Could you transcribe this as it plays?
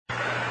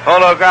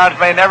Polo Grounds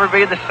may never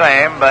be the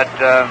same, but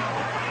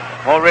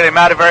won't really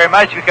matter very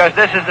much because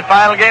this is the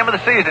final game of the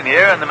season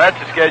here, and the Mets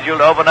are scheduled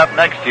to open up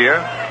next year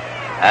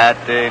at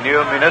the new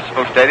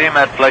Municipal Stadium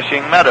at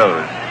Flushing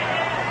Meadows.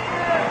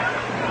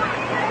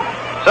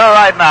 So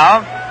right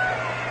now,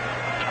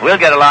 we'll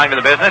get along to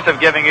the business of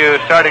giving you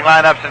starting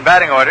lineups and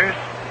batting orders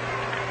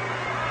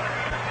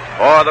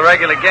for the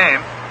regular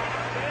game.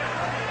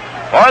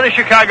 For the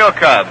Chicago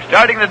Cubs,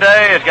 starting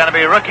today is going to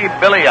be rookie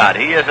Billy Ott.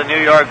 He is a New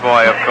York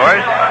boy, of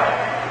course.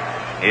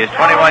 He is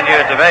 21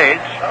 years of age,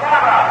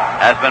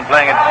 has been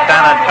playing at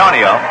San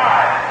Antonio.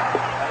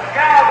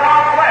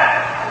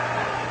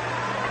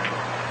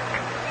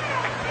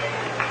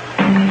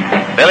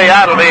 Billy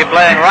Ott will be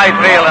playing right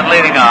field and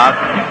leading off.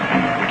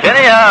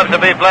 Kenny Hubbs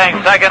will be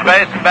playing second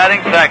base and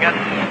batting second.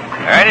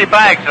 Ernie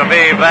Banks will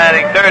be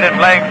batting third and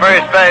playing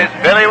first base.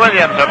 Billy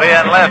Williams will be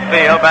in left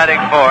field batting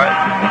fourth.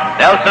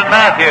 Nelson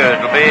Matthews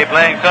will be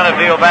playing center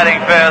field batting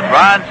fifth.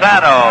 Ron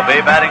Santo will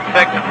be batting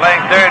sixth and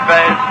playing third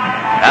base.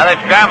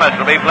 Alex Grammas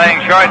will be playing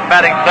short and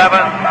batting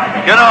seventh.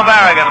 Juno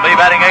Barragan will be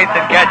batting eighth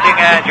and catching.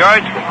 And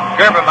George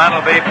Gerberman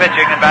will be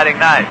pitching and batting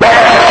ninth.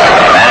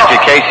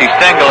 Manager Casey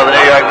Stengel of the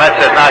New York Mets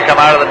has now come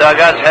out of the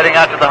dugouts, heading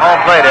out to the home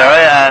plate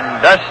area. And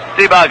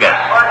Dusty Bogus,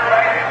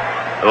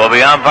 who will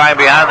be umpiring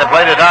behind the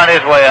plate, is on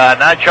his way out.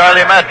 Now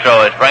Charlie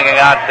Metro is bringing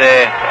out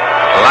the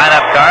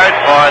lineup cards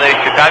for the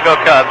Chicago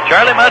Cubs.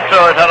 Charlie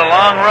Metro has had a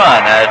long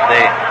run as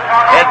the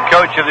head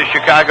coach of the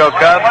Chicago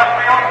Cubs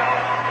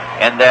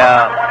in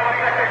their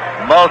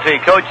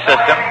multi-coach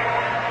system.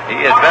 He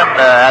has been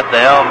at the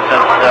helm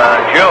since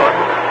June.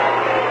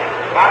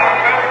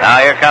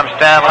 Now here comes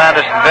Stan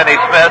Landis and Vinnie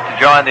Smith to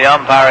join the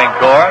umpiring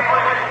corps.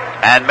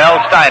 And Mel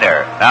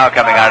Steiner now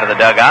coming out of the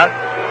dugout.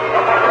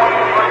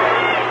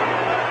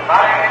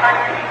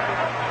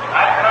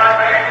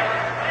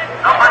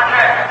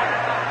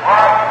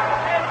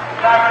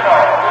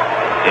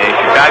 The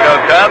Chicago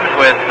Cubs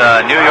with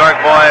New York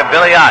boy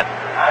Billy Ott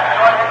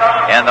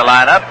in the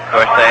lineup. Of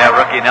course, they have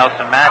rookie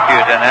Nelson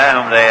Matthews in there,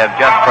 whom they have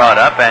just brought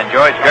up, and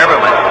George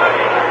Gerberman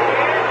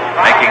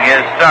making his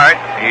start.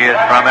 He is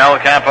from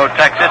El Campo,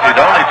 Texas. He's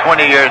only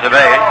 20 years of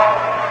age.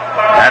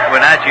 At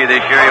Wenatchee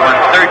this year, he won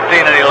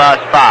 13 and he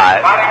lost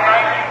 5.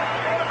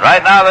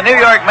 Right now, the New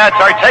York Mets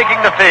are taking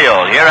the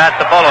field here at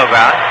the Polo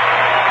Grounds.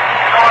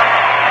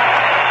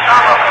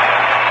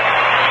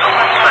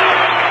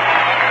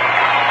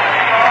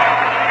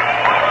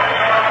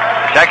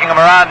 Checking them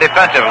around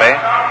defensively.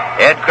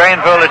 Ed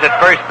Craneville is at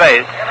first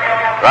base.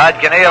 Rod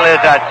Cannell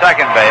is at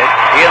second base.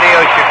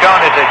 Elio Chacon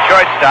is at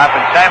shortstop,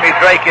 and Sammy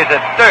Drake is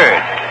at third.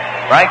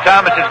 Frank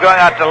Thomas is going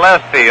out to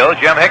left field.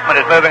 Jim Hickman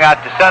is moving out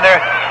to center,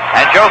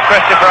 and Joe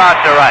Christopher out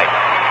to right.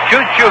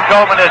 Choo Choo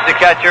Coleman is the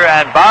catcher,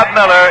 and Bob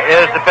Miller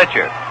is the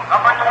pitcher.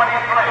 Number 23,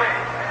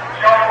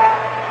 Joe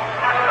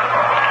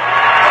Christopher.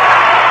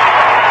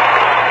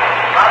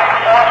 Batting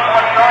fourth,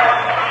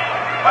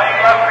 29, playing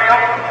left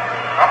field.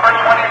 Number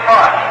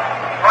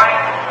 25, Frank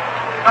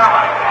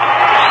Thomas.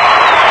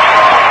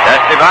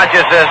 Dusty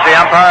Hodges is the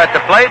umpire at the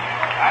plate.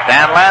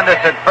 Stan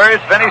Landis at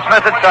first, Vinnie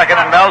Smith at second,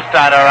 and Mel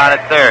Steiner on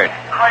at third.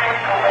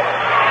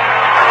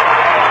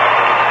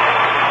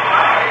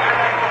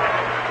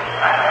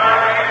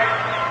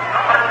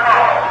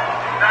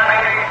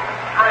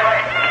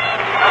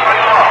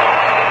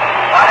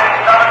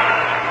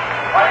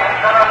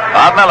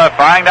 Bob Miller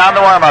firing down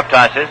the warm-up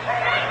tosses.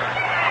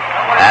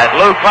 As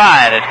Lou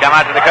Klein has come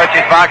out to the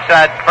coach's box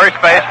at first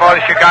base for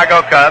the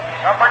Chicago Cubs.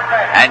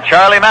 And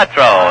Charlie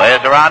Metro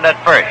is around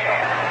at first.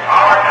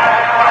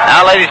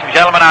 Now, ladies and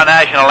gentlemen, our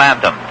national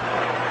anthem.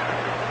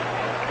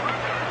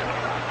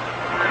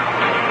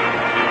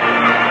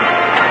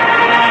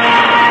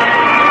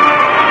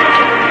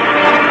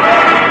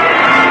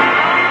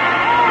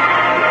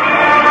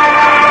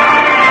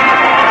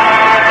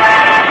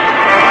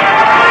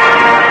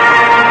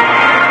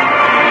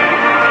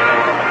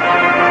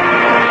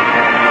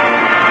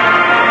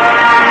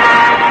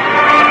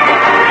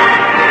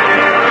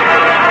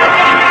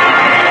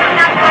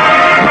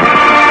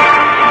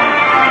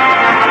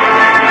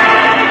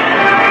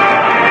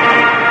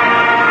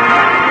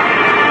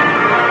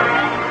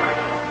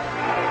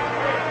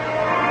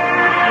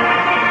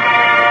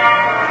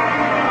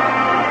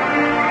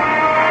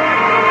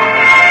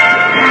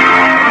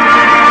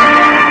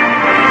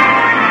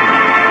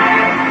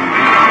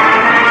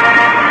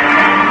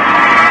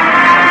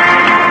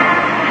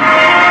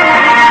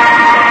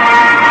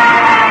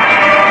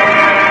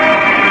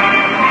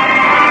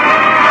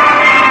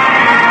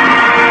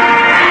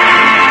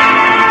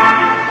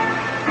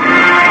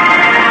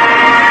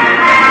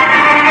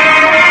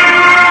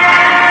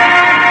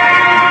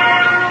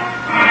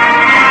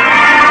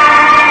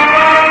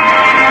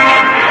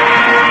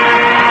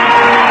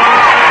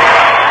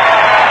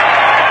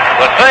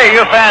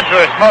 You fans who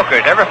are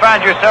smokers, ever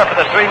find yourself with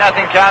a 3-0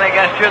 count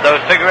against you?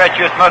 Those cigarettes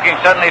you're smoking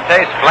suddenly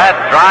taste flat,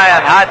 dry,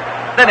 and hot?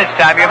 Then it's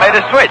time you made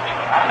a switch.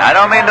 And I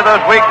don't mean to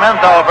those weak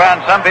menthol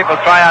brands some people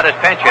try out as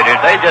pinch hitters.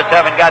 They just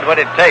haven't got what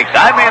it takes.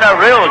 I mean a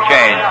real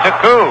change to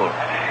Cool.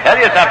 Tell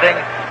you something,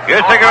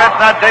 your cigarette's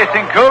not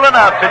tasting cool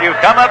enough till you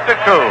come up to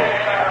Cool.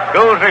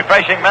 Cool's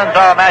refreshing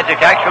menthol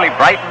magic actually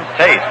brightens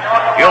taste.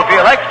 You'll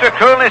feel extra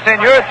coolness in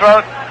your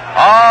throat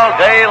all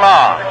day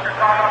long.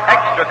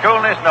 Extra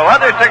coolness no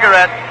other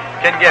cigarette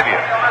can give you.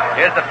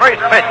 Here's the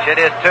first pitch.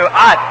 It is to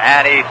Ott,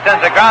 and he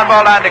sends a ground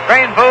ball down to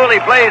Cranepool. He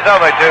plays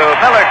over to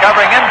Miller,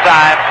 covering in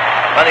time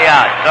for the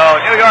out. So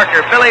New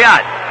Yorker Billy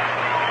Ott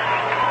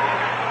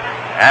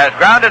has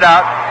grounded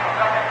out.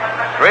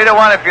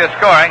 3-1 if you're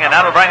scoring, and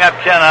that'll bring up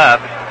Ken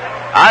Hubbs.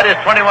 Ott is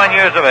 21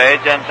 years of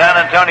age. In San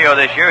Antonio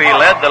this year, he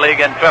led the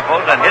league in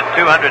triples and hit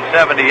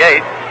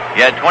 278.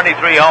 He had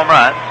 23 home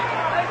runs.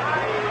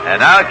 And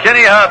now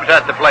Kenny Hubbs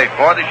at the plate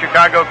for the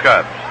Chicago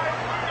Cubs.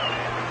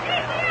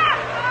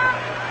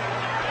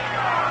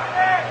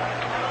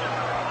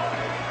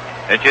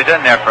 Pitch is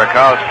in there for a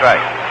called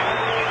strike.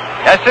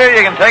 Yes, sir,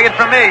 you can take it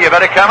from me. You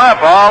better come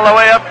up all the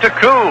way up to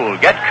Cool.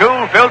 Get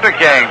Cool Filter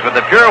Kings with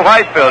the pure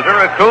white filter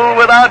or Cool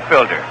without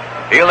filter.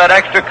 Feel that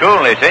extra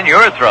coolness in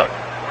your throat.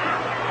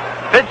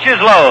 Pitch is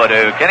low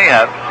to Kenny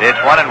Hubbs. It's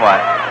 1-1.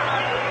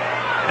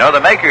 You know, the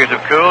makers of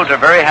Cools are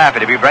very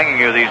happy to be bringing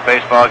you these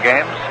baseball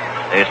games.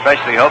 They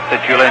especially hope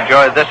that you'll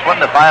enjoy this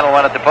one, the final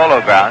one at the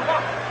Polo Grounds.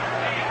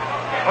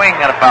 Swing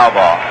and a foul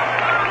ball.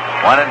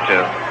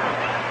 1-2.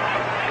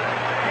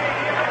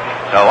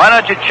 So why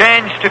don't you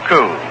change to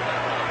Cool?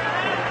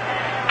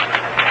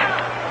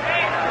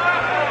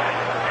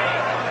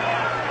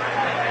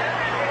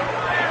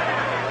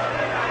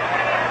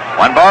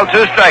 One ball,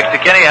 two strikes to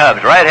Kenny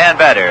Hubbs,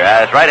 right-hand batter,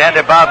 as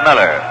right-hander Bob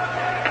Miller.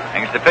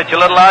 Brings the pitch a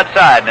little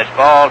outside, and it's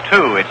ball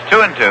two. It's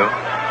 2-2.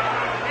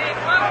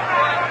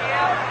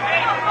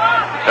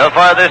 So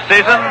far this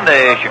season,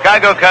 the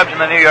Chicago Cubs and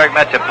the New York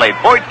Mets have played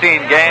 14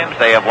 games.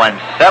 They have won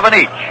 7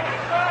 each.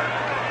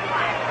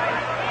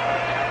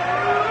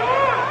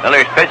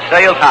 Miller's pitch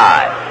sails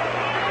high,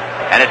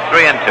 and it's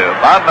 3-2.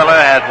 Bob Miller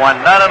has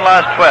won none and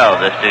lost 12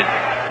 this season.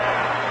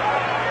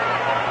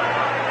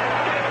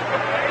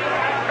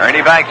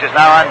 Ernie Banks is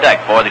now on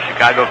deck for the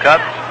Chicago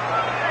Cubs.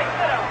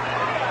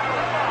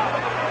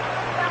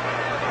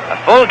 A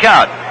full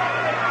count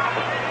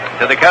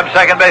to the Cubs'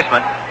 second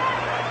baseman.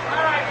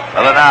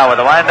 Miller now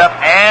with the windup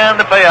and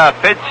the payoff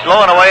pitch,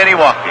 slow and away, and he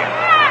walked in.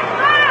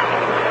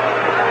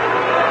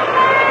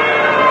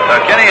 So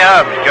Kenny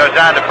Hubbs goes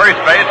down to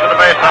first base with a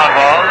base on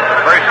ball.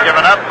 First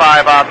given up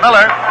by Bob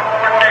Miller.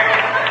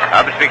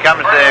 Hubbs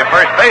becomes the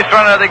first base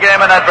runner of the game,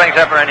 and that brings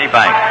up Ernie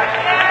Banks.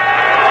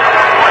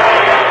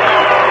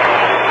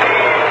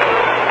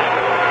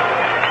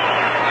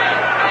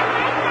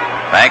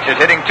 Banks is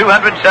hitting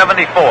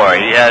 274.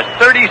 He has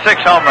 36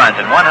 home runs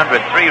and 103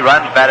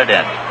 runs batted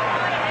in.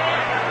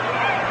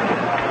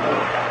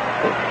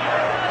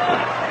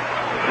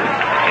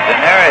 He's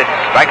in there. It's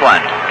strike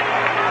one.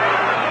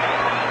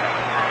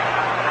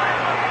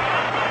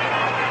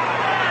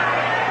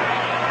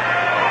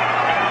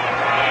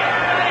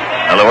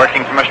 Miller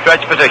working from a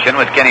stretch position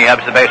with Kenny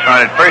Hubbs, the base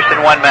runner, at first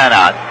and one man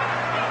out.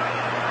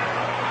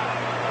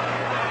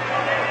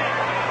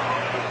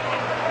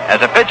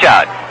 As a pitch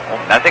out,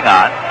 nothing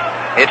on.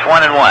 It's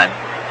 1-1.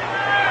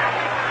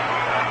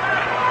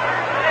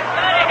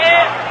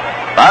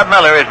 Bob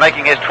Miller is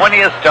making his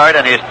 20th start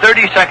and his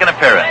 32nd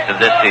appearance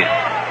of this season.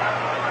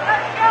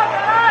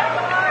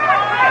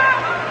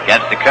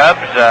 Against the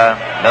Cubs,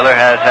 Miller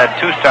has had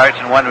 2 starts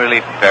and 1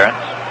 relief appearance.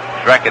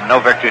 His record, no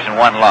victories and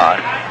 1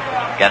 loss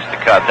against the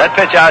Cubs. That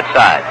pitch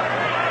outside.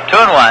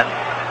 2-1.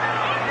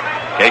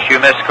 In case you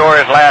missed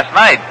scores last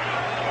night,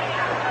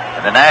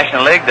 in the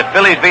National League, the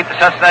Phillies beat the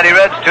Cincinnati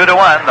Reds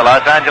 2-1. The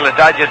Los Angeles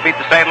Dodgers beat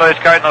the St. Louis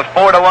Cardinals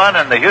 4-1,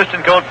 and the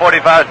Houston Colt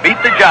 45s beat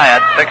the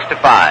Giants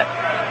 6-5.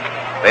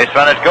 Base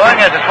runners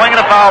going as a swing and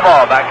a foul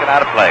ball back and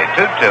out of play.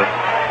 2-2.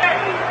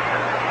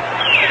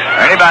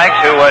 Ernie Banks,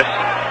 who was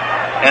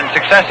in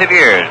successive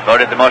years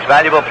voted the most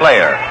valuable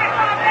player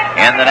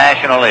in the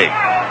National League.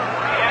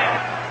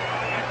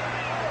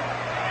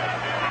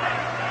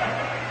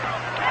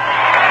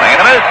 Swing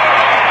and a miss.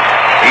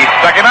 He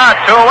struck him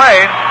out, 2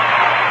 away.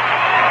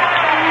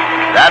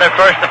 That, of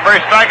course, the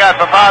first strikeout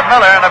for Bob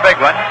Miller, and a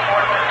big one.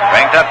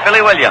 Brings up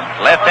Billy Williams,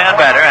 left-hand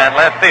batter and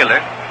left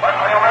fielder.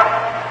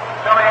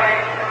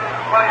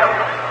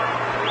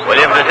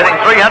 Williams is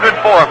hitting 304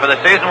 for the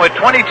season with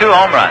 22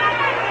 home runs.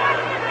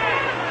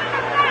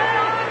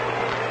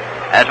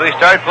 As we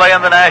start playing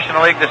the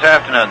National League this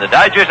afternoon, the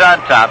Dodgers on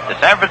top, the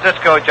San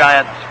Francisco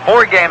Giants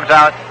 4 games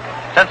out,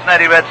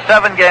 Cincinnati Reds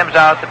 7 games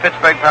out, the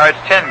Pittsburgh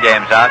Pirates 10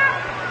 games out.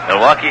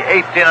 Milwaukee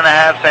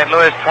 18.5, St.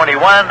 Louis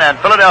 21, and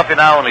Philadelphia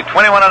now only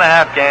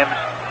 21.5 games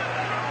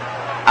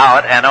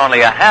out and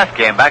only a half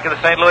game back of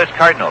the St. Louis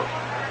Cardinals.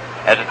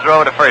 As a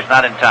throw to first,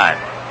 not in time.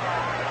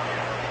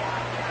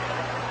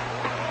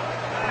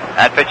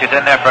 That pitch is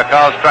in there for a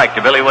called strike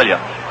to Billy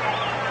Williams.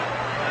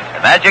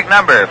 The magic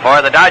number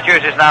for the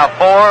Dodgers is now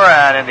 4,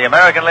 and in the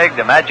American League,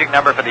 the magic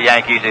number for the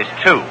Yankees is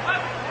 2.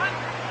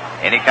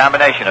 Any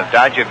combination of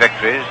Dodger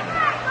victories and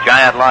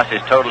Giant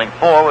losses totaling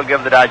 4 will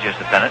give the Dodgers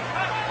the pennant.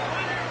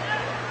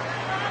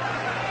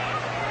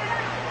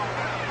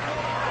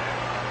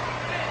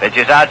 Pitch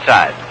is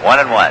outside,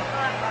 1-1.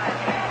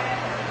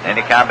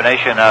 Any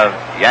combination of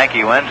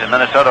Yankee wins and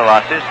Minnesota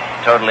losses,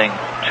 totaling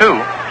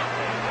 2,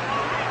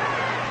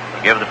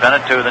 give the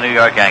pennant to the New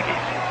York Yankees.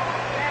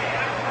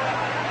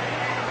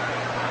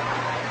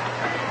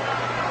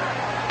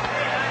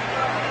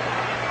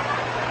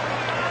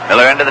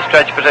 Miller into the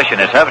stretch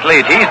position as Hubbs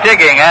leads. He's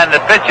digging, and the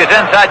pitch is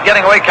inside,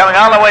 getting away, coming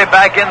all the way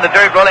back in the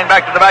dirt, rolling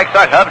back to the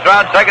backstop. Hubbs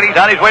around second. He's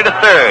on his way to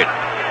third.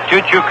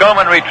 Choo-Choo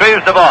Coleman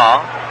retrieves the ball.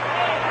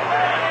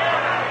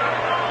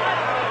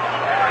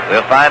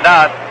 We'll find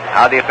out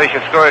how the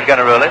official score is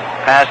going to rule it.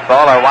 Pass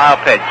ball or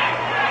wild pitch.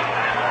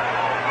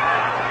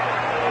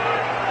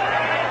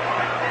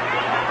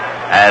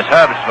 As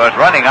Hubbs was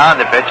running on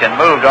the pitch and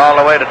moved all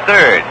the way to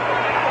third.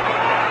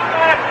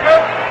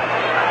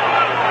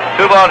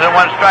 2 balls and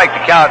 1 strike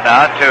to count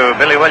now to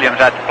Billy Williams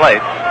at the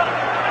plate.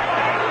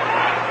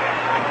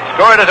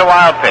 Scored as a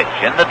wild pitch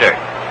in the dirt.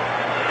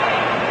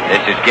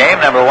 This is game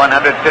number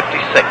 156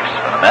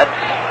 for the Mets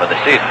for the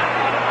season.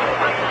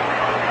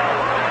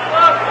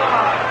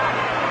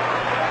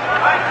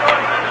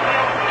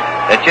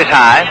 Pitch is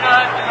high.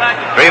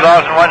 3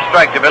 balls and 1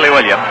 strike to Billy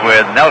Williams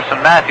with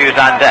Nelson Matthews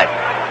on deck.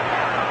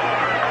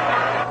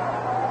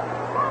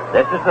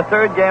 This is the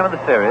third game of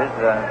the series.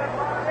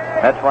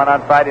 Mets won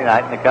on Friday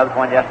night, and the Cubs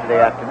won yesterday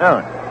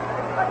afternoon.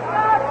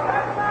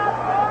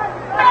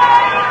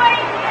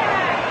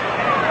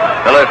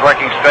 Miller's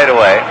working straight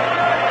away.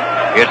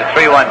 Here's a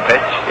 3-1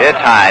 pitch.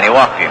 It's high, and he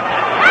walked him.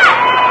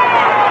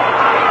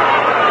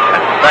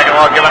 That's the second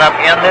walk given up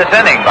in this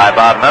inning by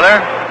Bob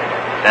Miller.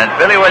 Sends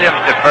Billy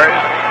Williams to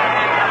first.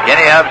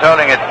 Kenny Hubbs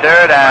holding at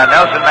third, and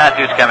Nelson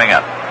Matthews coming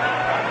up.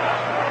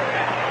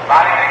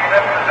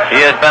 He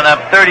has been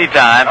up 30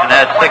 times and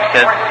has 6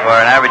 hits for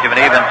an average of an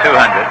even 200.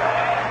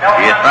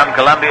 He is from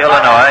Columbia,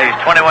 Illinois. He's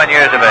 21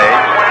 years of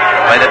age.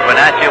 Played at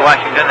Wenatchee,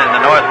 Washington in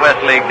the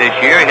Northwest League this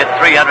year. Hit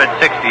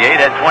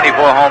 368, had 24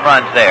 home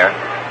runs there.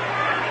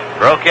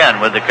 Broke in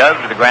with the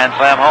Cubs with a grand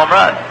slam home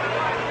run.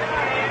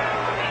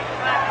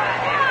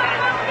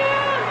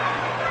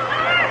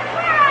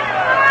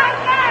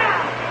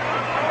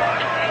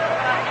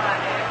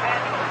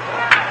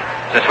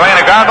 It's a swing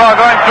and a ground ball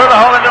going through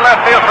the hole into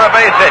left field for a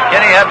base hit.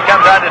 Kenny Hubbs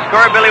comes out to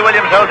score. Billy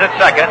Williams holds at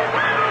second.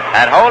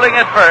 And holding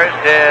at first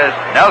is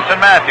Nelson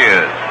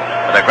Matthews.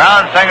 With a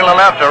ground single to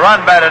left, a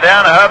run batted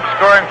down. Hubbs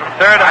scoring from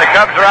third, and the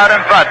Cubs are out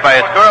in front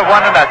by a score of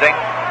 1-0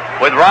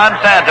 with Ron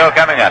Santo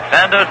coming up.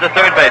 Santo's the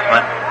third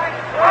baseman,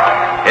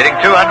 hitting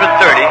 230,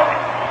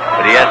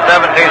 but he has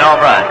 17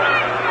 home runs.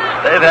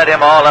 They've had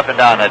him all up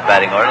and down that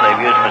batting order. They've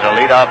used him as a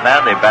leadoff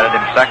man. They batted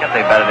him second.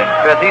 They batted him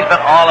fifth. He's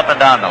been all up and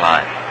down the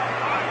line.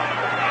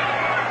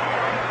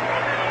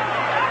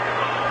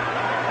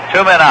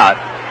 2 men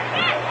out.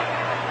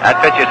 That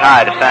pitch is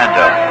high to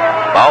Santo.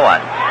 Ball 1.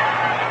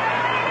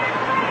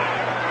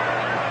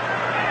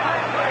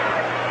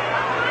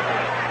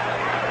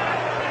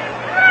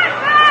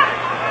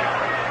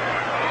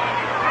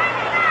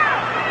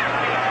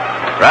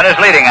 Runners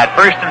leading at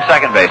first and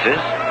second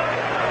bases.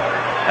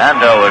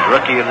 Santo was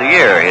Rookie of the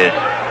Year his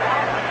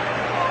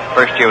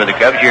first year with the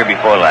Cubs, year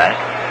before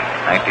last,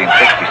 1960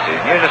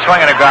 season. Here's a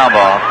swing and a ground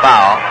ball,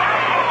 foul.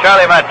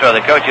 Charlie Metro, the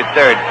coach at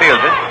third,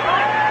 fields it.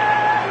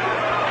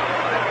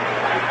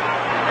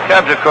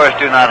 Cubs, of course,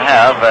 do not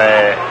have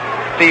a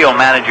field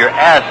manager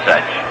as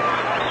such.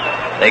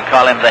 They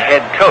call him the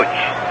head coach.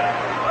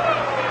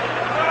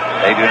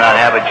 They do not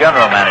have a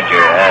general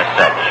manager as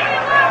such.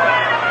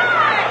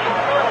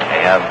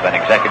 They have an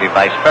executive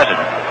vice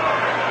president.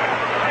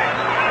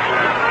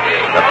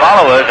 The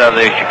followers of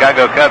the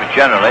Chicago Cubs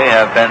generally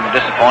have been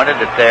disappointed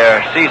at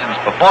their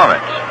season's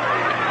performance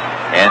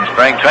in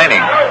spring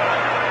training.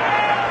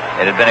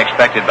 It had been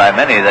expected by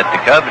many that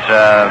the Cubs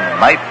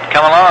might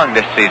come along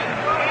this season.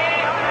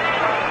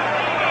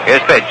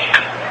 Here's pitch.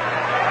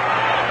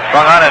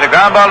 Swung on at a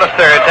ground ball to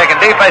third, taken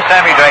deep by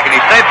Sammy Drake, and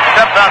he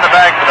steps on the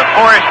bag for the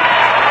force.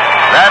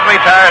 That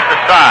retires the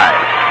side.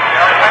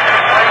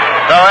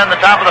 So in the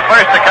top of the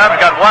first, the Cubs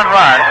got 1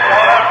 run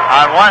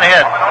on 1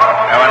 hit.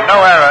 There were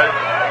no errors,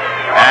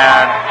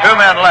 and 2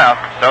 men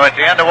left. So at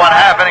the end of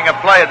 1/2 inning of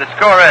play, the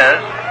score is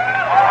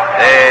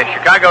the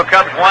Chicago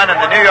Cubs 1 and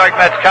the New York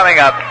Mets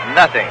coming up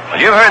 0. Well,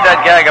 you heard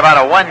that gag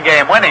about a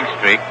 1-game winning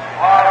streak.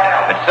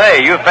 But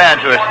say, you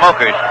fans who are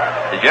smokers,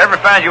 did you ever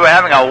find you were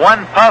having a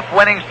 1-puff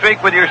winning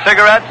streak with your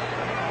cigarettes?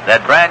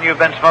 That brand you've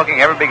been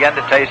smoking ever began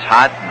to taste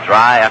hot and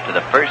dry after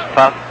the first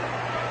puff?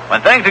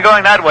 When things are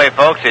going that way,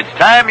 folks, it's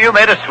time you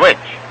made a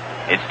switch.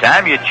 It's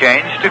time you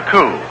changed to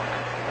Cool.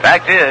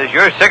 Fact is,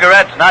 your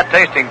cigarette's not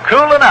tasting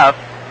cool enough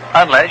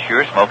unless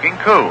you're smoking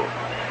Cool.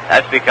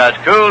 That's because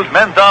Cool's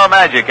menthol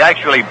magic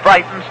actually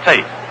brightens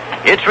taste.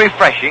 It's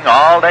refreshing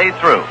all day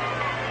through.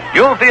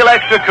 You'll feel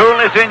extra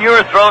coolness in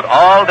your throat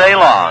all day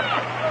long.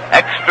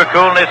 Extra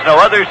coolness no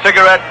other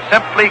cigarette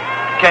simply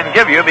can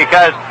give you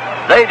because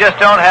they just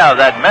don't have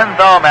that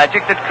menthol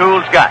magic that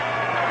Cool's got.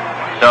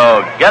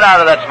 So get out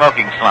of that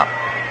smoking slump.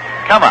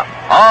 Come up,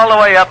 all the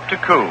way up to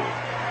Cool.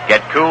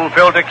 Get Cool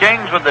Filter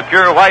Kings with the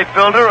pure white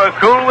filter or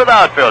Cool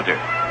without filter.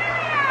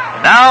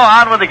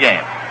 Now on with the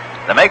game.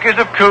 The makers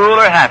of Cool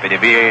are happy to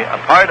be a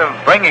part of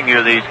bringing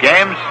you these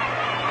games.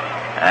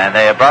 And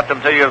they have brought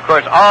them to you, of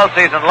course, all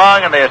season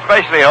long, and they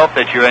especially hope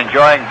that you're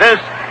enjoying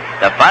this,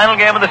 the final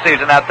game of the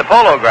season at the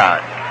Polo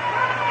Grounds.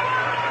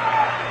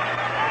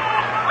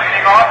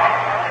 Leading off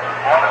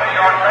for the New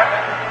York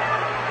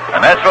Mets. The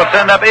Mets will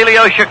send up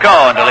Elio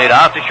Chacon to lead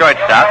off, the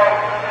shortstop.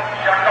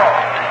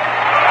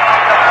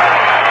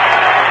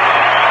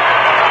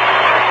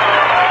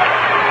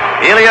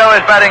 Elio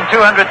is batting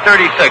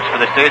 .236 for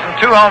the season,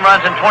 2 home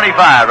runs and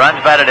 25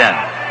 runs batted in.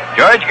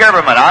 George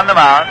Gerberman on the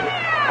mound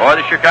for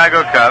the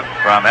Chicago Cubs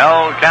from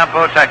El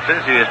Campo,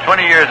 Texas. He is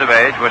 20 years of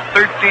age, was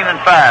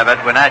 13-5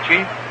 at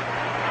Wenatchee.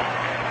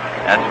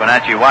 That's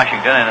Wenatchee,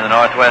 Washington, in the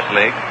Northwest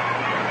League.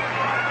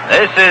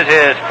 This is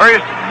his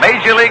first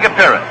Major League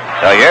appearance.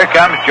 So here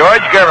comes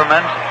George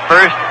Gerberman's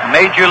first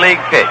Major League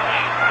pitch.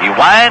 He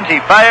winds, he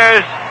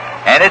fires,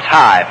 and it's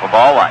high for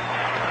ball one.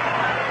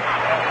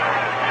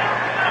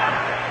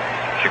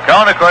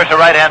 Chacon, of course, a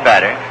right-hand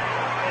batter.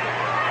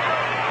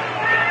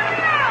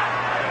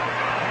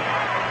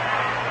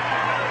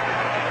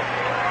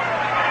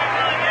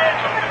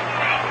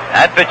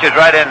 That pitch is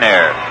right in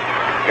there.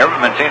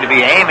 Gerberman seemed to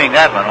be aiming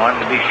that one, wanted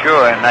to be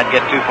sure and not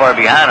get too far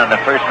behind on the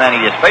first man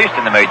he has faced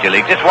in the Major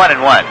League. Just 1-1.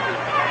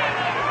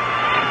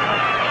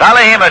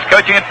 Salahimas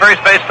coaching at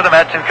first base for the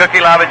Mets, and Cookie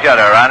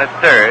Lavagetta around at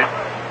third.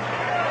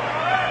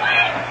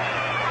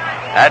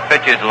 That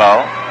pitch is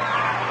low.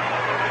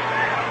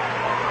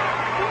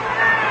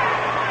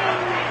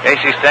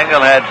 Casey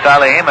Stengel had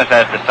Salahimas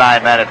as the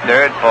sign man at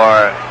third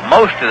for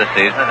most of the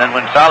season, and then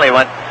when Sally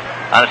went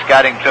on a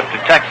scouting trip to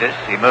Texas,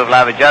 he moved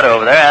Lavagetta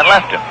over there and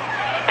left him.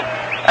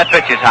 That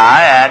pitch is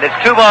high, and it's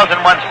 2 balls and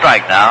 1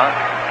 strike now.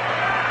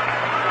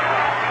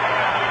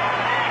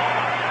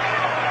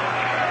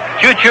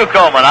 Choo-Choo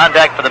Coleman on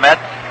deck for the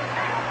Mets.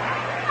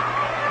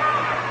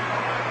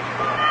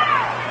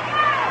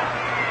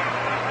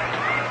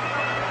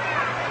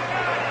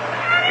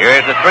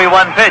 Here's the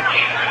 3-1 pitch.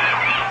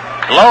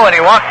 Low, and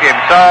he walked him.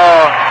 So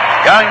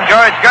young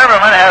George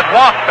Gerberman has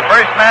walked the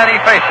first man he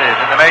faces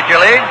in the Major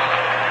Leagues.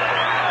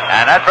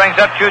 And that brings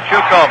up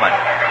Choo-Choo Coleman.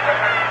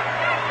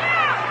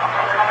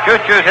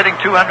 Choo-Choo's hitting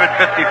 .254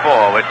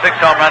 with 6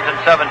 home runs and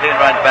 17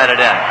 runs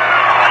batted in.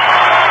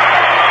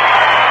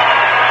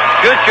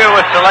 Choo-Choo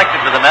was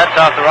selected for the Mets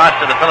off the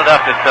roster of the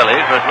Philadelphia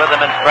Phillies, was with them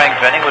in spring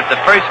training, was the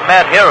first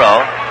Met hero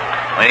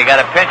when he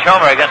got a pinch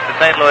homer against the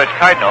St. Louis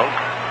Cardinals.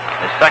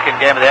 The second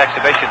game of the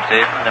exhibition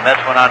season, the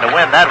Mets went on to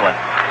win that one.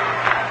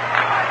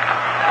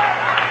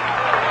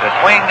 A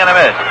swing and a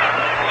miss.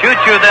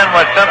 Choo-Choo then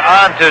was sent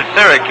on to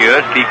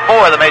Syracuse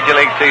before the Major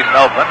League season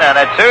opened, and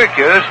at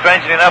Syracuse,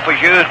 strangely enough,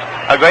 was used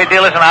a great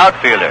deal as an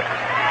outfielder.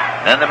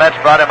 Then the Mets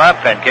brought him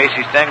up, and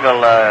Casey Stengel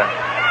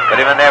put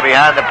him in there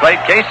behind the plate.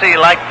 Casey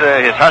liked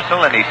his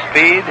hustle and his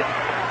speed,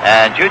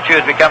 and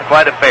Choo-Choo has become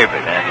quite a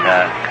favorite, and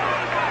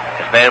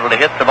has been able to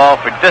hit the ball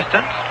for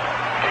distance.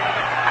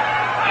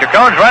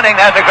 Chacon's running,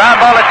 has a ground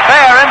ball, it's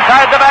fair,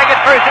 inside the bag at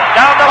first, it's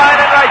down the line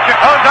and right.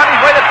 Chacon's on his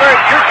way to third,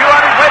 Choo-Choo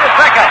on his way to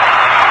second.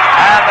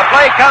 And the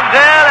play comes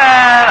in,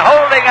 and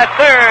holding at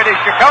third is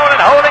Chacon,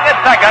 and holding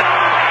at second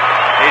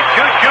is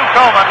Choo-Choo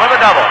Coleman with a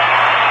double.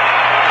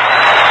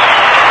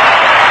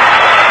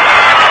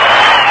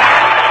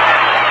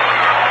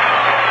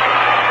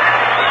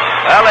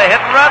 Well, the hit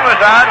and run was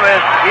on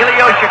with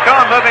Elio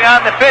Chacon moving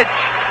on the pitch.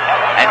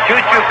 And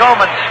Choo-Choo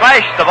Coleman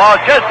slashed the ball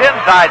just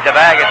inside the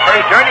bag at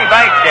first. Ernie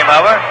Banks came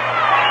over,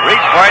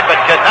 reached for it, but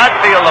could not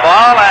field the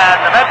ball. And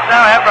the Mets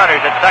now have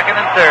runners at second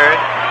and third.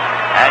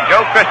 And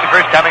Joe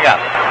Christopher's coming up.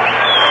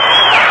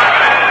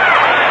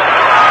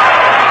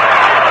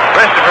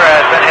 Christopher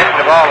has been hitting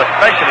the ball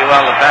especially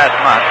well the past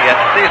month. He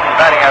has a season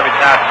batting average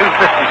now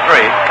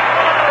 .253.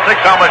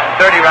 6 homers and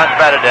 30 runs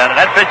batted in. And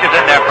that pitch is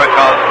in there for a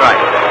called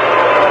strike.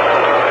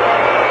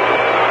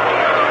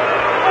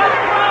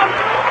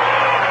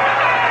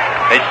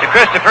 Pitch to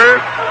Christopher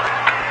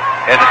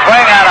is a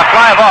swing out, a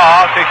fly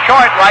ball to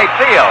short right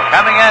field.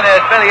 Coming in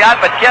is Billy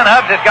Ott, but Ken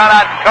Hubbs has gone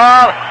out and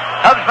called.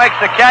 Hubbs makes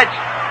the catch.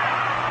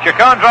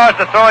 Chacon draws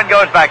the throw and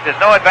goes back. There's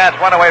no advance,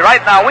 one away.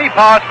 Right now we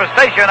pause for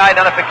station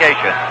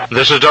identification.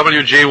 This is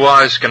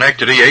WGY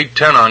Schenectady,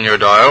 810 on your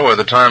dial, where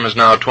the time is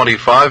now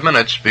 25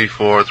 minutes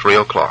before 3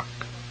 o'clock.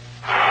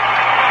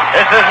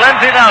 This is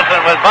Lindsey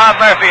Nelson with Bob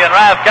Murphy and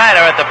Ralph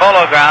Kiner at the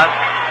Polo Grounds,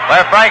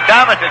 where Frank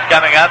Thomas is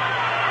coming up.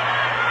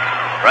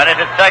 Runners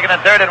at second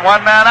and third and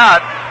 1 man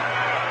out.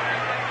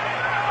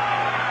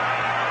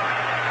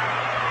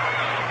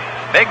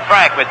 Big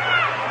Frank with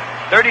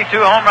 32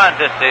 home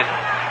runs this season.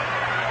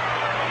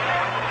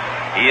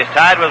 He is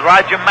tied with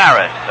Roger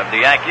Maris of the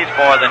Yankees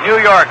for the New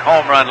York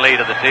home run lead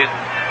of the season.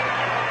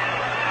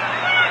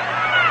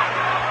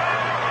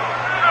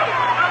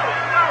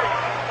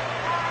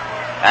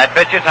 That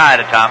pitch is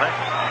high to Thomas.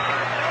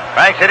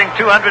 Frank's hitting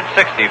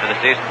 .260 for the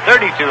season,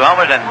 32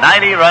 homers and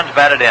 90 runs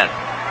batted in.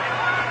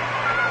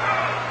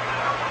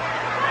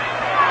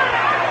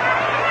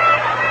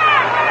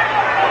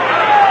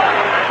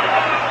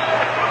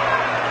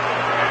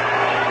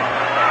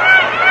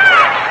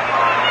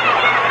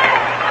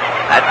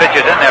 That pitch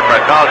is in there for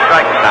a called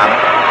strike to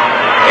Thomas.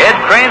 Ed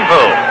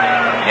Kranepool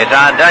is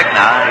on deck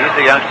now. He's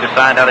the youngster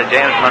signed out of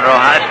James Monroe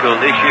High School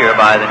this year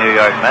by the New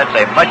York Mets,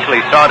 a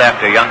muchly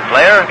sought-after young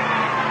player.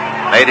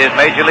 made his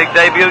major league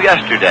debut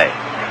yesterday.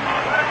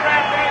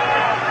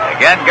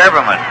 Again,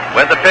 Gerberman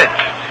with the pitch.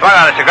 Swung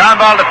on it. It's a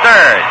ground ball to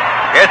third.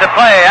 Here's the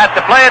play at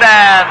the plate,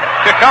 and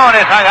Chacon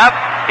is hung up.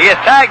 He is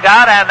tagged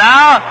out, and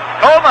now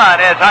Coleman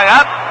is hung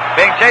up,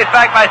 being chased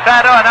back by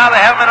Santo, and now they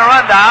have him in a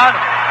rundown.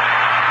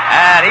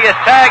 And he is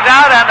tagged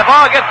out, and the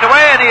ball gets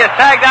away, and he is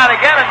tagged out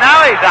again, and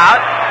now he's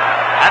out,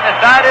 and the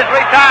side is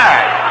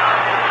retired.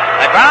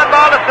 The ground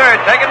ball to third,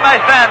 taken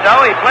by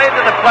Santo. He played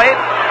to the plate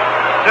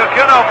to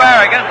Cuno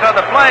Barragan, so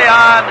the play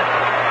on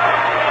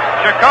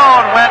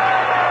Chacon went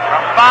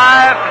from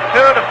 5 to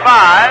 2 to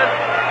 5,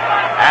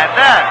 and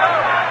then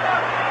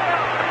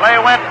the play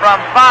went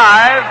from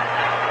 5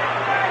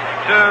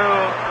 to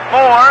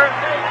 4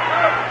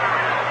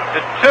 to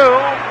 2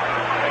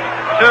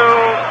 to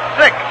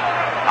 6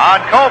 on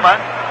Coleman,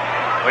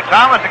 with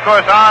Thomas, of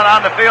course,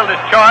 on the field as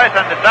choice,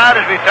 and the side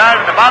is retired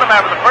in the bottom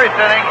half of the first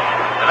inning.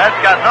 The Mets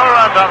got no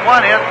runs on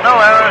one hit, no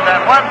errors,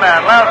 and one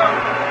man left.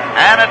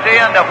 And at the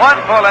end of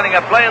one full inning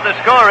of play, the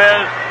score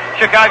is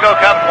Chicago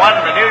Cubs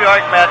 1, the New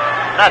York Mets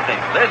nothing.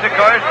 This, of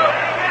course,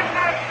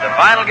 the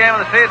final game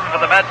of the season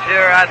for the Mets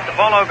here at the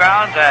Polo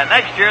Grounds, and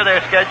next year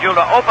they're scheduled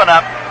to open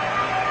up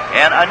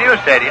in a new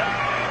stadium.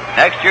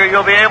 Next year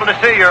you'll be able to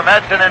see your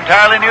Mets in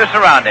entirely new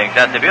surroundings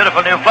at the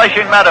beautiful new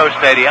Flushing Meadows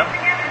Stadium.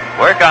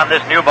 Work on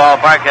this new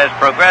ballpark has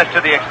progressed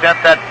to the extent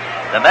that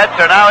the Mets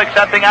are now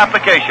accepting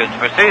applications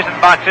for season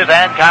boxes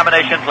and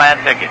combination plan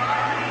tickets.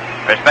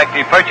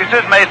 Prospective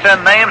purchasers may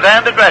send names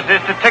and addresses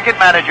to Ticket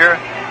Manager,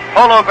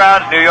 Polo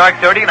Grounds, New York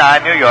 39,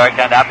 New York,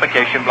 and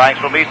application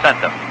blanks will be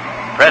sent them.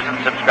 Present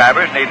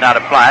subscribers need not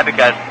apply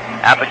because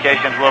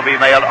applications will be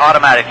mailed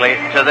automatically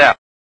to them.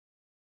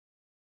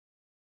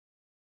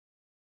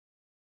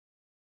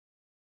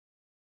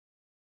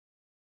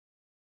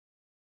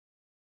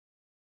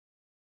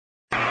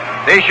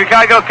 The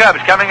Chicago Cubs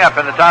coming up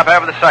in the top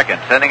half of the second,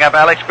 sending up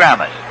Alex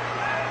Grammas.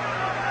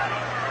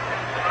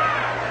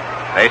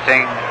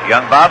 Facing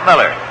young Bob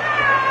Miller.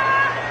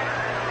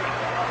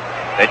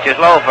 Pitch is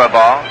low for a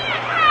ball.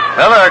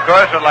 Miller, of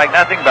course, would like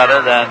nothing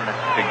better than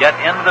to get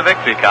into the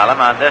victory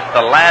column on this,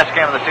 the last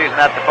game of the season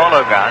at the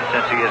Polo Grounds,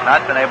 since he has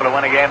not been able to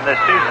win a game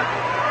this season.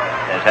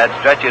 He has had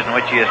stretches in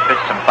which he has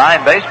pitched some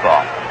fine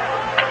baseball.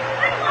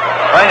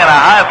 Swinging a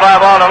high fly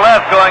ball to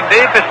left, going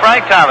deep is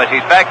Frank Thomas.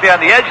 He's back there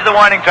on the edge of the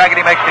warning track, and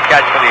he makes the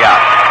catch for the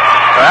out.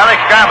 So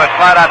Alex Grammas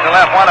flied out to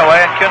left, one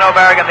away, and Cuno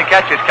Barragan, the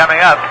catch, is coming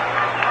up.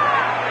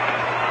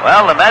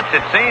 Well, the Mets,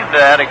 it seemed,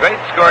 had a great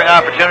scoring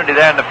opportunity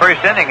there in the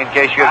first inning, in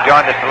case you have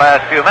joined us the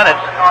last few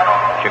minutes.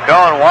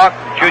 Chacon walked,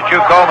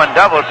 Choo-Choo Coleman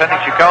doubled, sending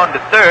Chacon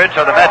to third,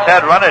 so the Mets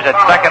had runners at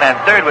second and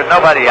third with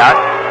nobody out.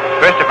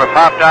 Christopher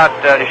popped out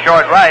to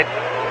short right,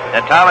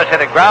 and Thomas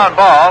hit a ground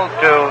ball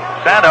to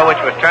Santo,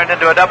 which was turned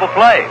into a double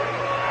play.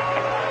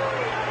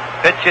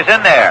 Pitch is in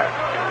there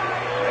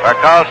for a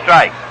called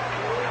strike.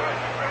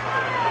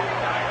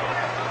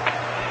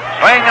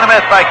 Swing and a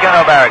miss by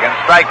Cuno Barragan.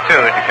 Strike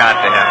two to count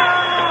to him.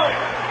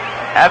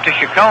 After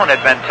Chacon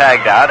had been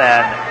tagged out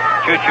and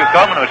Choo-Choo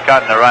Coleman was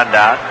caught in the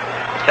rundown,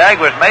 the tag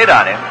was made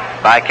on him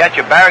by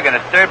catcher Barragan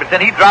at third, but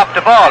then he dropped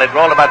the ball. It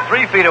rolled about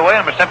 3 feet away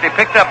and was simply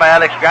picked up by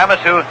Alex Grammas,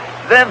 who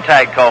then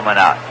tagged Coleman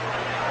out.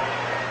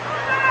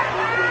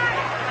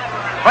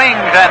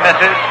 Swings and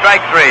misses.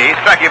 Strike three.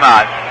 Struck him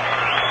out.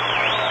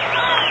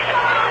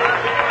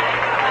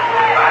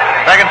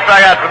 Second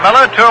strikeout for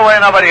Miller. 2 away,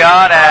 nobody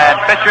on,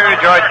 and pitcher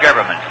George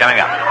Gerberman's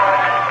coming up.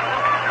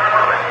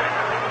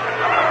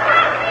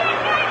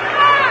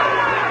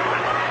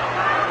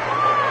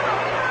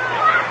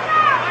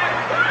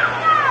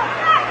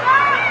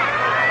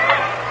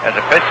 There's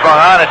a pitch swung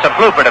on. It's a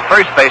blooper to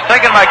first base.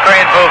 Taken by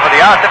Craneville for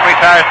the out that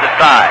retires the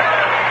side.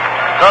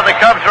 So the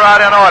Cubs are out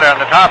in order in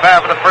the top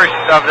half of the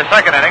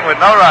second inning with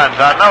no runs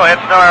on, no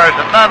hits, no errors,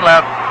 and none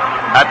left.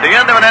 At the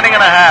end of an inning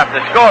and a half,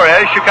 the score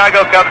is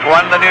Chicago Cubs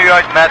 1, the New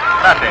York Mets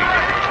nothing.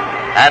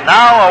 And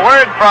now a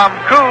word from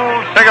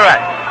Cool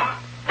Cigarettes.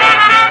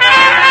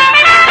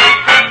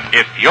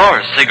 If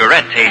your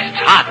cigarette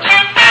tastes hot,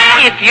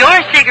 if your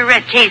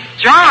cigarette tastes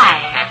dry,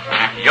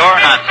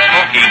 you're not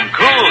smoking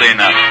cool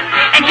enough.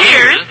 And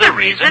here's the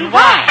reason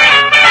why.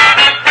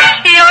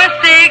 Your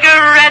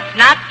cigarette's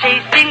not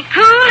tasting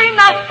cool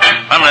enough.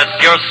 Unless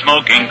you're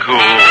smoking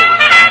cool.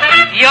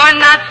 You're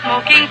not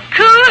smoking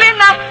cool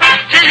enough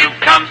till you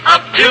come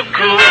up to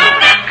cool.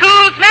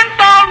 Cool's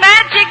menthol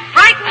magic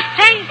brightens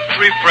taste.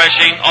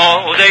 Refreshing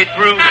all day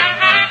through.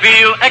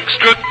 Feel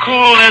extra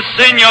coolness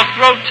in your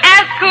throat.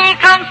 As cool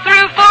comes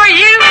through for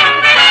you.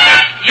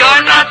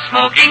 You're not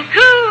smoking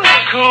cool.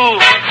 Cool.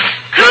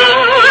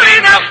 Cool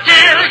enough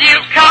till you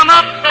come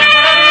up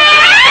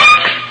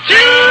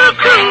to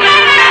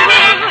cool.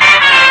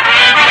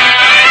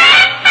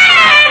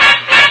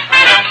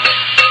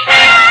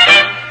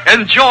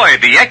 Enjoy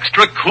the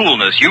extra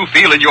coolness you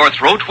feel in your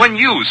throat when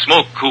you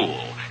smoke Cool.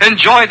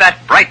 Enjoy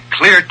that bright,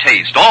 clear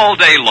taste all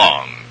day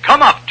long.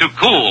 Come up to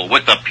Cool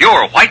with the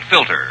pure white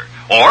filter,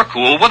 or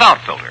Cool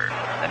without filter.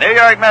 The New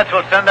York Mets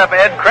will send up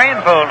Ed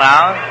Craneville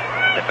now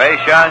to face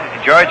young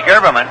George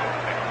Gerberman.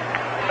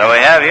 So we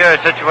have here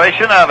a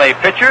situation of a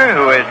pitcher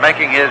who is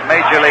making his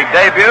major league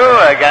debut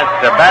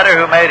against a batter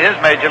who made his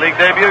major league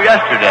debut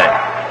yesterday.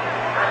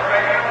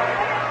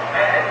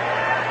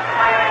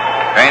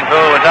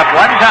 Kranepool was up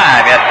one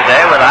time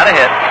yesterday without a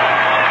hit.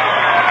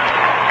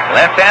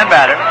 Left-hand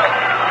batter.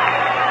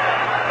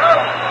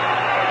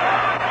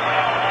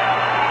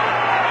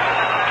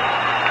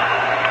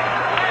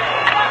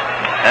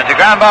 Sends a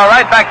ground ball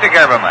right back to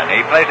Gerberman.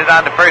 He plays it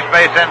on to first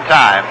base in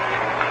time.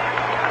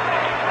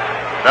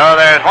 So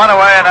there's one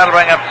away, and that'll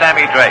bring up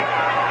Sammy Drake.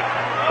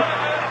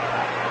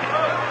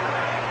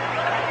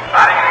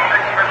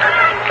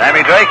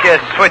 Sammy Drake is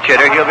switch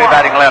hitter. He'll be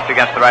batting left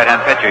against the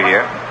right-hand pitcher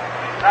here.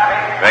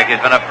 Drake has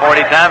been up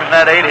 40 times and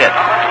had 8 hits.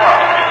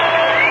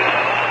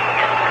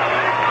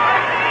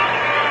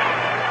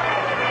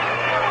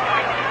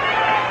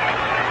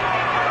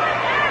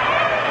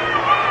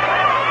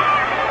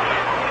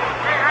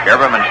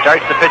 Gerberman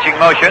starts the pitching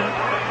motion,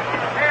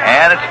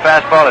 and it's a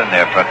fastball in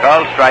there for a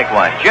call, strike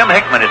one. Jim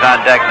Hickman is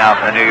on deck now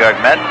for the New York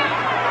Mets.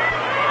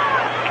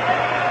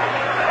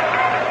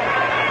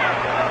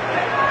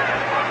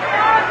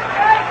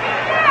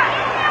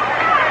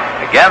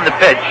 Again, the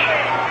pitch.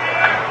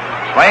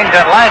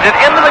 Swainton lines it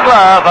into the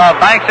glove of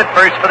Banks at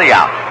first for the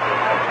out.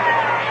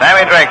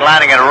 Sammy Drake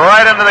lining it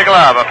right into the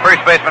glove of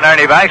first baseman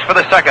Ernie Banks for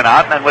the second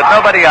out, and with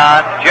nobody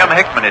on, Jim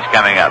Hickman is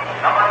coming up.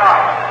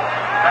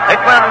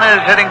 Hickman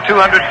is hitting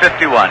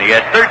 .251. He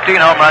has 13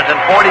 home runs and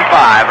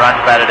 45 runs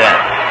batted in.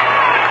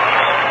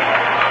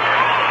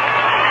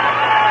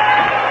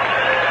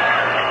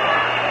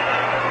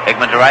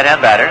 Hickman's a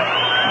right-hand batter.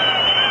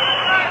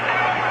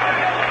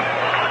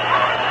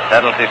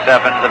 Settles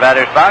himself into the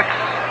batter's box.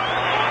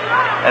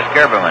 That's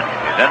Gerberman.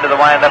 He's into the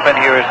windup, and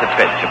here is the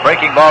pitch. A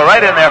breaking ball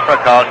right in there for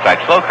a call strike.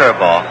 Slow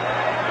curveball.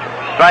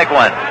 Strike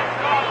one.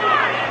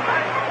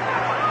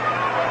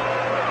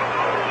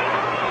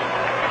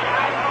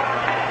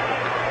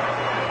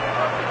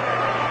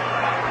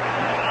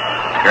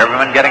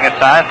 Gerberman getting a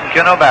sign from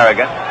Juno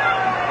Barragan.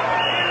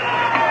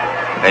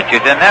 Pitch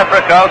is in there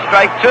for a call,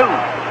 strike two.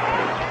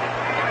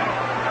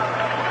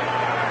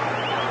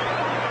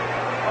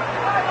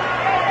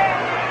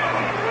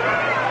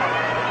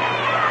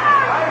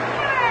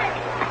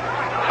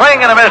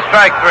 Swing and a miss,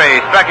 strike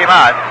three. Struck him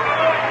out.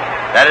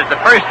 That is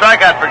the first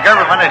strikeout for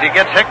Gerberman as he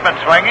gets Hickman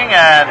swinging,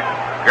 and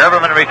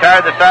Gerberman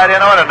retired the side in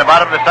order in the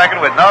bottom of the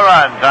second with no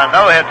runs on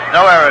no hits,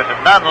 no errors,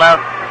 and none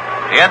left.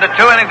 The end of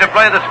 2 innings to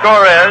play, the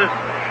score is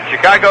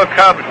Chicago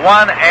Cubs 1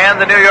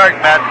 and the New York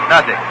Mets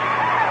nothing.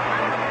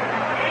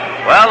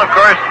 Well, of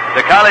course,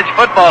 the college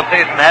football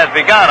season has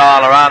begun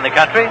all around the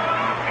country,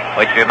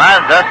 which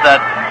reminds us that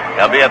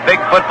there'll be a big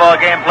football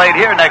game played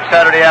here next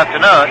Saturday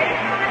afternoon.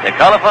 The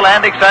colorful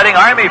and exciting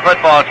Army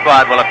football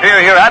squad will appear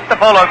here at the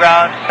Polo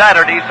Grounds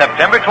Saturday,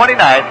 September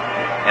 29th,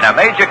 in a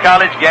major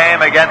college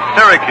game against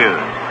Syracuse.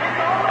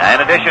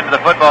 In addition to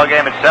the football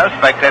game itself,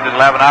 spectators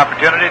will have an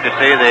opportunity to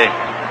see the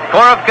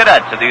Corps of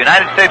Cadets of the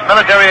United States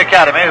Military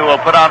Academy, who will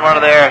put on one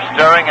of their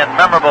stirring and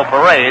memorable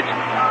parades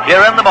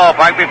here in the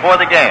ballpark before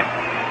the game.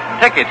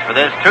 Tickets for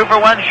this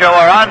 2-for-1 show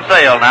are on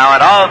sale now at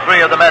all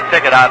 3 of the Met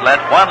ticket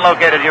outlets, one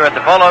located here at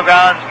the Polo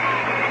Grounds,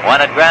 one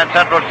at Grand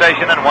Central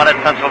Station, and one at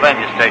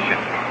Pennsylvania Station.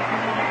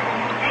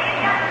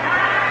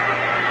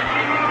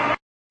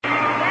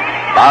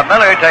 Bob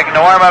Miller taking the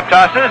warm-up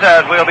tosses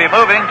as we'll be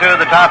moving to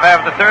the top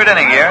half of the third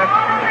inning here.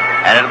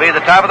 And it'll be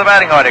the top of the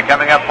batting order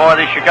coming up for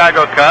the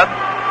Chicago Cubs.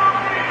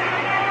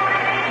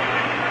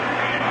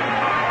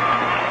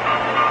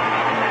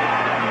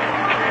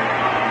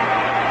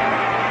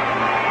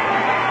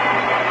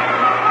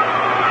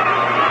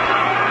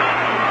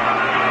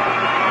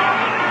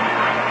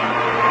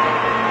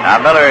 Now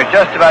Miller has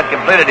just about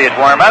completed his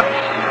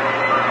warm-ups.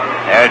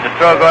 There's a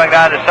throw going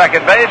down to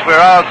second base. We're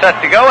all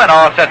set to go, and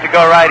all set to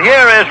go right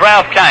here is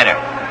Ralph Kiner.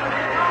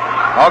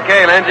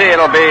 Okay, Lindsay,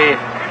 it'll be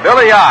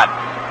Billy Ott,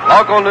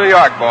 local New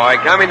York boy,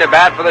 coming to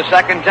bat for the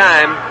second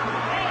time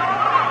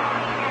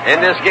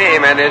in this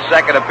game and his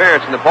second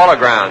appearance in the Polo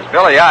Grounds.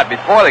 Billy Ott,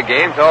 before the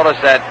game, told us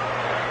that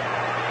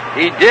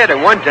he did at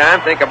one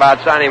time think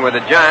about signing with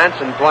the Giants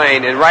and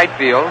playing in right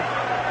field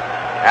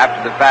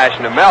after the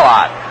fashion of Mel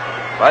Ott.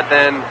 But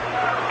then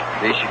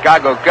the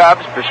Chicago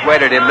Cubs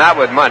persuaded him not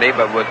with money,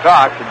 but with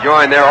talk to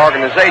join their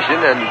organization,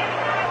 and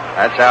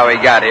that's how he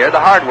got here the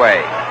hard way,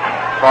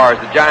 as far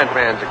as the Giant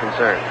fans are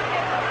concerned.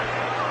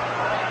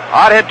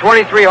 Ott hit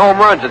 23 home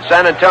runs at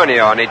San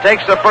Antonio, and he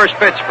takes the first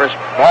pitch for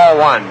ball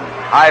one,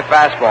 high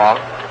fastball.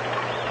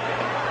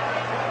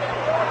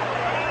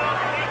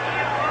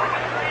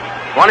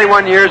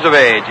 21 years of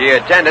age, he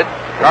attended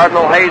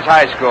Cardinal Hayes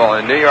High School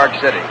in New York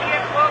City.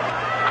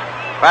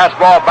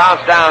 Fastball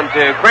bounced down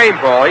to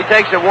Kranepool. He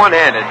takes it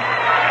one-handed.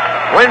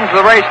 Wins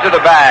the race to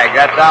the bag.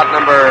 That's out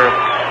number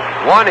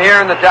one here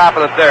in the top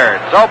of the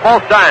third. So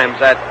both times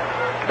that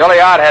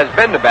Billy Ott has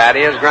been to bat,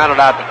 he has grounded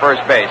out to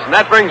first base. And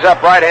that brings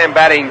up right-hand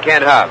batting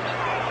Ken Hubbs.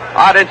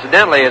 Ott,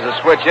 incidentally, is a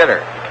switch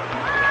hitter.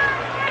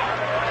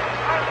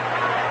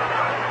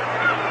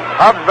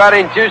 Hubbs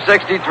batting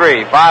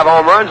 .263, 5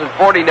 home runs and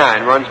 49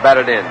 runs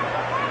batted in.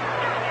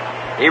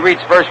 He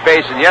reached first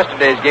base in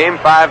yesterday's game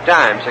 5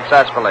 times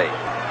successfully.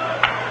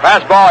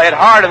 Fastball hit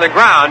hard in the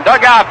ground,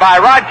 dug out by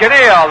Rod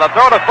Canneel. The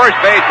throw to first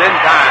base in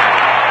time.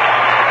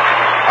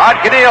 Rod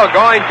Canneel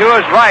going to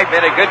his right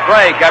made a good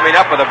play coming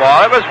up with the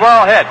ball. It was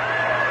well hit.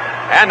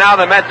 And now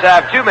the Mets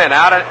have 2 men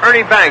out and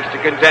Ernie Banks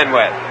to contend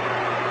with.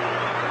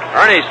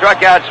 Ernie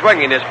struck out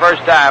swinging his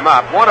first time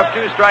up. 1 of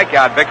 2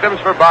 strikeout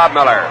victims for Bob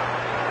Miller.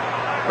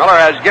 Miller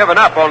has given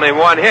up only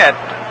 1 hit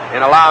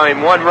in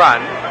allowing 1 run.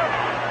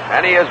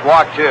 And he has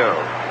walked 2.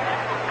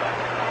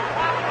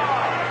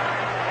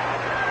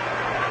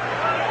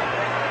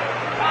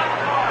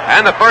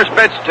 And the first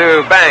pitch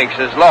to Banks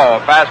is low.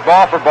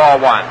 Fastball for ball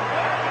 1.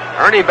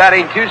 Ernie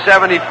batting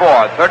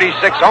 .274,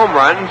 36 home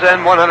runs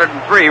and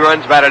 103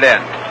 runs batted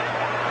in.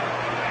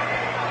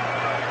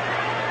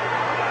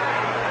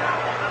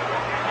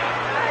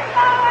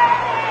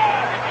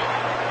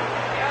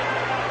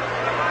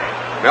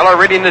 Miller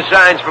reading the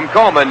signs from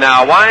Coleman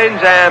now.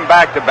 Winds and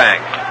back to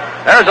Banks.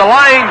 There's a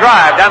line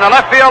drive down the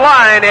left field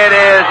line. It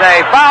is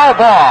a foul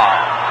ball.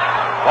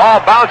 Ball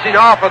bouncing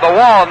off of the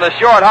wall in the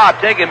short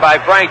hop taken by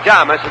Frank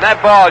Thomas, and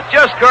that ball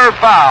just curved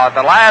foul at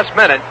the last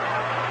minute.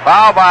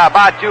 Foul by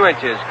about 2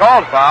 inches.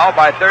 Called foul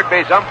by third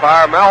base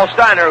umpire Mel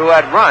Steiner, who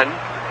had run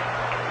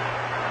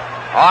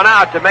on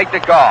out to make the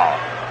call.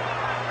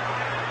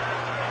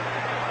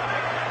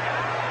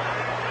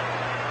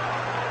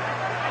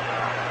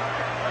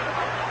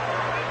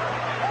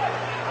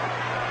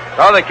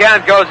 So the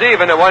count goes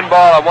even at 1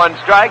 ball and 1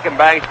 strike, and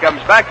Banks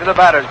comes back to the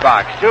batter's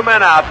box. 2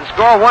 men out to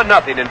score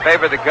 1-0 in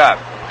favor of the Cubs.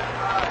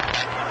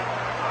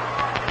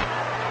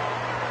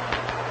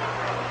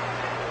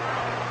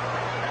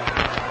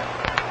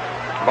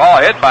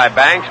 Ball hit by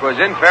Banks was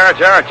in fair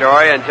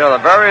territory until the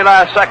very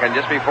last second,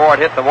 just before it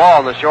hit the wall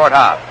in the short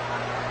hop.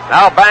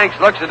 Now Banks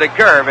looks at the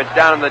curve. It's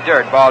down in the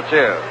dirt. Ball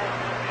 2.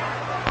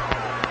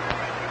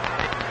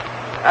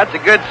 That's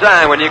a good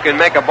sign when you can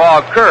make a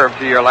ball curve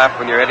to your left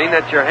when you're hitting,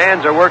 that your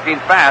hands are working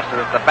fast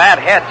and that the bat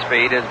head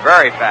speed is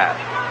very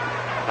fast.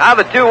 Now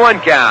the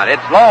 2-1 count.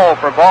 It's low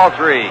for ball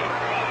 3.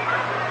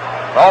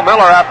 Bo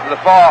Miller after the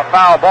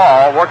foul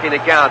ball working the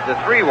count to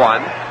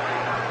 3-1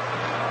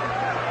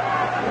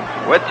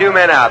 with 2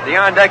 men out. The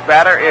on-deck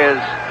batter is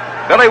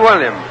Billy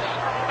Williams.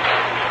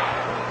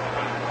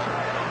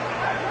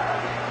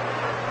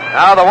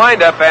 Now the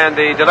windup and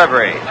the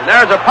delivery. And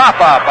there's a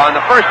pop-up on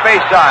the first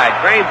base side.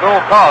 Crane Bull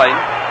calling.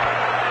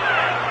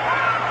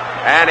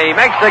 And he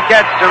makes the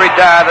catch to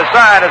retire the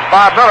side as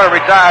Bob Miller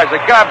retires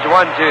the Cubs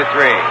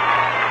 1-2-3.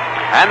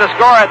 And the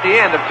score at the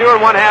end of 2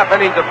 1/2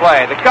 innings of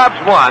play. The Cubs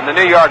won, the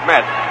New York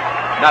Mets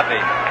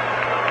nothing.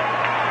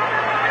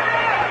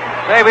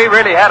 Say, we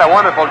really had a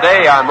wonderful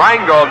day on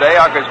Rheingold Day,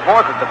 August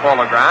 4th at the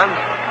Polo Grounds.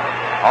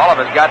 All of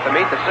us got to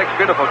meet the 6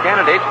 beautiful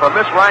candidates for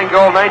Miss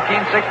Rheingold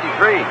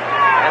 1963.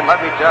 And let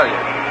me tell you,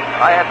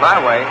 if I had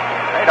my way,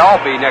 they'd all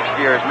be next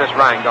year's Miss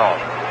Rheingold.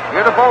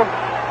 Beautiful?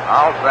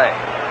 I'll say.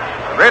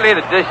 Really,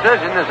 the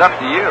decision is up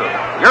to you.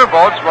 Your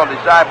votes will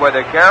decide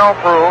whether Carol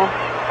Pruill,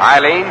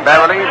 Eileen,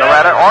 Beverly,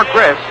 Loretta, or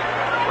Chris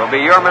will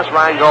be your Miss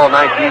Rheingold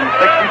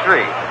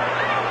 1963.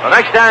 So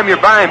next time you're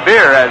buying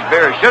beer, as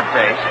beer should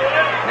taste,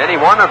 in any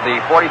one of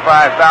the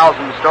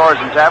 45,000 stores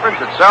and taverns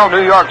that sell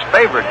New York's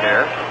favorite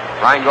beer,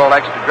 Rheingold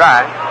Extra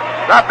Dry,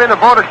 drop in a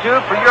vote or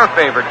 2 for your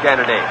favorite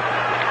candidate.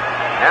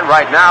 And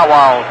right now,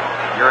 while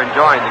you're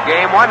enjoying the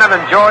game, why not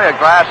enjoy a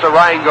glass of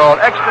Rheingold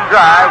Extra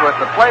Dry with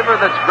the flavor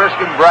that's brisk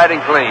and bright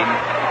and clean,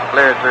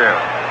 clear through.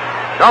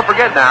 Don't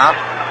forget now,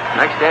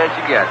 next chance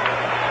you get,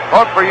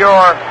 vote for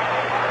your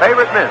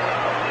favorite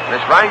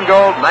Miss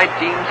Rheingold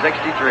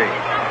 1963.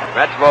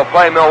 Mets will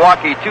play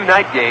Milwaukee 2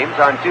 night games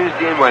on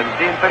Tuesday and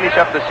Wednesday and finish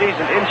up the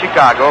season in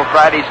Chicago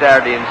Friday,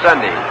 Saturday, and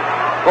Sunday.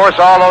 Of course,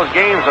 all those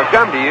games will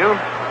come to you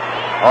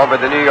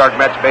over the New York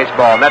Mets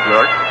Baseball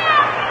Network.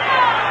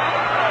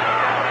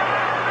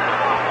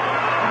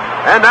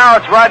 And now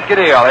it's Rod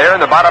Canneel here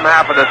in the bottom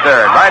half of the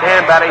third.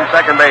 Right-hand batting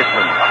second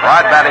baseman.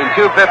 Rod batting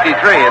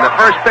 .253, and the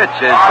first pitch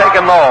is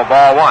taken low,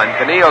 ball 1.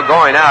 Canneel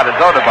going out as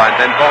though to bunt,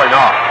 then pulling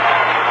off.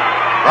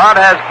 Rod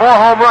has 4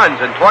 home runs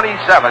and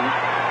 27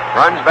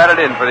 runs batted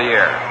in for the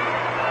year.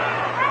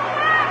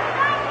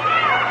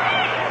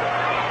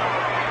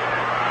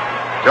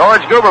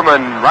 George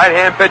Guberman,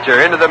 right-hand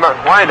pitcher, into the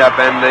windup,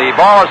 and the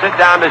ball is hit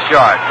down to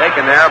short.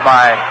 Taken there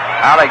by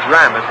Alex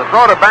Ramos. The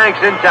throw to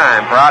Banks in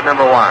time for out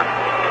number 1.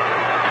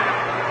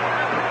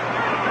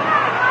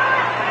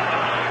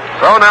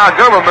 So now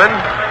Guberman,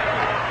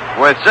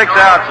 with 6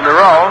 outs in a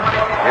row,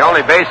 the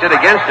only base hit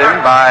against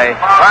him by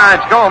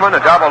Clarence Coleman, a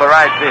double to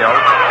right field.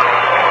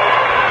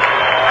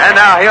 And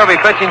now he'll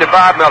be pitching to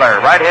Bob Miller,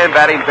 right-hand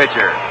batting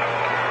pitcher.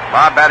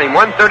 Bob batting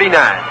 .139.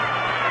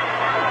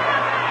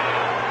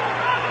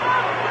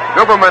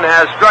 Guberman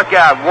has struck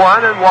out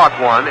 1 and walked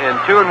 1 in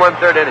 2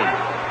 1/3 innings.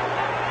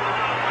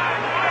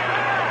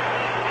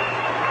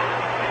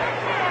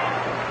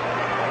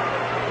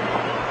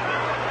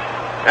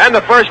 And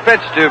the first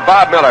pitch to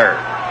Bob Miller,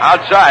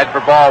 outside for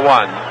ball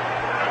 1.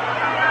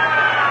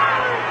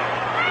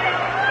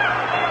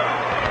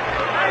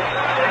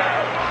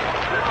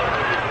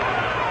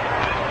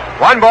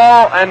 1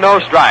 ball and no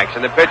strikes,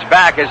 and the pitch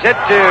back is hit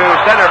to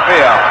center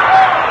field.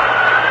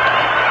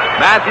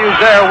 Matthews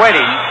there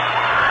waiting,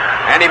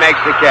 and he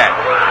makes the catch.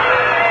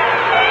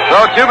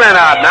 So 2 men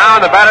out now,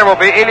 and the batter will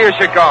be Elio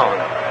Chacon.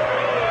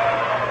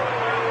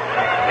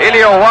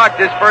 Elio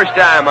walked his first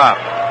time up.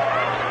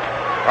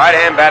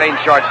 Right-hand batting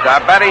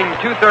shortstop, batting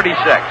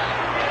 .236.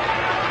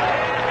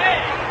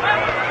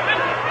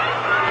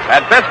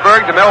 At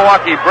Pittsburgh, the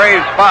Milwaukee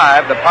Braves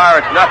 5, the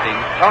Pirates nothing.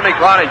 Tony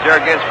Cloninger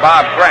against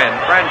Bob Friend.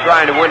 Friend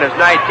trying to win his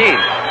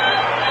 19th.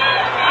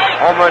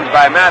 Home runs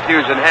by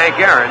Matthews and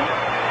Hank Aaron.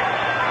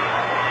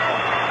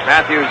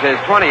 Matthews his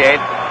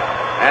 28th,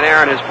 and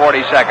Aaron his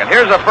 42nd.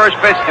 Here's the first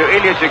pitch to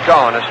Elio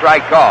Chacon, a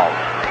strike call.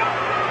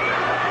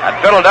 At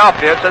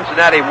Philadelphia,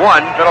 Cincinnati 1,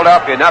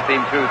 Philadelphia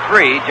nothing through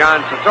 3.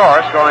 John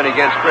Satoris going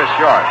against Chris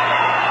Short.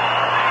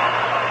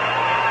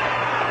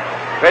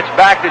 Pitch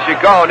back to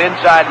Chacon,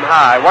 inside and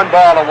high. 1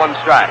 ball and 1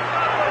 strike.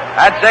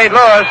 At St.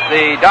 Louis,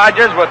 the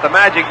Dodgers with the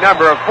magic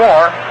number of 4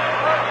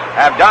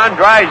 have Don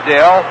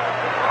Drysdale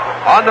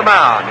on the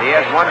mound. He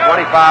has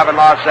 125 and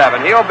lost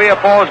 7. He'll be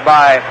opposed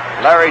by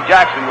Larry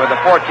Jackson with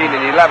a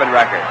 14-11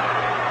 record.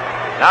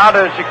 Now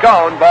to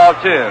Chacon, ball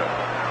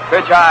 2.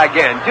 Pitch high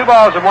again. 2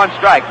 balls and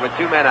 1 strike with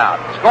 2 men out.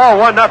 Score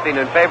 1-0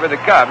 in favor of the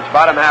Cubs,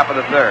 bottom half of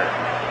the third.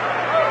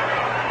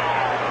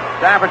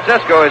 San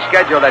Francisco is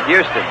scheduled at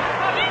Houston.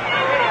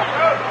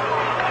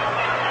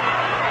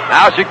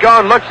 Now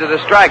Chacon looks at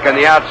the strike on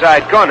the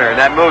outside corner, and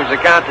that moves the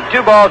count to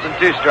 2 balls and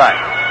 2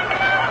 strikes.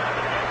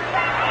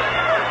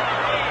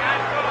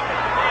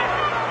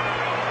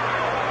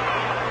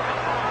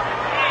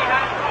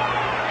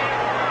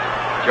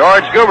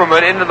 George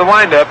Guberman into the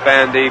windup,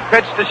 and the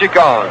pitch to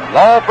Chacon.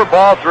 Low for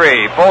ball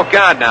 3. Full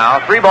count now.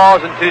 3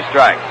 balls and 2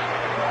 strikes.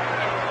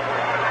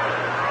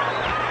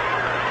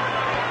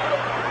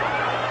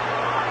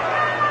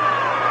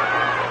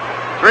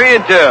 Three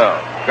and 2.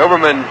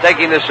 Guberman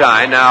taking the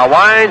sign. Now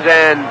winds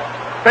and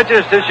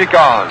pitches to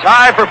Chacon.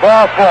 High for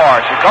ball 4.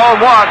 Chacon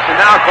walks, and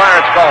now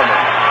Clarence Coleman.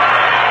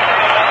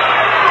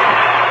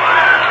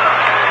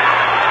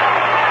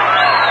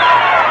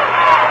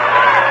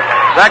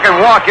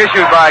 Second walk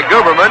issued by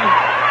Guberman.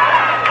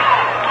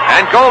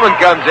 And Coleman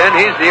comes in.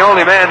 He's the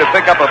only man to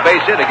pick up a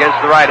base hit against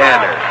the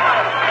right-hander.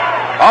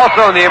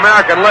 Also in the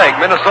American League,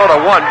 Minnesota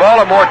 1,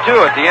 Baltimore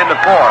 2 at the end of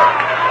 4.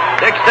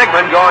 Dick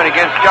Stigman going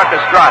against Chuck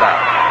Estrada.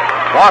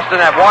 Boston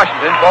at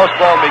Washington,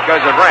 postponed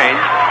because of rain.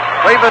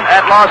 Cleveland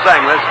at Los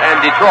Angeles, and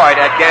Detroit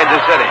at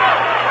Kansas City.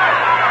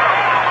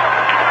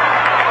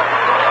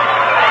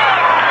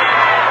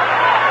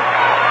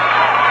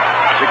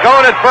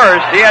 Chacon at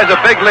first, he has a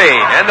big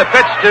lead, and the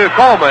pitch to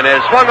Coleman is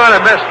swung on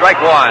and missed,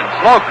 strike 1.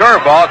 Slow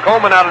curveball,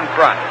 Coleman out in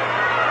front.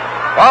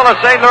 Well, the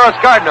St. Louis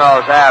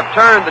Cardinals have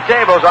turned the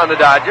tables on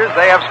the Dodgers.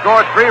 They have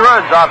scored 3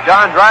 runs off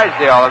John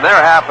Drysdale in their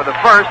half of the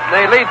first, and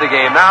they lead the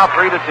game now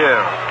 3-2.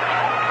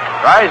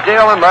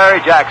 Drysdale and Larry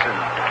Jackson.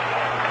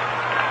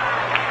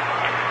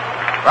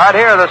 Right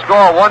here, the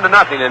score 1-0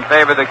 in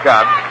favor of the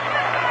Cubs.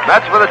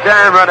 Mets with a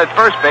tying run at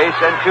first base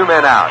and 2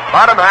 men out.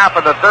 Bottom half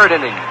of the third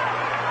inning.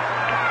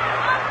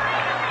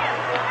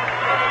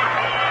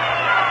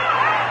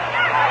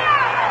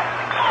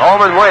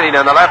 Coleman waiting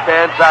on the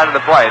left-hand side of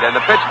the plate, and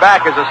the pitch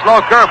back is a slow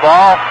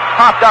curveball,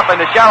 popped up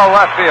into shallow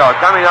left field.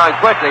 Coming on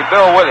quickly,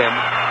 Bill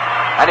Williams,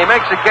 and he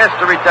makes a catch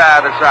to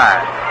retire the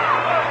side.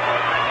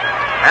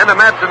 And the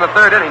Mets in the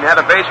third inning had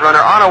a base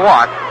runner on a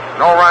walk.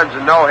 No runs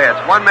and no hits.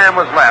 1 man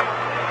was left.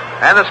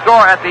 And the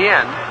score at the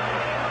end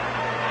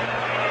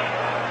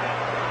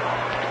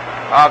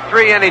of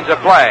 3 innings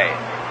of play.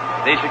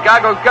 The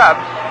Chicago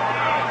Cubs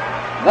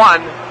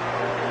 1.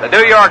 The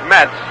New York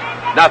Mets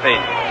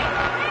nothing.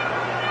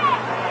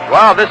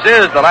 Well, this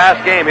is the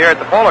last game here at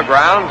the Polo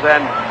Grounds.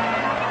 And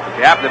if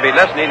you happen to be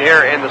listening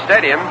here in the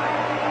stadium,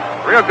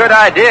 real good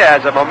idea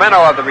as a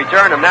memento of the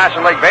return of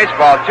National League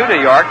Baseball to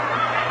New York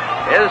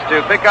is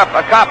to pick up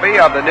a copy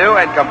of the new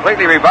and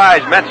completely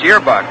revised Mets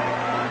yearbook.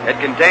 It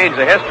contains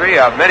a history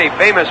of many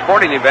famous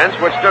sporting events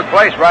which took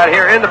place right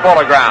here in the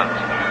Polo Grounds.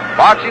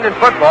 Boxing and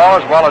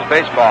football as well as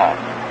baseball.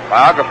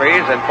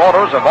 Biographies and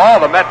photos of all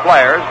the Met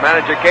players,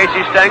 manager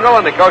Casey Stengel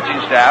and the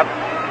coaching staff,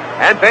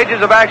 and pages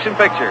of action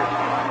pictures.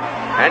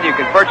 And you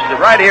can purchase it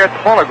right here at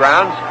the Polo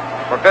Grounds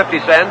for 50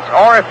 cents,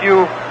 or if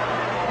you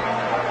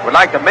would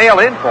like to mail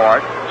in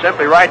for it,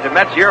 simply write to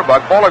Mets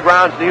Yearbook, Polo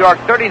Grounds, New York,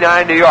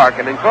 39, New York,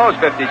 and enclose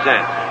 50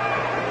 cents.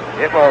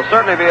 It will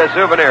certainly be a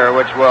souvenir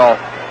which will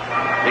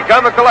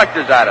become a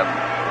collector's item.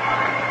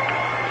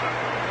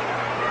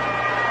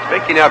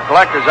 Speaking of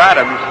collector's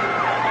items,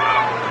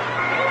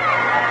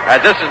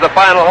 as this is the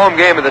final home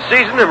game of the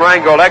season, and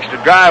Rheingold Extra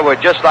Dry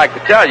would just like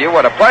to tell you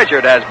what a pleasure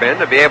it has been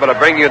to be able to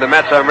bring you the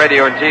Mets on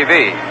radio and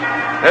TV.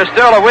 There's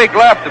still a week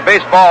left of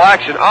baseball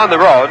action on the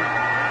road,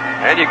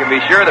 and you can be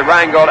sure that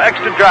Rheingold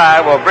Extra Dry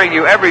will bring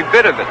you every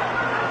bit of it.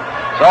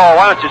 So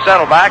why don't you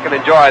settle back and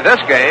enjoy this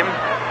game,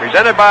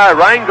 presented by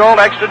Rheingold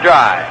Extra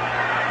Dry.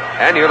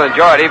 And you'll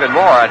enjoy it even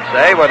more, I'd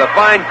say, with a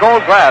fine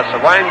cold glass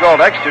of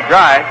Rheingold Extra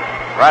Dry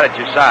right at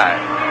your side.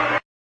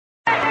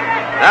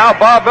 Now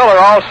Bob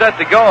Miller all set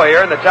to go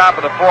here in the top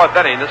of the fourth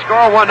inning. The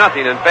score 1-0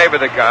 in favor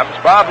of the Cubs.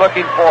 Bob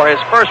looking for his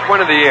first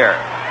win of the year.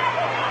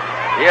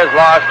 He has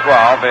lost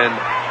 12 in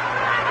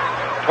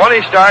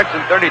 20 starts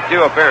and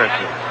 32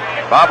 appearances.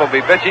 Bob will be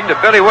pitching to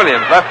Billy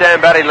Williams,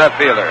 left-hand batting left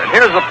fielder. And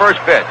here's the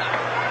first pitch.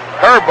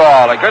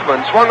 Curveball, a good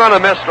one. Swung on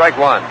a miss, strike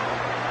one.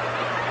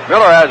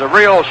 Miller has a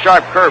real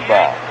sharp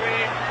curveball.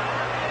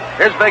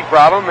 His big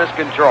problem is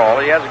control.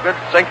 He has a good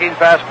sinking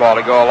fastball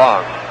to go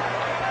along.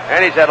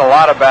 And he's had a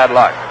lot of bad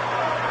luck.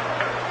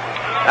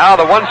 Now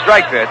the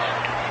one-strike pitch.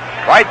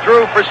 Right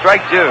through for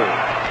strike two.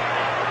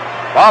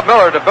 Bob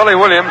Miller to Billy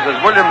Williams as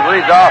Williams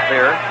leads off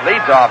here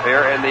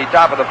in the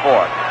top of the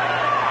fourth.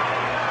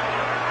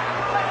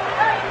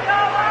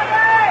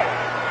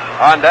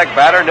 On deck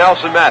batter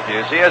Nelson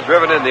Matthews. He has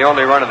driven in the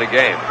only run of the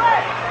game.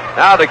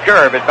 Now the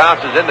curve. It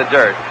bounces in the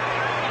dirt.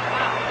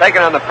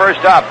 Taken on the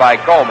first hop by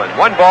Coleman.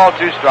 1 ball,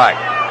 2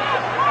 strikes.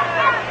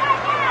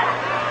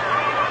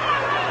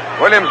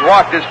 Williams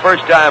walked his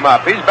first time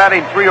up. He's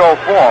batting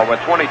 .304 with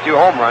 22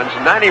 home runs,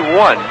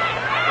 91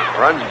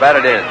 runs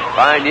batted in.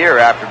 Fine year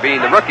after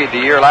being the rookie of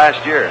the year last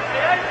year.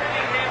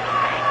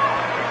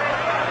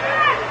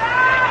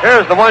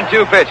 Here's the 1-2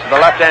 pitch to the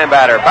left-hand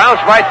batter.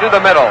 Bounced right through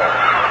the middle.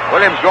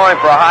 Williams going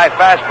for a high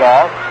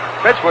fastball.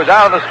 Pitch was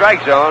out of the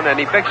strike zone, and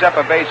he picks up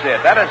a base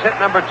hit. That is hit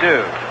number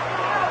 2.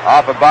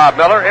 Off of Bob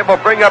Miller, it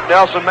will bring up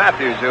Nelson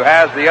Matthews, who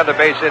has the other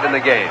base hit in the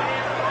game.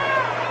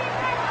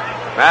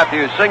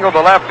 Matthews singled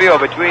to left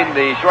field between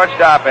the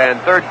shortstop and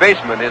third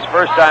baseman, his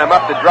first time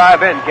up to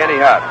drive in Kenny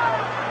Hutt.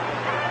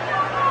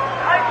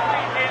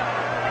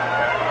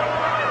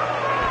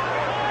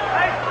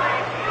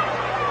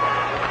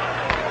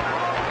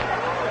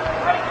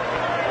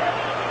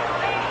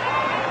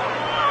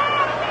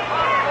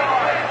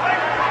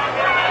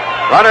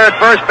 Runner at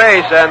first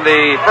base, and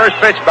the first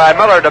pitch by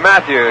Miller to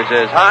Matthews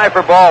is high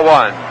for ball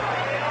one.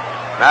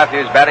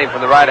 Matthews batting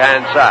from the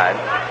right-hand side.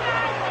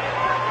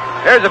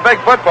 Here's a big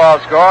football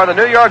score. The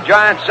New York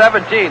Giants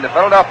 17, the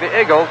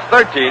Philadelphia Eagles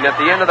 13 at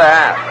the end of the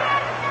half.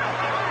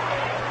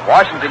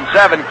 Washington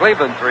 7,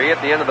 Cleveland 3 at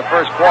the end of the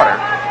first quarter.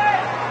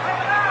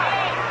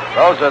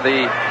 Those are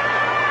the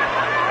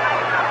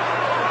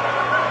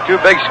two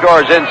big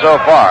scores in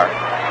so far.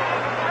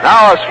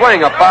 Now a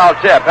swing, a foul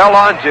tip, held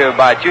onto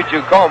by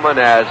Choo-Choo Coleman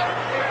as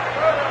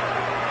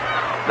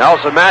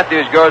Nelson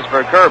Matthews goes for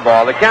a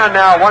curveball. The count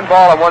now 1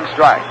 ball and 1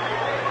 strike.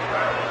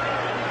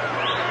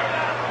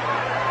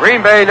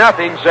 Green Bay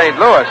nothing, St.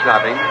 Louis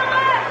nothing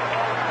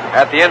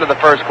at the end of the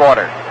first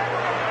quarter.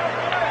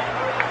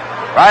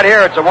 Right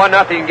here it's a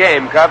 1-0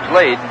 game. Cubs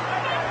lead.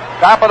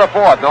 Top of the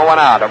fourth, no one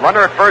out. A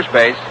runner at first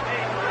base.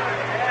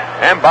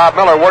 And Bob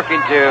Miller working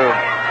to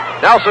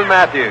Nelson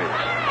Matthews.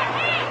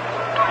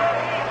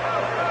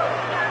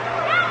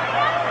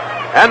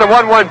 And the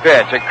 1-1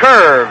 pitch, a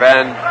curve,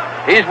 and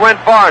he's went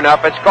far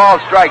enough. It's called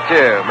strike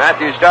two.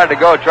 Matthews started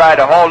to go, try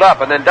to hold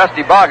up, and then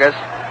Dusty Bogus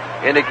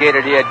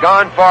indicated he had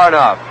gone far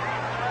enough.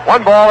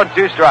 1 ball and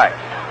 2 strikes.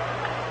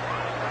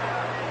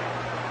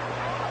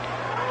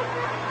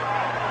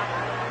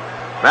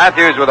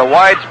 Matthews with a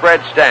widespread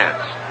stance.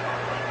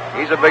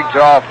 He's a big,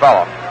 tall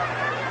fellow.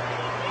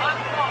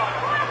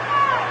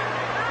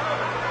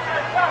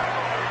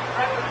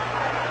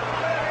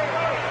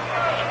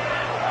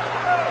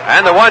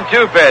 And the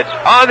 1-2 pitch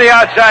on the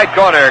outside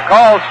corner,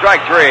 called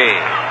strike 3.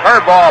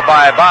 Curveball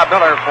by Bob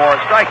Miller for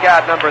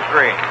strikeout number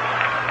 3.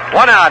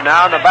 1 out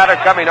now, and the batter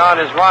coming on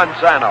is Ron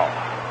Santo.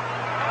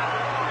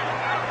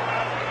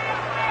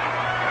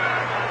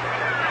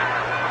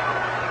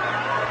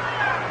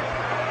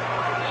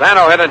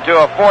 Santo hit into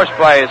a force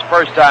play his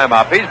first time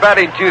up. He's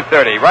batting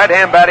 .230,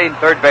 right-hand batting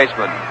third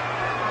baseman.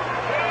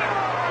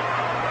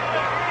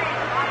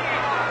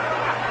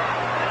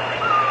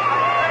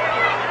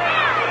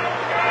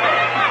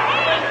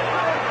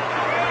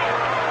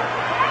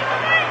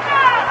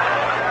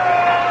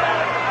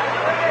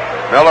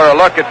 Miller a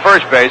look at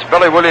first base.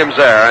 Billy Williams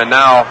there. And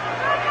now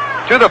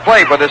to the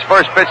plate with his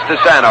first pitch to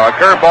Santo. A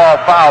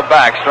curveball fouled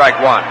back,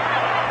 strike 1.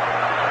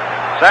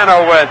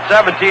 Santo with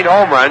 17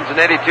 home runs and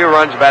 82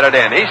 runs batted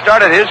in. He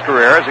started his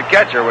career as a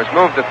catcher, was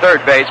moved to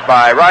third base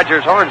by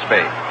Rogers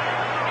Hornsby.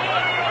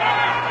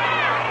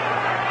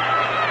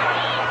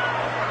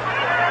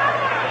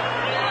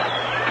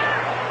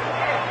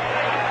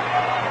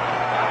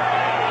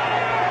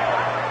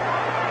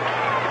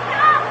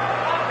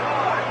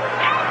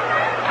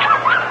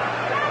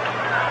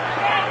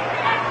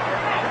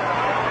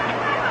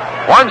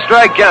 One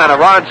strike count of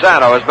Ron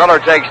Santo as Miller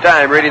takes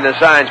time reading the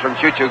signs from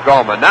Choo-Choo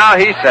Coleman. Now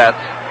he sets,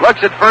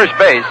 looks at first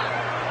base,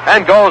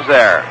 and goes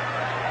there.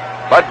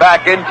 But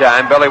back in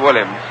time, Billy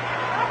Williams.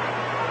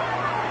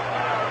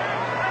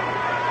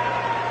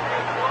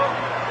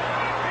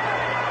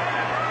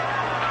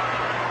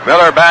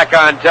 Miller back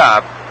on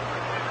top.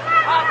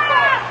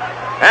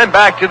 And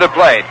back to the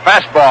plate.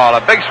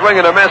 Fastball, a big swing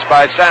and a miss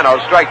by Santo,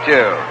 strike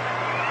 2.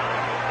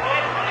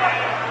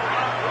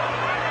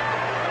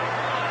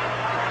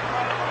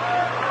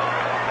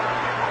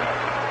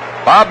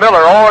 Bob Miller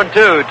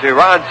 0-2 to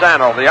Ron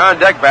Santo, the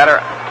on-deck batter,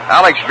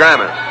 Alex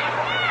Dramus.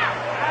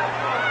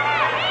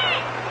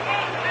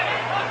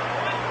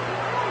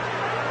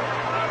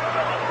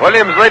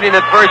 Williams leading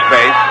at first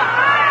base.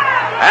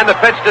 And the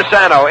pitch to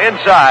Sano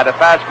inside, a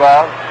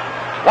fastball.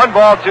 1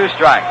 ball, 2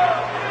 strikes.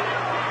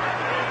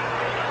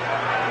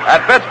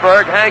 At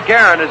Pittsburgh, Hank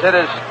Aaron has hit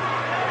his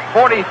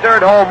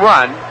 43rd home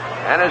run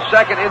and his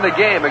second in the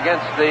game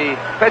against the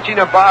pitching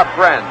of Bob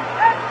Friend.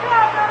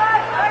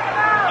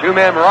 2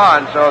 men were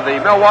on, so the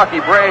Milwaukee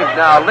Braves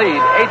now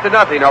lead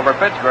 8-0 over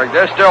Pittsburgh.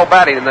 They're still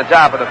batting in the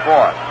top of the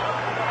 4th.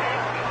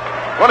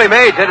 Willie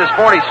Mays hit his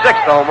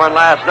 46th home run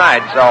last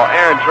night, so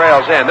Aaron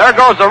trails in. There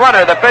goes the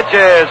runner. The pitch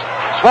is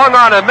swung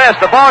on and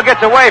missed. The ball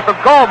gets away from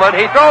Coleman.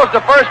 He throws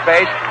to first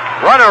base.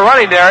 Runner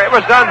running there. It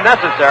was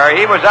unnecessary.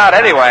 He was out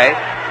anyway.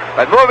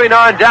 But moving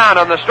on down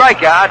on the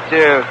strikeout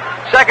to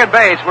second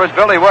base was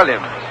Billy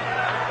Williams.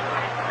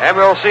 And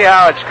we'll see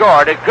how it's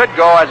scored. It could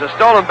go as a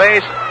stolen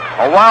base,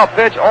 a wild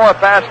pitch, or a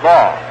pass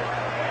ball.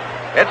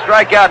 It's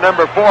strikeout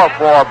number 4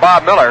 for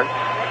Bob Miller.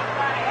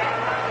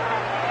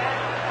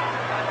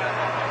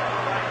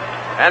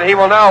 And he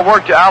will now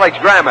work to Alex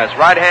Grammas,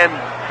 right-hand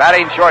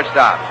batting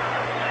shortstop.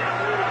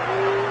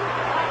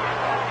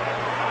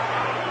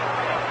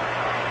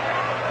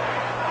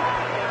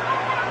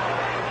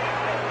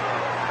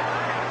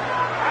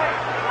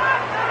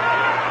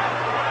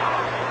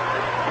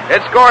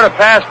 It scored a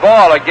pass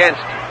ball against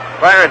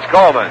Clarence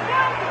Coleman.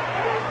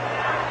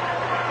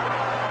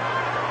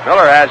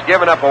 Miller has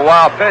given up a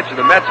wild pitch, and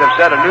the Mets have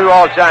set a new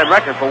all-time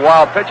record for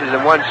wild pitches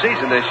in one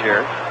season this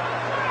year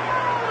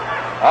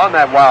on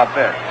that wild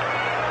pitch.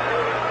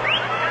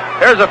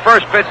 Here's the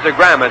first pitch to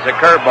Grammas, a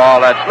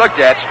curveball that's looked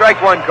at. Strike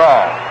 1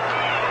 call.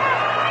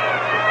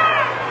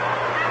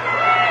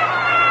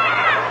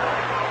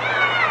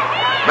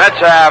 Mets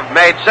have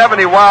made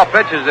 70 wild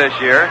pitches this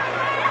year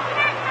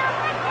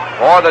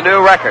for the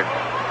new record.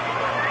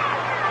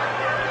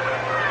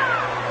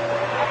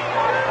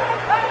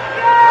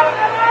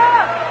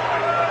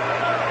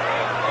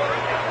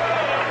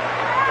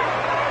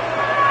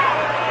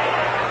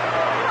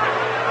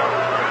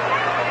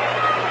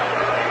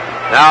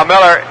 Now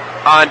Miller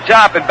on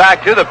top and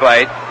back to the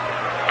plate.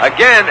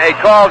 Again, a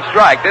called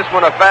strike. This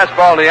one a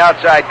fastball in the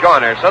outside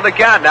corner. So the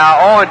count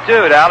now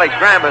 0-2 to Alex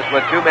Grammas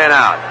with 2 men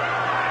out.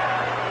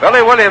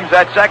 Billy Williams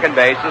at second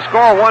base. The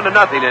score 1-0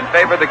 in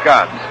favor of the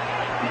Cubs.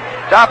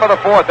 Top of the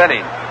 4th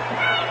inning.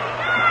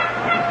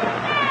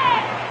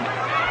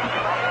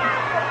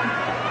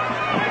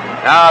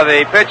 Now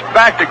the pitch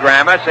back to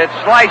Grammas. It's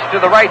sliced to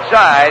the right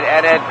side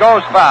and it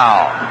goes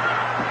foul.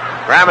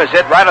 Grammas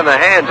hit right on the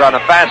hands on a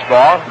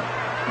fastball.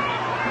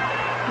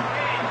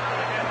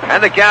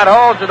 And the count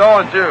holds at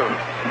 0-2.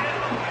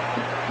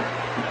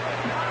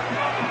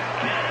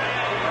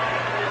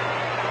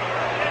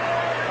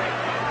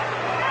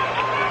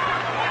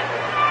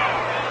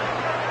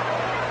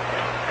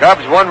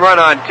 Cubs 1 run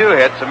on 2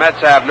 hits. The Mets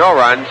have no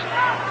runs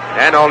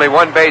and only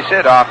 1 base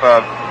hit off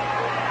of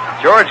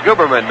George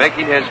Guberman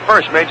making his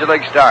first Major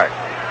League start.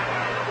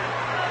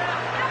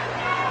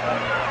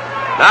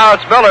 Now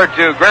it's Miller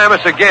to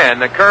Grammas again.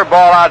 The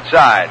curveball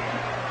outside.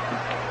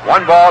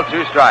 1 ball,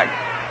 2 strikes.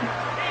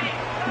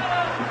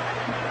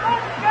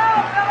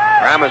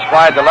 Grammas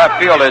flied to left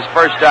field his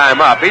first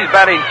time up. He's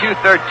batting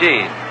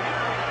 .213.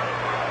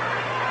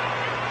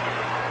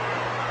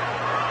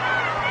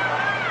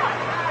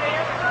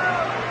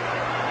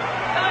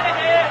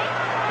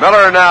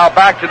 Miller now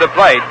back to the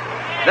plate.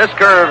 This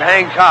curve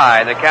hangs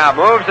high. The count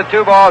moves to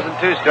 2 balls and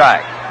 2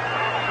 strikes.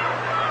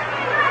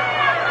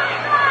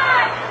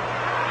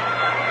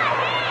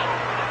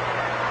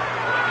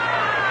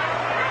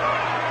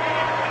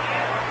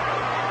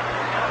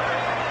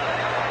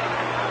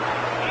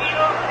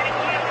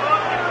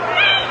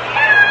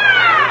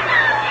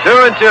 Two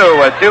and 2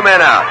 with 2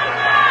 men out.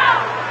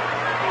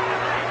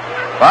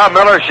 Bob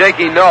Miller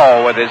shaking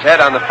no with his head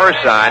on the first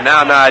sign.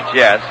 Now nods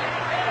yes,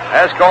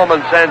 as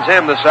Coleman sends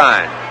him the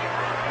sign.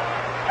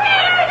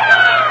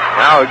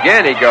 Now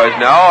again he goes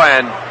no,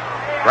 and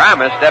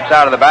Grammas steps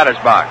out of the batter's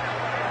box.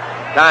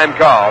 Time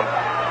called.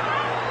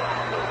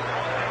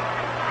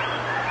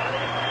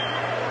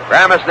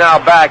 Grammas now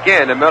back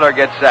in, and Miller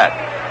gets set.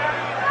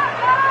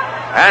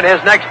 And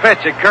his next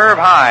pitch, a curve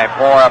high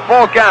for a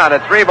full count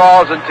at 3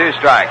 balls and 2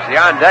 strikes. The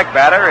on-deck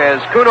batter is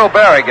Kuno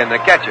Berrigan, the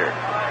catcher.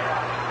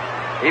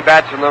 He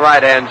bats from the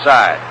right-hand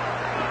side.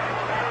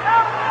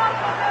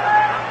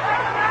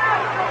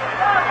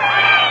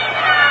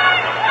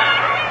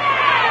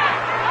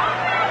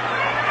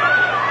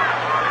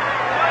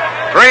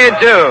 Three and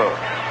 2.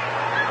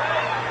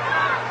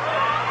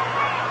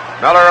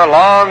 Miller a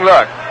long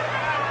look.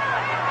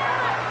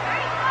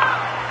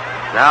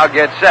 Now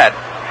gets set.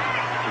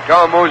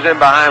 Chacon moves in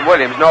behind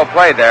Williams. No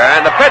play there.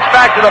 And the pitch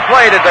back to the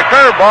plate is a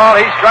curveball.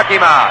 He struck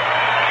him out.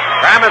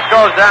 Grammas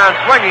goes down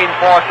swinging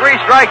for 3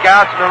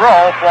 strikeouts in a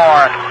row for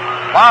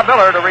Bob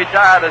Miller to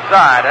retire the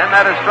side. And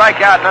that is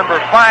strikeout number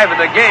 5 in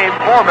the game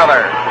for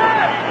Miller.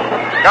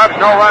 Cubs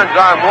no runs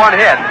on 1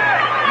 hit.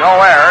 No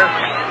errors.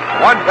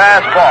 1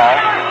 pass ball.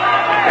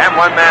 And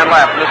 1 man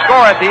left. And the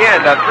score at the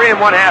end of 3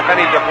 1/2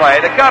 innings of play.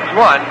 The Cubs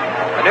won.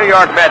 The New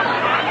York Mets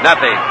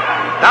nothing.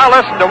 Now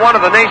listen to one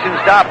of the nation's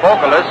top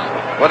vocalists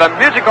with a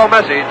musical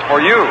message for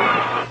you.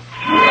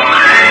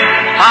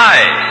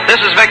 Hi,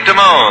 this is Vic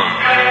Damone.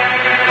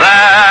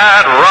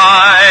 That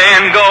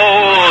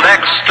Rheingold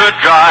Extra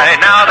Dry,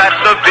 now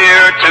that's the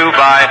beer to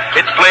buy.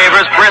 Its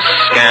flavor's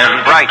brisk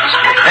and bright,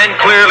 and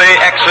clearly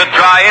extra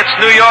dry. It's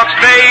New York's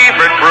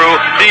favorite brew,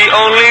 the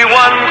only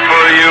one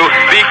for you,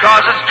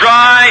 because it's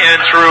dry and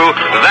true.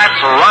 That's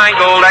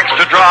Rheingold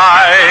Extra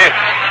Dry.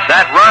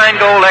 That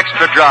Rheingold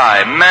Extra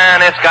Dry,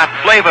 man, it's got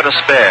flavor to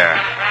spare.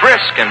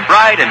 Brisk and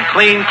bright and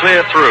clean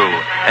clear through.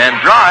 And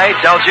dry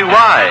tells you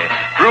why.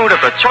 Brewed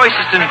of the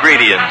choicest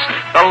ingredients,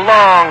 the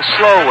long,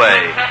 slow way.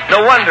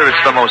 No wonder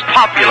it's the most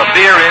popular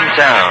beer in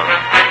town.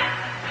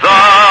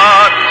 The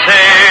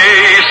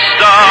taste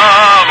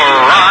of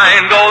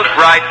Rheingold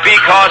Bright,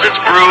 because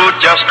it's brewed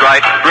just right.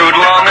 Brewed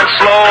long and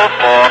slow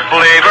for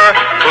flavor,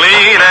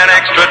 clean and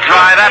extra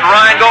dry. That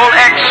Rheingold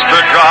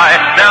Extra Dry,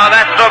 now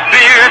that's the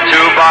beer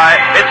to buy.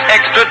 It's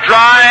extra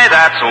dry,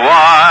 that's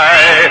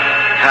why.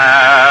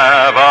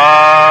 Have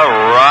a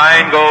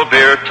Rheingold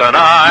beer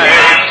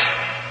tonight.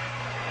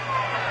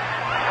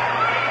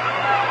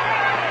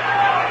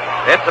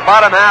 It's the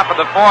bottom half of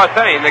the fourth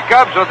inning. The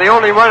Cubs were the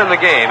only run in the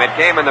game. It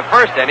came in the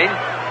first inning,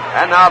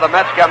 and now the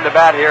Mets come to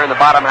bat here in the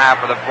bottom half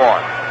of the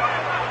fourth.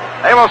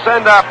 They will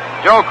send up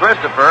Joe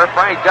Christopher,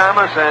 Frank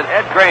Thomas, and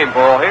Ed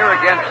Krahenbuhl here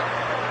against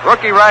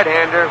rookie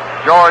right-hander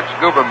George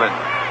Guberman.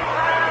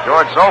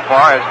 George so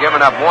far has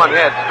given up one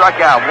hit, struck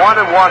out one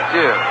and walked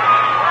two.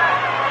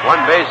 One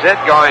base hit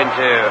going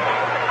to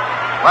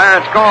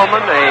Clarence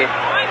Coleman, a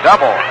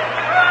double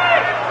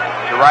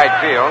to right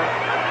field.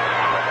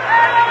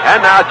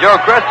 And now Joe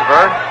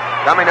Christopher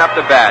coming up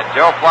to bat.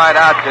 Joe flied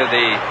out to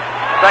the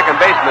second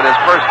baseman his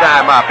first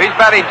time up. He's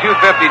batting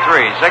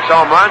 .253, 6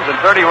 home runs and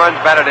 30 runs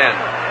batted in.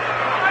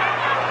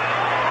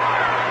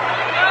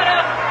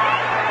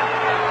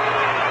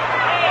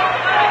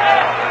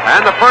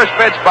 And the first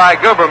pitch by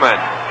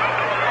Guberman.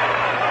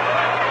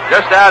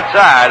 Just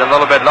outside, a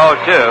little bit low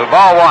too.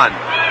 Ball one.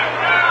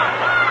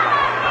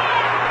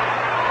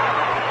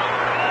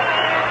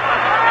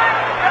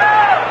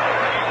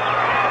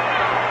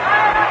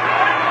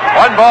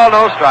 One ball,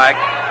 no strikes.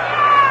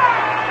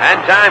 And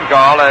time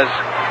call as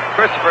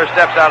Christopher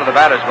steps out of the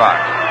batter's box.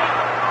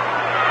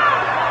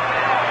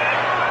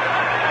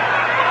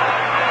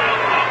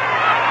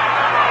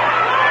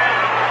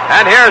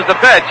 And here's the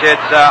pitch.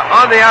 It's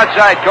on the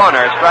outside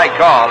corner. Strike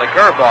call. The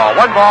curveball.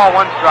 1 ball,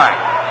 1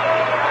 strike.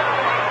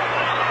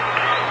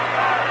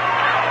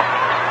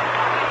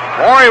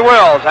 Maury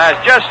Wills has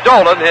just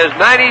stolen his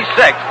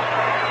 96th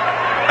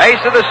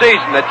base of the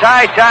season. The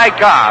tie Ty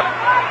Cobb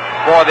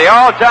for the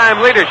all-time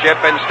leadership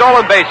in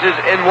stolen bases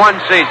in one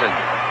season.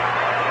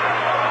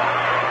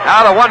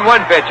 Now the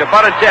 1-1 pitch, a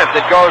bunt attempt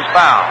that goes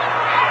foul.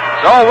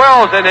 So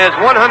Wills in his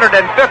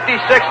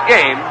 156th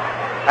game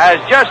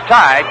has just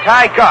tied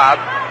Ty Cobb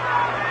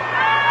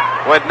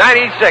with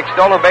 96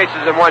 stolen bases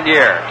in 1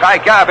 year.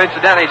 Ty Cobb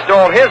incidentally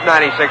stole his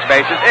 96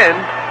 bases in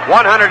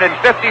 156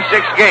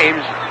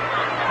 games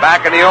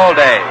back in the old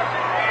days.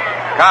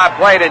 Cobb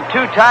played in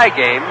 2 tie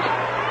games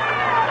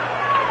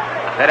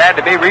that had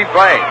to be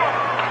replayed.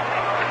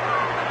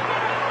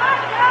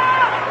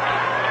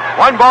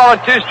 1 ball and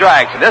 2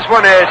 strikes, and this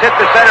one is hit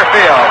to center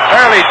field,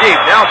 fairly deep.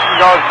 Nelson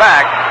goes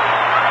back,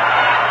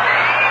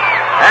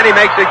 and he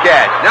makes the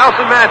catch.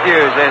 Nelson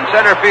Matthews in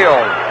center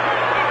field,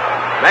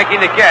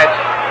 making the catch.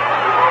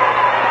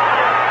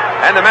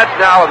 And the Mets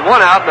now with 1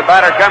 out, and the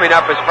batter coming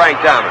up is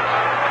Frank Thomas.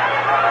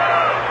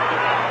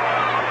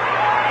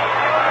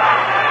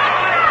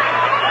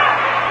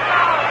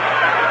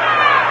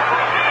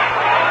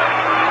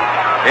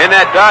 In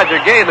that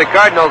Dodger game, the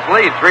Cardinals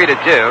lead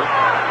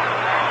 3-2.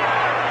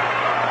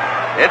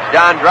 It's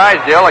Don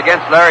Drysdale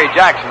against Larry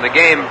Jackson, the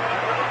game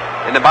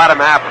in the bottom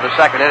half of the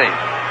second inning.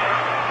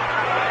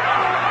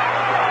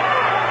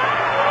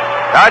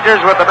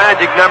 Dodgers with the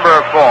magic number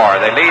of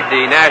 4. They lead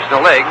the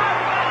National League.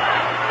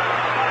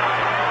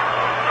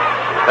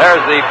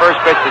 There's the first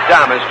pitch to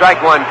Thomas,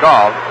 strike 1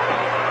 called.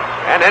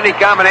 And any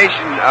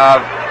combination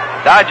of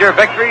Dodger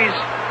victories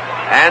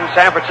and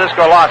San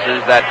Francisco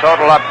losses that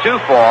total up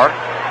 2-4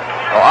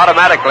 will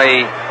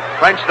automatically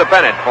clinch the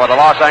pennant for the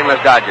Los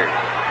Angeles Dodgers.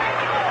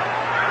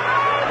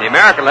 In the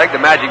American League,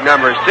 the magic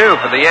number is 2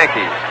 for the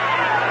Yankees.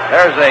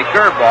 There's a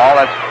curveball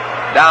that's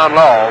down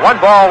low. 1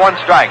 ball, 1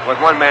 strike with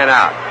 1 man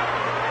out.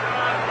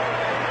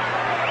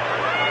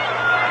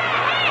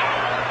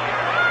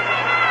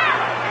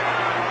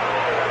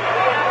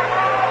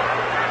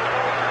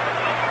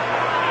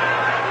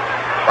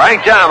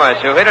 Frank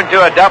Thomas, who hit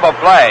into a double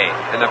play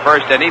in the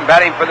first inning,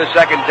 batting for the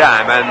second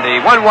time. And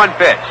the 1-1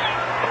 pitch.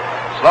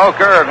 Slow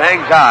curve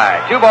hangs high.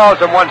 2 balls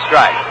and 1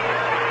 strike.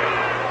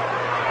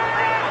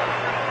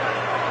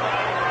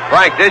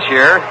 Frank this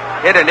year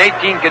hit in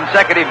 18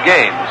 consecutive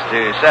games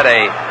to set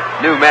a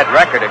new Met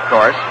record, of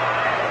course.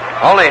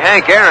 Only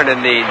Hank Aaron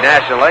in the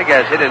National League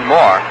has hit in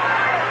more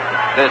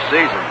this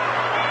season.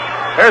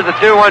 Here's the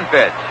 2-1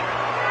 pitch.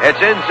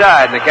 It's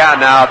inside in the count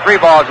now. 3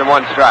 balls and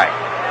 1 strike.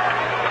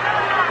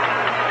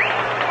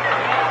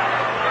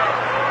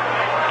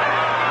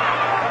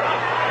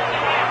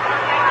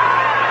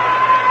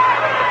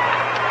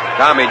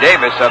 Tommy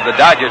Davis of the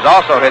Dodgers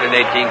also hit in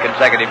 18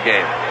 consecutive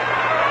games.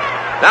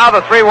 Now the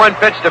 3-1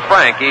 pitch to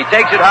Frank. He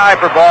takes it high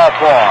for ball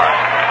 4.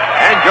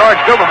 And George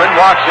Guberman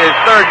walks his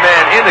third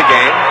man in the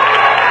game.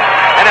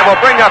 And it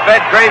will bring up Ed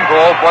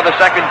Kranepool for the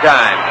second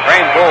time.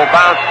 Kranepool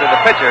bounced to the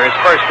pitcher his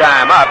first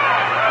time up.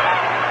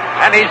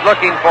 And he's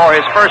looking for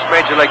his first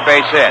Major League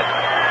base hit.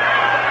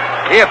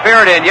 He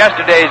appeared in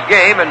yesterday's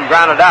game and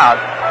grounded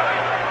out.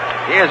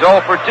 He is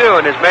 0 for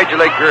 2 in his Major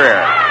League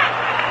career.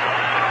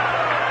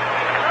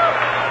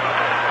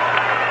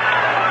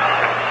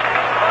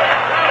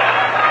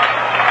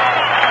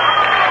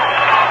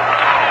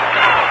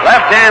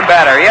 Left-hand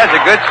batter. He has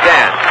a good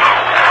stance.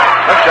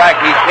 Looks like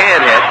he can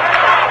hit.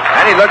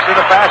 And he looks at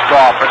the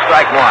fastball for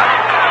strike 1.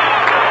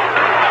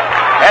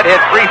 Ed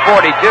hit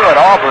 .342 at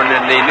Auburn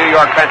in the New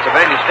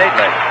York-Pennsylvania State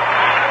League.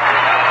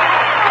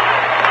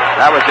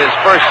 That was his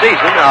first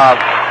season of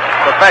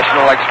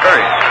professional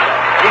experience.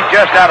 He's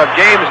just out of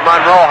James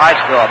Monroe High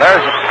School.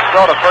 There's a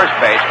throw to first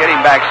base. Getting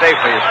back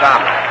safely is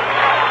Thomas.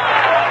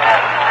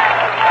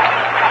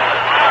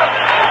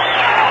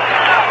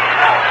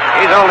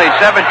 He's only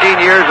 17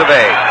 years of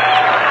age.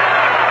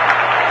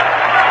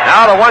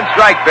 Now the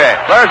 1-strike pitch.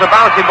 There's a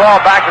bouncing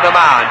ball back to the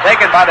mound.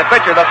 Taken by the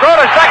pitcher. The throw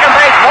to second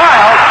base.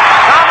 Wild.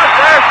 Thomas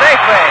there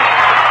safely.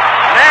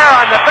 And there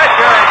on the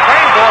pitcher and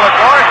Kranepool, of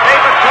course.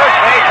 Safe at first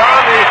base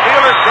on the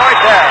fielder's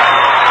choice there.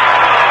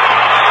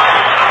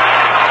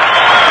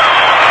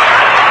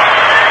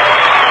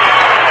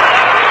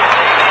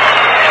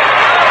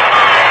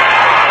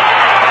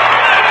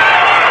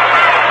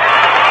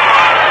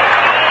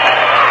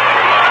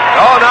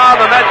 Oh, now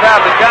the Mets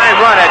have the tying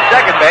run at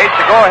second base.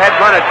 The go-ahead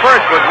run at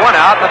first with 1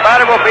 out. The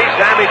batter will be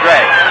Sammy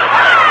Drake.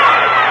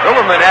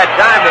 Guberman had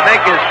time to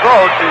make his throw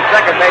to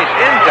second base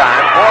in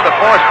time for the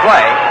forced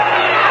play.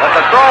 But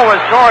the throw was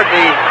toward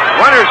the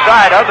runner's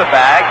side of the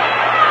bag.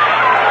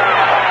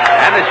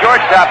 And the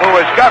shortstop who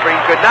was covering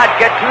could not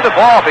get to the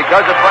ball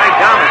because of Frank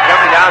Thomas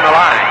coming down the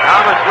line.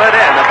 Thomas slid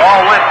in. The ball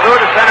went through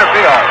to center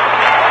field.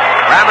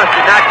 Ramos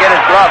did not get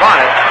his glove on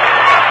it.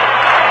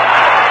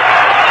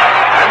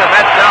 And the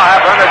Mets now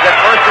have runners at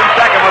first and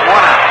second with 1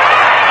 out.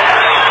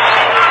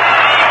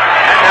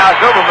 And now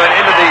Guberman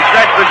into the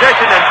stretch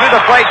position and to the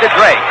plate to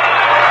Drake.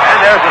 And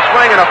there's a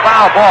swing and a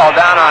foul ball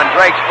down on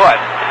Drake's foot.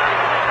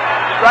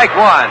 Strike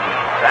 1.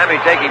 Sammy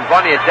taking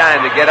plenty of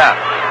time to get up.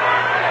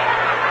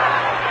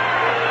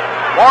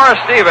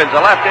 Morris Stevens,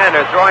 a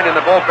left-hander, throwing in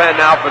the bullpen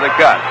now for the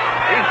Cubs.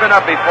 He's been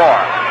up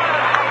before.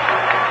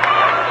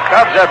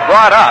 Cubs have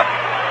brought up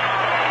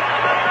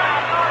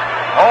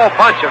a whole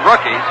bunch of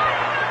rookies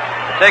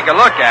take a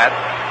look at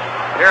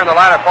here in the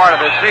latter part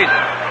of this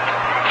season.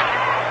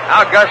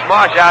 Now Gus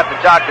Marsh out to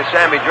talk to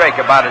Sammy Drake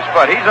about his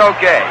foot. He's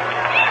okay.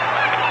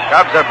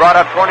 Cubs have brought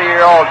up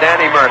 20-year-old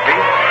Danny Murphy,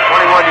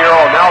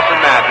 21-year-old Nelson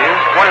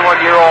Matthews,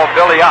 21-year-old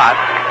Billy Ott,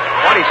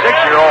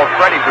 26-year-old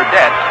Freddie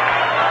Burdette,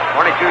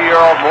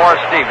 22-year-old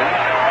Morris Stevens,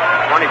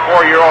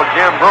 24-year-old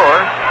Jim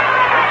Brewer,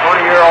 and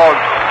 20-year-old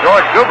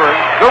George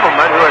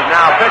Guberman, who is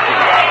now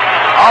pitching.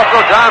 Also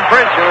Don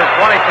Prince, who is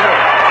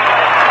 22.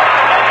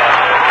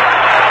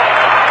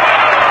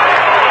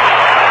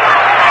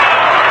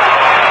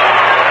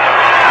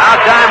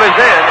 Time is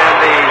in, and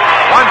the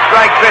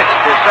 1-strike pitch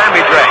to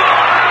Sammy Drake.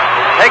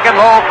 Taken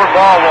low for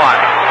ball 1.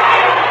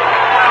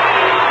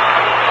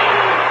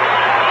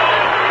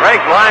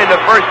 Drake lined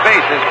to first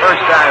base his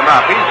first time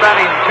up. He's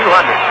batting .200.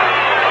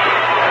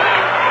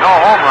 No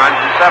home runs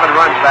and 7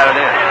 runs batted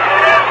in.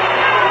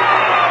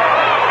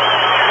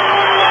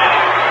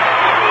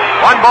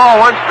 1 ball,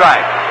 1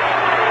 strike.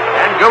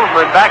 And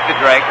Guberman back to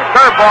Drake. A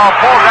curveball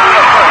pulled down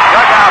to first,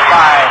 dug out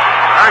by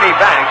Ernie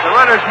Banks. The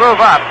runners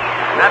move up.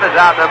 And that is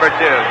out number 2.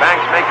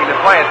 Banks making the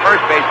play at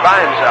first base by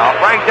himself.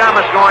 Frank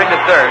Thomas going to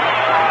third.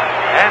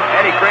 And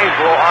Eddie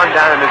Kranepool on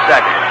down in the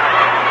second.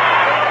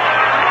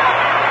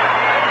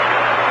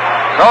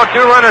 So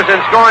 2 runners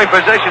in scoring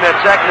position at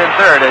second and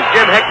third as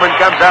Jim Hickman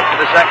comes up for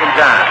the second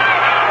time.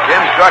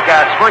 Jim struck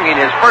out swinging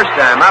his first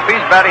time up.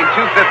 He's batting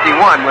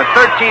 .251 with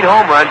 13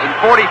 home runs and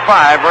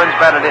 45 runs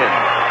batted in.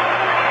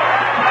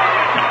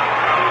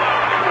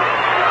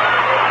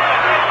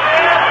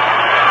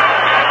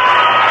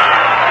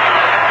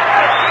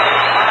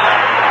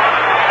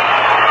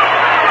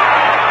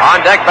 On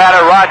deck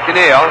batter Rod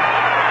Cannell.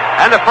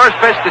 And the first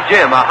pitch to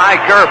Jim, a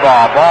high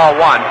curveball, ball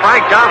 1.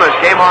 Frank Thomas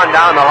came on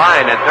down the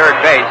line at third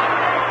base.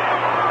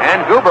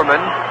 And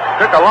Guberman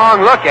took a long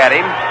look at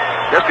him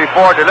just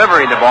before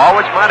delivering the ball,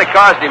 which might have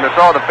caused him to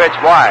throw the pitch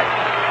wide.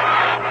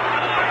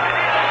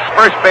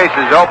 First base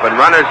is open,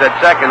 runners at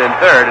second and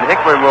third, and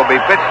Hickman will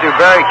be pitched to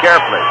very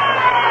carefully.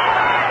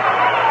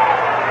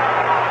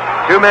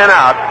 2 men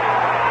out.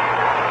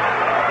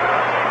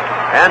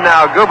 And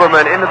now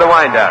Guberman into the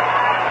windup.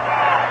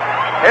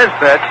 His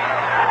pitch,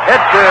 hit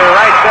to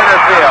right center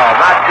field,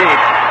 not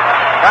deep.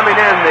 Coming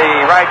in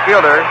the right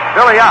fielder,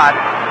 Billy Ott,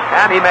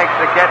 and he makes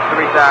the catch to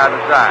retire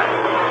the side.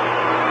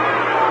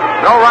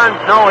 No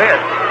runs, no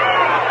hits.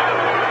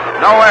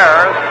 No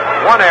errors,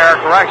 1 error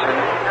correction,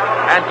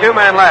 and 2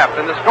 men left.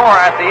 And the score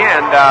at the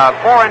end,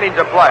 4 innings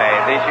of play.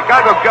 The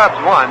Chicago Cubs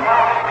won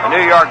The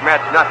New York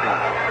Mets, nothing.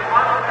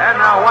 And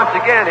now, once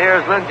again,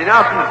 here's Lindsey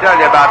Nelson to tell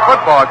you about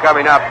football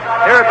coming up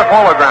here at the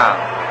Polo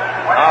Grounds.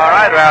 All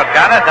right, Ralph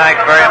Connor,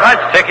 thanks very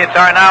much. Tickets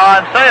are now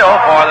on sale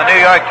for the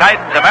New York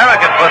Titans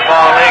American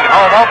Football League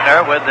home opener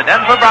with the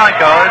Denver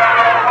Broncos,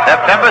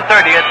 September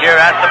 30th here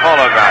at the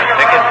Polo Grounds.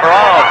 Tickets for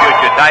all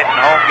future Titan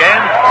home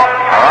games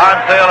are on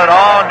sale at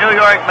all New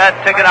York Met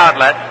ticket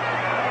outlets.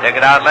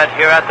 Ticket outlets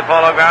here at the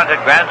Polo Grounds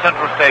at Grand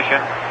Central Station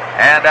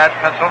and at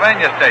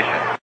Pennsylvania Station.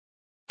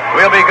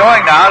 We'll be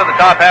going now to the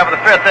top half of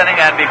the fifth inning,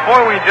 and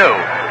before we do,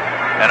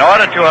 in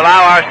order to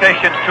allow our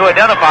stations to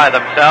identify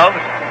themselves,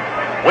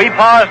 we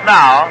pause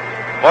now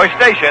for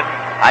station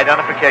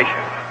identification.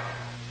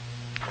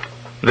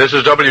 This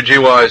is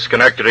WGY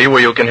Schenectady,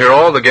 where you can hear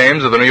all the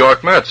games of the New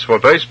York Mets. For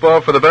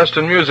baseball, for the best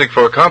in music,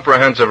 for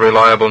comprehensive,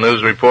 reliable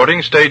news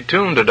reporting, stay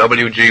tuned to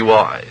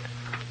WGY.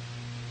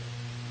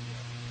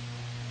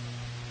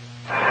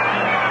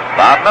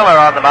 Bob Miller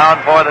on the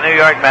mound for the New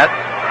York Mets.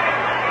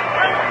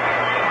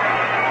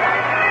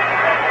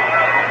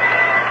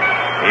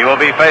 He will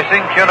be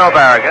facing Kuno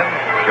Barragan,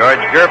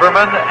 George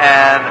Gerberman,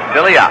 and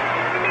Billy Ott.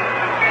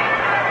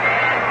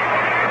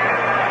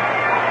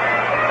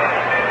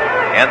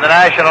 In the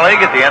National League,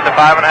 at the end of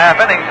 5.5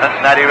 innings,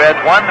 Cincinnati Reds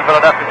 1,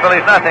 Philadelphia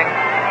Phillies nothing.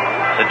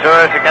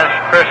 Centurions against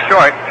Chris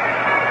Short.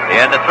 At the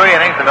end of 3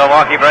 innings, the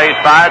Milwaukee Braves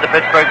 5, the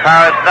Pittsburgh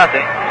Pirates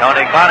nothing.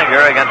 Tony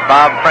Cloninger against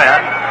Bob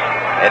Friend.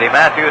 Eddie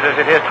Matthews has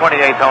hit his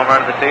 28th home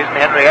run of the season.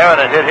 Henry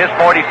Aaron has hit his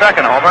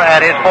 42nd homer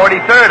and his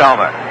 43rd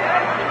homer.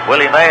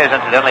 Willie Mays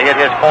incidentally hit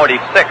his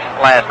 46th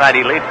last night.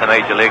 He leads the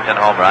major leagues in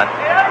home runs.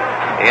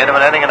 The end of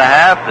an inning and a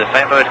half, the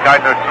St. Louis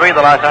Cardinals 3,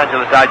 the Los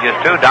Angeles Dodgers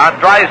 2. Don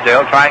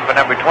Drysdale trying for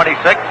number 26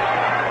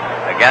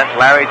 against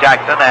Larry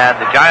Jackson, and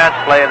the Giants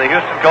play the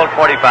Houston Colt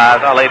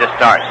 45, our latest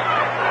start.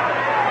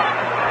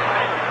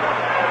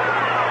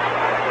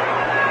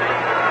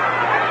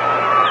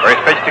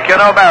 First pitch to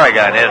Kuno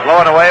Barragan is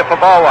low and away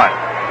for ball 1.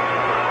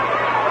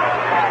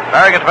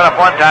 Barragan's been up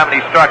one time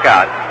and he struck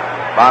out.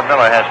 Bob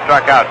Miller has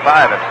struck out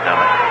 5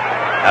 incidentally.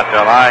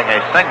 After allowing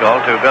a single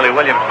to Billy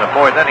Williams in the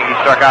 4th inning, he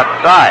struck out the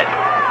side.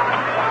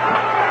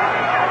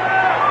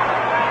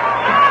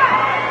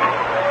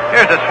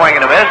 Here's a swing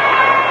and a miss.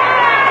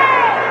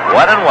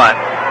 1-1.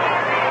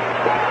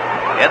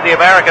 In the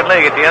American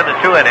League at the end of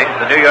 2 innings,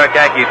 the New York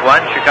Yankees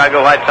 1,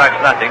 Chicago White Sox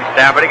nothing.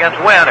 Stafford against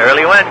Wynn.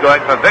 Early Wynn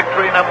going for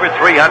victory number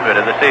 300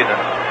 of the season.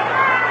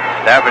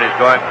 Stafford is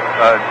going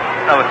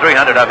number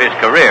 300 of his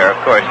career, of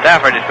course.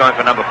 Stafford is going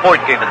for number 14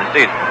 of the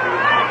season.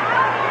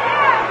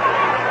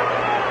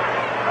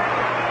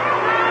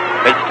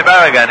 Pitch to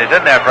Barragan is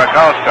in there for a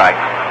call strike.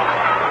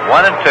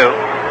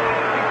 1-2.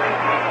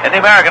 In the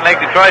American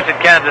League, Detroit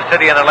at Kansas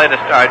City in the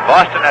latest start.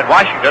 Boston at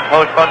Washington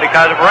postponed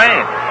because of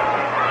rain.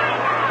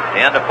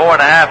 The end of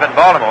 4.5 in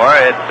Baltimore.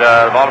 It's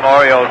the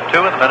Baltimore Orioles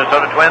 2 and the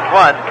Minnesota Twins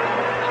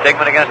 1.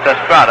 Stigman against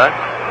Estrada.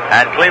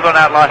 And Cleveland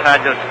at Los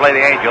Angeles play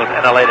the Angels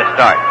in the latest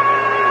start.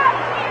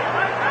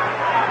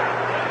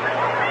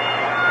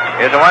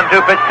 Here's a 1-2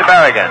 pitch to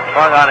Barragan.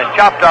 Swung on and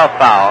chopped off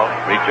foul.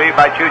 Retrieved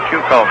by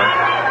Choo-Choo Coleman.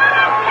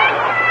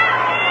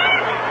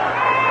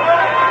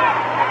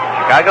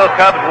 Chicago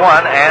Cubs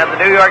 1 and the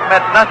New York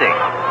Mets nothing.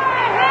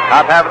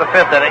 Top half of the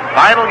 5th inning.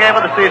 Final game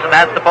of the season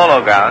at the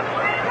Polo Grounds.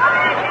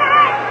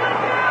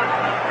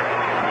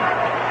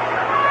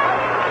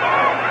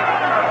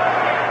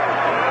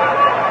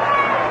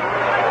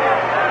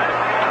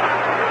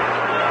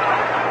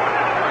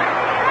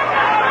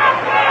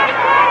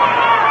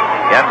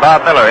 Again,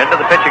 Bob Miller into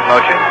the pitching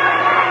motion.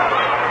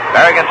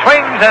 Barragan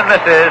swings and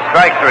misses.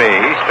 Strike 3.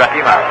 He struck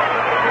him out.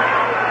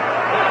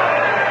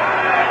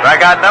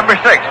 Strikeout number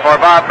 6 for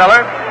Bob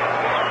Miller,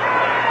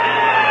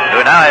 who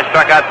now has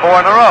struck out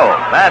 4 in a row.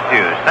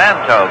 Matthews,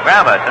 Santo,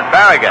 Grammas, and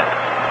Barragan.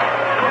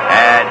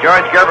 And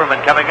George Gerberman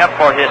coming up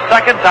for his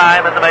 2nd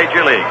time in the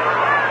Major League.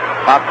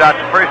 Popped out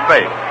to first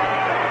base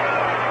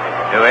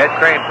to Ed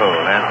Kranepool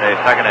in the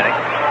 2nd inning.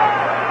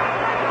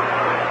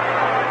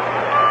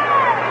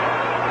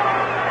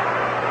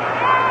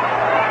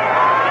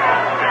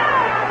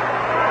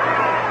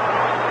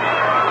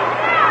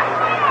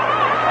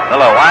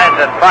 Miller winds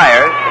and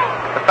fires.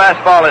 The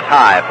fastball is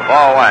high for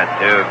ball 1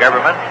 to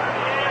Gerberman.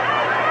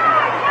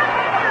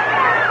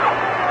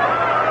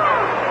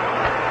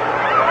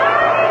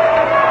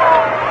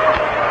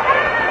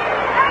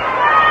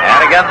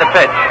 And again the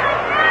pitch.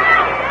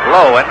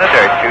 Low in the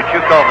dirt.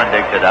 Choo-Choo Coleman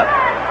digs it up.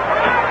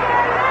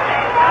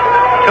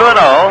 2-0.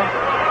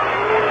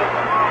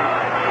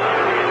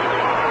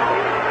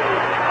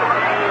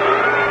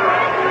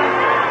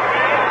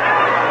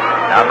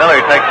 Now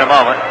Miller takes a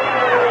moment.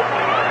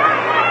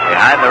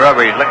 Behind the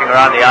rubber, he's looking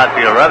around the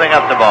outfield, rubbing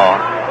up the ball.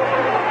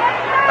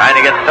 Trying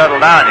to get settled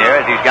down here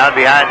as he's gone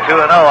behind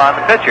 2-0 on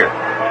the pitcher.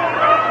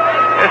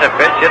 Here's a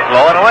pitch, it's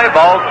low and away,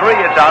 ball 3.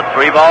 It's out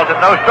 3 balls and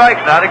no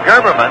strikes now to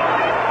Gerberman.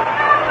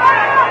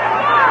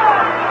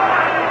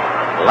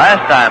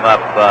 Last time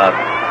up,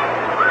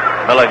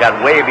 Miller got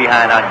way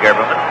behind on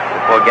Gerberman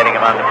before getting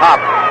him on the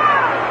pop.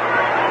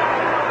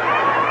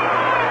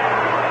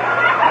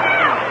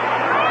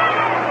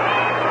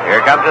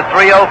 Here comes a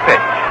 3-0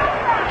 pitch.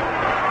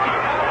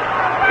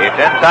 It's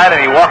inside,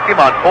 and he walked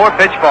him on 4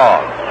 pitch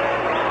balls.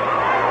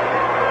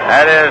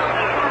 That is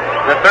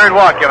the third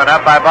walk given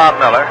up by Bob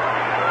Miller.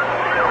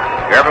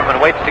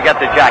 Gerberman waits to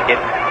get the jacket.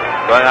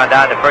 Going on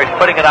down to first,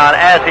 putting it on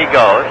as he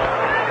goes.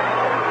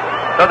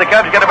 So the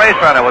Cubs get a base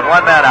runner with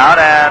 1 man out,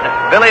 and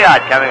Billy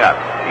Ott coming up.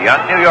 The young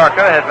New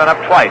Yorker has been up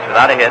twice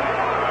without a hit.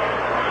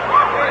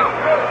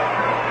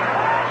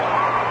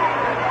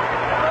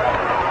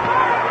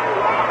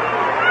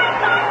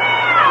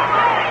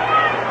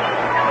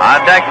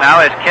 On deck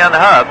now is Ken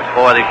Hubbs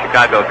for the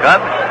Chicago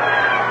Cubs.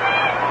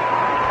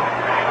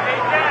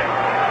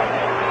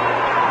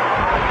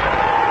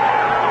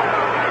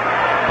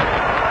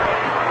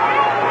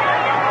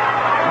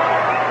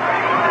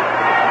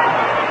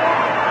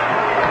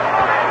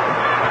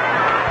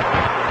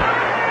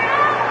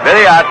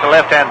 Billy Ott's the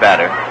left-hand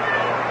batter.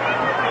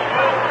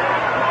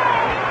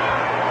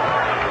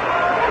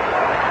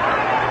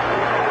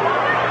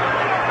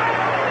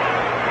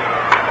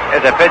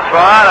 There's a pitch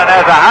one, and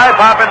there's a high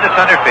pop into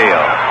center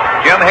field.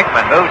 Jim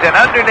Hickman moves in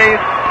underneath,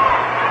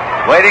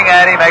 waiting,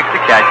 and he makes the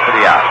catch for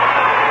the out.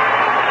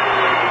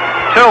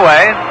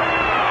 2-away.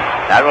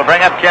 That will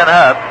bring up Ken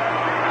Hubbs.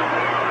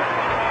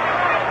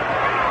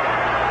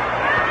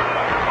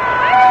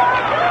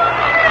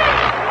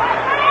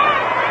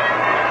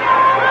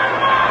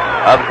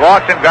 Hubbs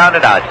walks and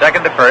grounded out,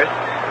 second to first.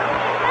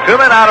 2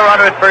 men out, a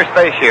runner at first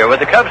base here,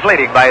 with the Cubs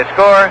leading by a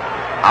score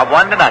of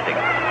 1-0.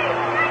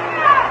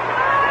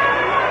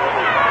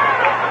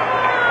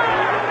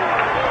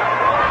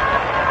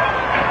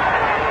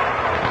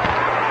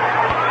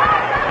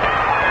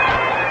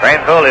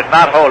 Craneville is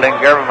not holding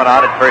Gerberman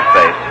on at first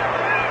base.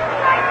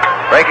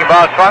 Breaking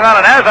ball swung on,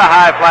 and there's a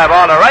high fly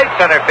ball to right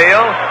center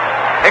field.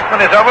 Hickman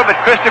is over, but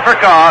Christopher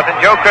Cause, and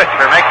Joe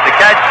Christopher makes the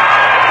catch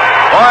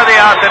for the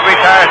out that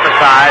retires the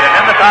side. And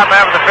in the top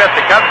half of the 5th,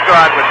 the Cubs go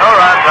out with no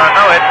runs on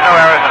no hits, no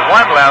errors, and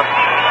 1 left.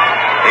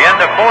 The end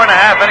of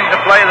 4.5 innings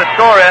of play. The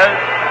score is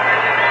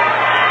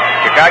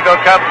Chicago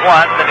Cubs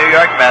 1, the New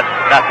York Mets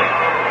nothing.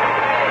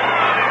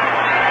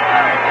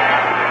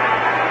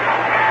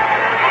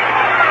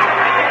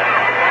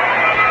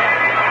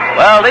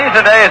 Well, these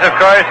are days, of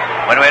course,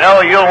 when we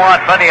know you'll want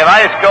plenty of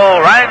ice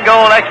cold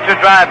Rheingold Extra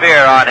Dry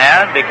beer on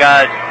hand,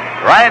 because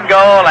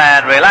Rheingold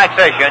and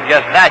relaxation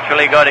just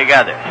naturally go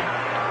together.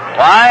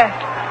 Why?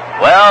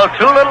 Well,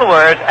 2 little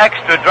words,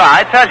 extra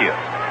dry, tell you.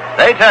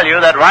 They tell you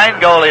that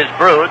Rheingold is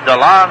brewed the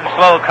long,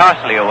 slow,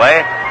 costly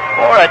way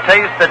for a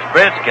taste that's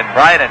brisk and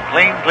bright and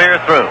clean clear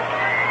through.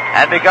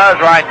 And because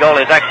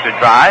Rheingold is extra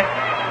dry,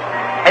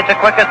 it's a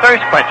quicker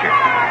thirst quencher.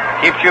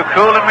 Keeps you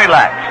cool and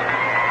relaxed.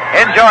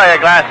 Enjoy a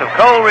glass of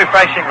cold,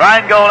 refreshing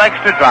Rheingold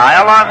Extra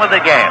Dry along with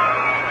the game.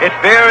 It's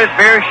beer as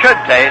beer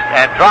should taste,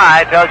 and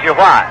dry tells you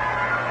why.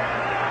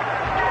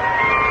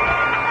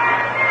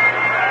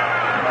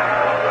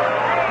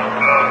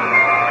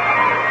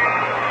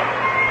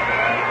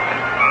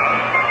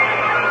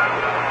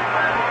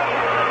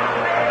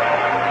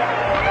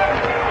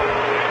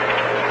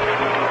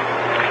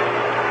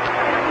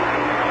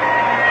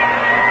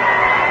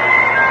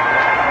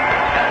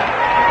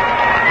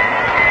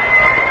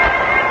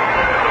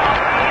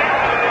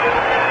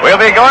 We'll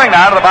be going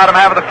now to the bottom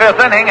half of the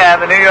 5th inning,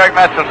 and the New York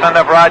Mets will send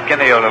up Rod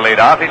Caneal to lead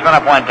off. He's been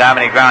up 1 time,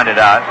 and he grounded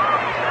out.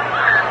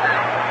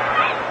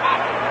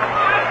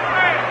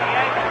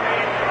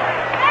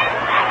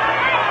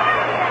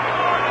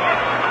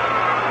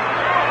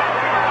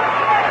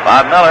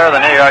 Bob Miller, the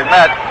New York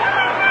Mets,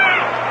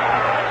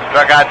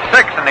 struck out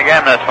 6 in the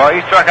game thus far.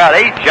 He struck out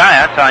 8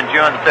 Giants on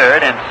June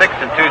 3rd in 6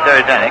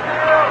 2/3 innings.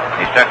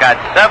 He struck out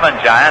 7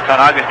 Giants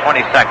on August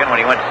 22nd when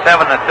he went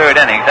 7 1/3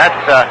 innings.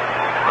 That's the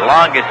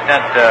longest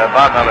stint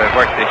Bob Miller has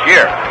worked this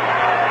year.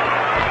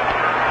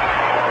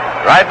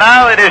 Right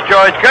now, it is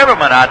George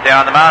Gerberman out there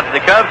on the mound for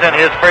the Cubs in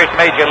his first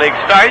major league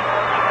start,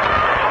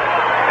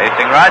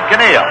 facing Rod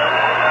Caneal.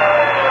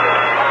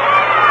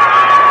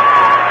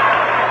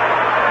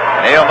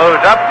 Caneal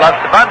moves up,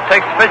 bluffs the bunt,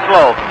 takes the pitch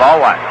low for ball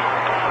 1.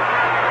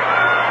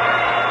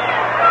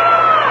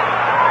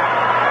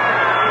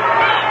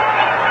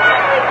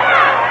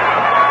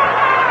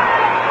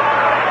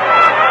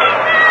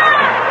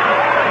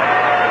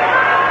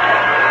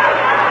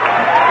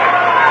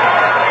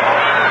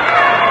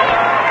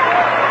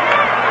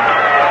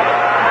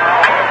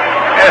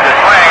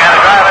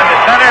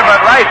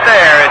 Right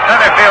there is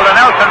center fielder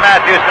Nelson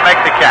Matthews to make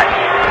the catch.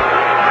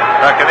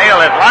 So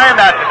Caneal is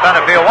lined out to center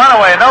field, 1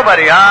 away,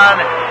 nobody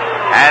on,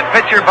 and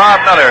pitcher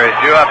Bob Miller is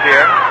due up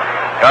here.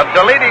 Cubs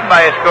are leading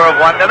by a score of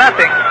 1-0.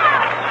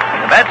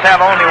 The Mets have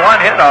only 1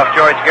 hit off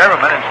George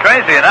Gerberman, and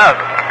strangely enough,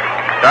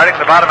 starting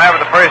the bottom half of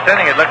the 1st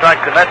inning, it looked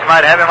like the Mets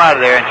might have him out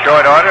of there in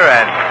short order,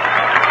 and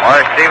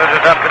Morris Stevens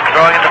was up and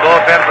throwing in the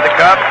bullpen for the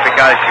Cubs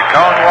because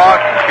Chacon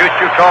walked, and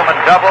Choo-Choo Coleman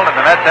doubled, and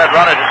the Mets had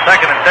runners at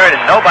second and third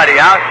and nobody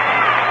out.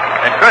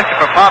 And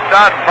Christopher popped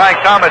out, and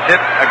Frank Thomas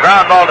hit a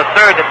ground ball to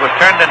third that was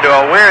turned into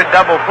a weird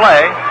double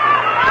play.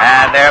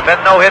 And there have been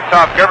no hits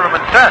off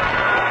Gerberman since.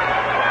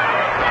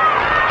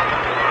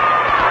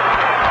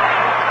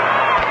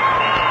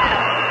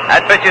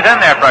 That pitch is in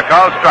there for a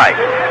called strike.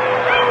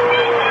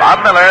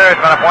 Bob Miller has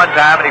been up one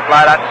time and he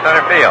flied out to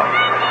center field.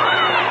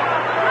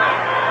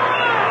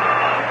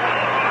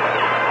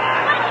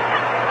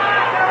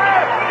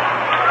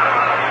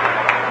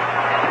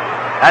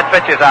 That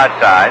pitch is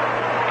outside.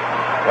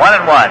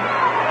 1-1.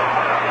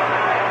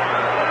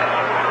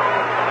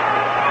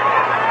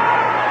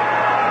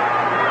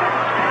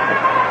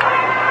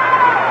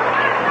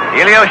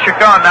 Elio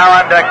Chacon now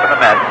on deck for the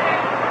Mets.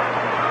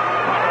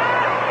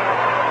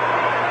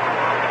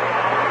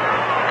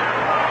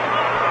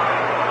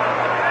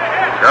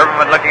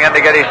 Gerberman looking in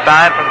to get his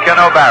sign from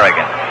Keno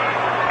Barrigan.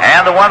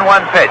 And the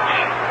 1-1 pitch.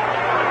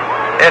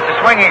 It's a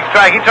swinging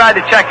strike. He tried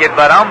to check it,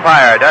 but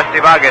umpire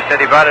Dusty Vargas said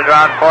he brought it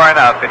around far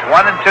enough. It's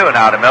 1-2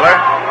 now to Miller.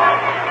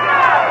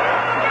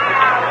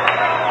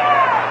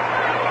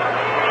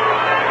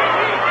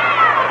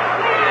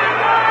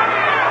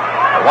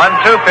 The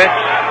 1-2 pitch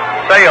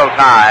sails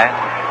high.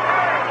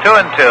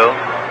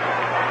 2-2.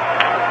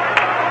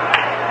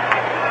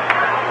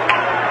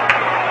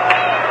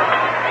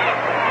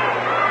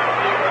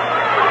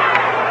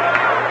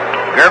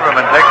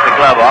 Gerberman takes the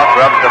glove off,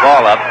 rubs the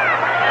ball up.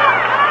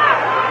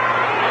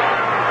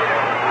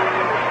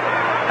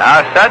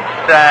 Now sets,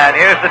 and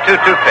here's the 2-2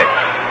 pitch.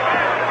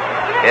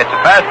 It's a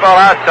fastball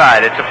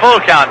outside. It's a full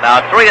count now,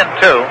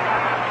 3-2.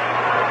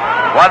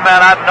 One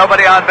man out,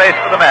 nobody on base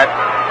for the Mets.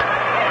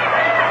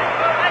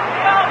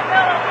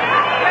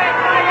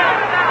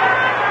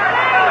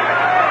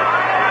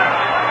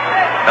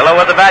 Miller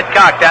with the bat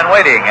cocked and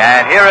waiting,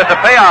 and here is a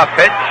payoff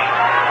pitch.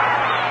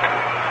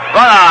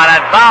 Run on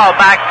and foul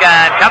back,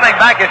 and coming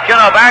back is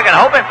Keno Barrigan,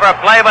 hoping for a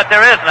play, but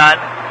there is none.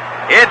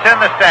 It's in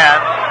the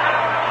stands.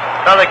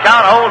 So the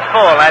count holds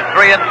full at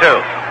 3-2.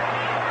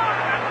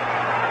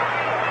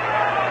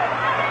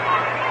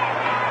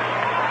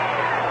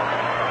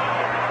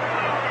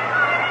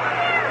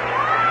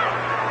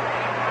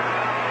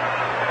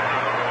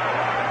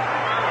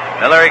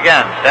 Miller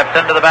again steps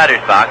into the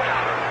batter's box.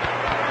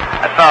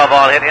 That foul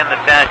ball hit in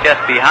the stands just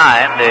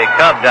behind the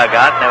Cub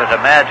dugout, and there was a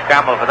mad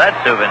scramble for that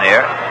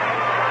souvenir.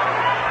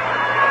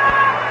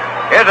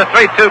 Here's a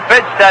 3-2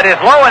 pitch that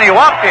is low, and he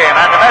walked him,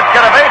 and the Mets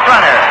get a base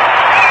runner.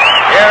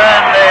 Here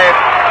in the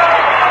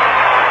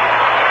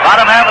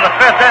bottom half of the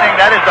fifth inning,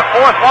 that is the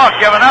fourth walk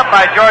given up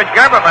by George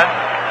Gerberman.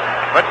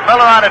 Puts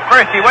Miller on at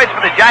first. He waits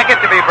for the jacket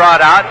to be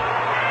brought out.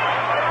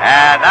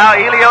 And now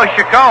Elio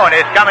Chacon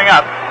is coming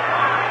up.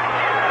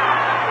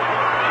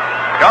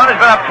 Chacon has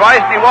been up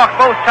twice, and he walked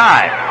both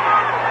times.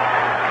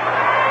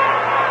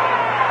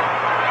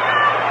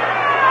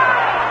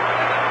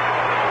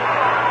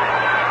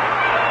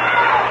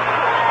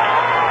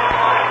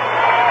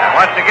 And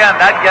once again,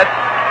 that gets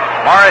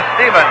Morris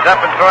Stevens up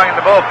and throwing in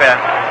the bullpen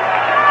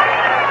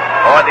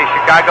for the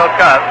Chicago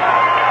Cubs.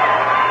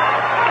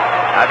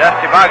 Now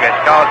Dusty Vargas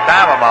calls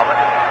time a moment.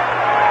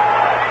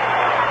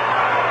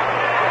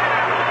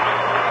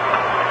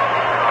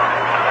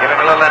 Giving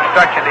a little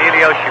instruction to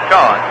Elio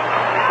Chacon.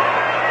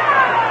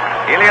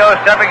 Elio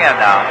stepping in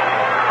now.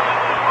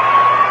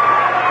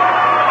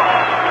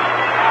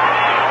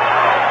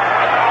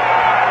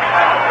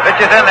 Pitch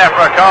is in there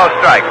for a called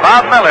strike.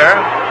 Bob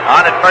Miller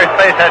on at first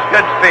base has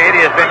good speed.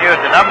 He has been used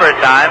a number of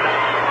times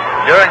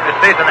during the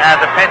season as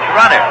a pinch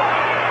runner.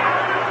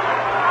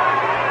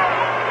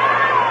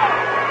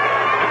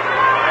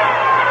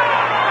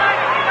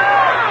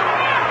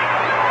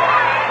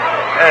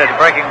 There's a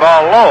breaking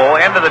ball low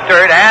into the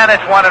dirt, and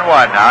it's 1-1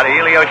 now to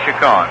Elio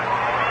Chacon.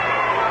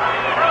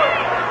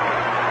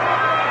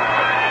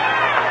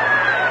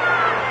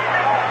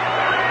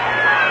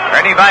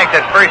 Ernie Banks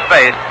at first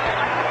base,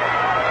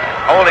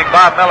 holding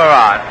Bob Miller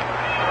on.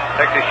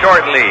 Takes a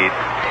short lead.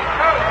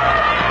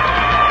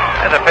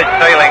 There's a pitch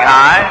sailing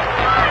high.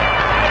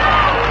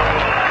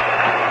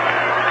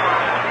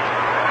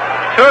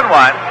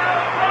 2-1.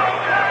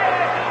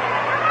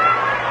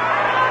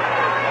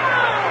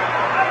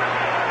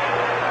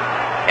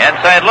 In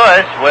St.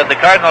 Louis, with the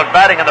Cardinals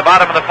batting in the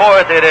bottom of the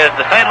fourth, it is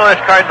the St. Louis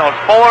Cardinals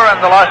 4 and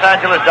the Los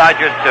Angeles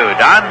Dodgers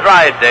 2. Don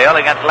Drysdale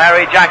against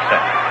Larry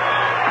Jackson.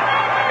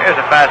 Here's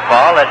a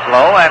fastball that's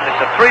low, and it's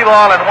a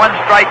 3-ball and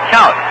 1-strike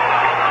count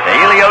to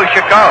Elio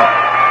Chacon.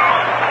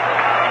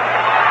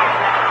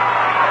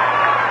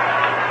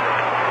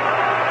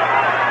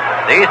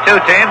 These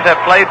two teams have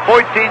played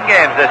 14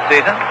 games this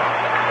season.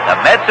 The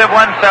Mets have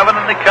won 7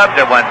 and the Cubs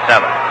have won 7.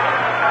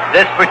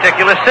 This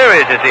particular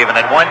series is even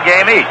at 1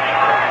 game each.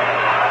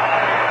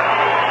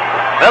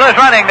 Miller's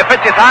running. The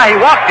pitch is high. He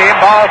walked him.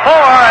 Ball 4,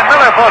 and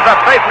Miller pulls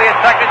up safely at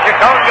second.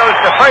 Chacon goes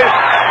to first.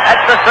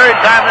 That's the third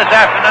time this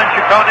afternoon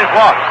Chacon has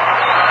walked.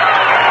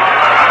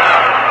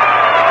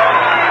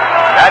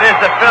 That is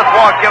the 5th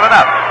walk given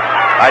up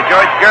by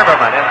George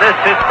Gerberman in this,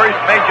 his first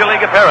Major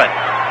League appearance.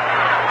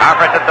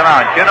 Conference at the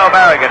mound. Keno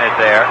Barrigan is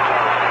there.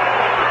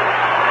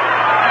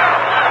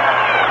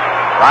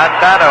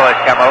 Montano has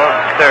come over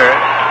from third.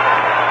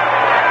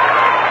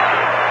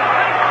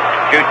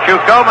 Chu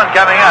Coleman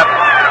coming up.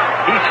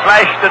 He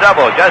slashed the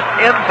double just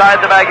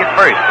inside the bag at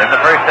first in the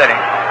first inning.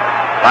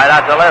 Right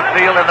out to left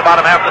field in the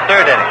bottom half of the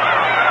third inning.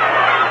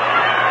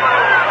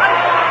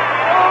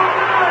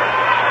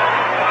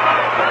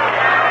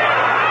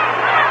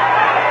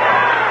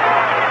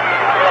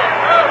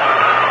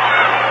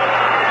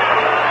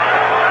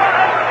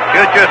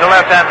 Choo-Choo's a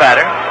left-hand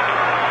batter.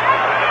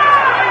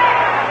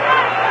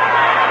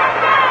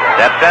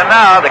 Steps in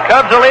now. The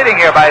Cubs are leading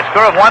here by a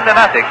score of 1-0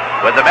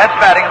 with the Mets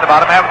batting in the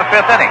bottom half of the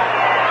fifth inning.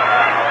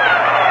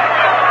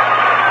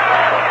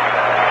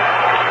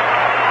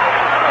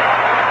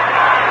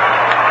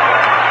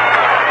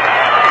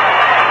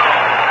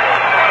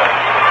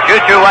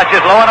 Choo-Choo watches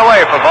low and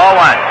away for ball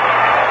one.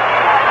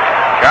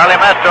 Charlie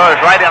Mestro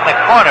is right in the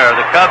corner of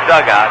the Cubs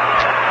dugout,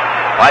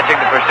 watching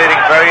the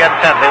proceedings very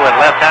intently with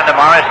left-hander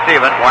Morris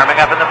Stevens warming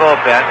up in the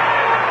bullpen.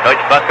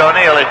 Coach Buck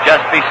O'Neill is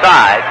just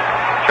beside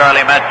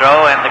Charlie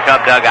Mestro in the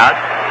Cub dugout.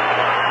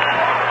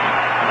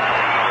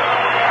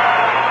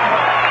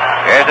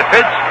 Here's a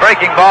pitch,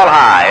 breaking ball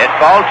high. It's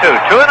ball 2.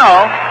 2-0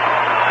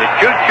 to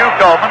Choo-Choo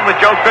Coleman with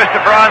Joe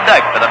Christopher on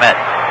deck for the Mets.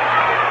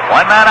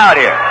 One man out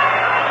here.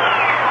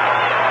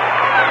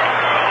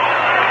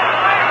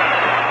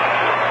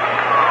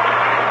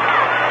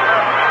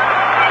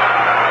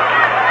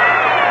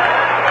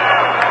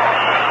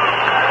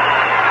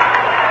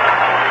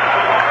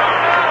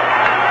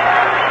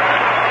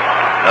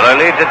 Miller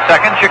leads at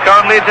second.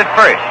 Chacon leads at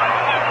first.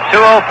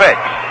 2-0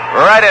 pitch.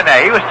 Right in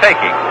there. He was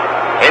taking.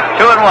 It's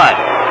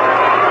 2-1.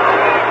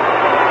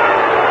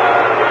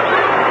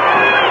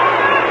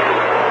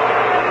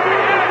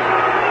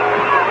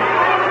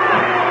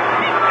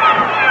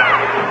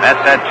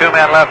 Mets had 2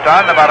 men left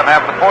on in the bottom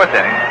half of the fourth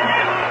inning.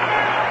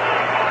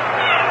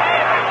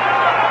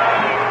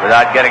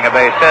 Without getting a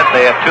base hit,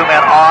 they have 2 men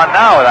on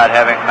now without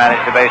having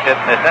managed a base hit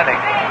in this inning.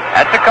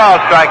 That's a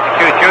call strike to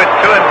Choo-Choo. It's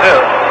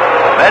 2-2.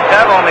 Mets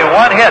have only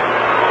 1 hit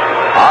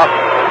off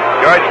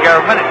George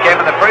German. It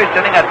came in the first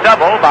inning, a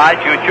double by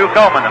Choo-Choo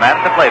Coleman, the man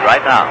at the plate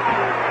right now.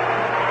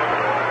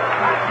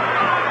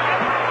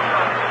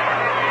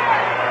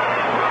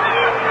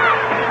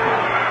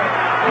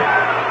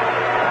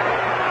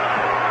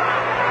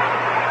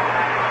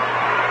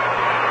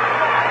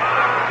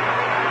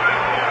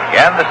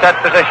 Again, the set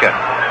position.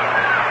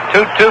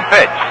 2-2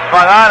 pitch.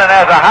 Swung on and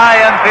has a high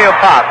infield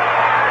pop.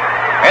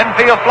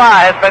 Infield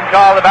fly has been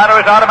called. The batter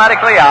is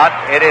automatically out.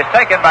 It is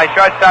taken by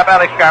shortstop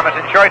Alex Garmas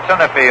in short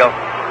center field.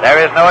 There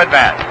is no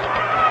advance.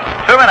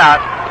 2 men out.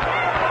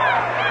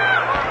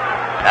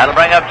 That'll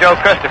bring up Joe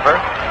Christopher.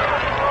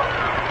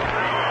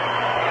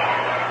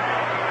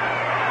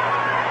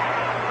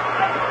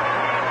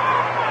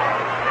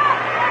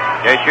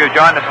 JSU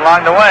joined us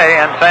along the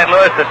way in St.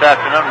 Louis this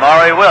afternoon.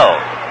 Maury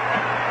Wills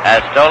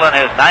has stolen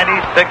his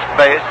 96th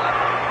base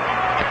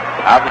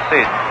of the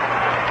season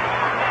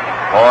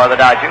for the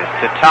Dodgers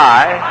to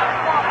tie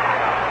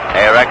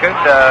a record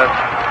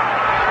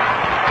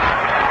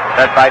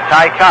set by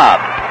Ty Cobb.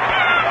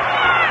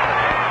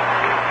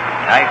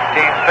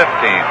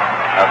 1915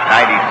 of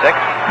 96.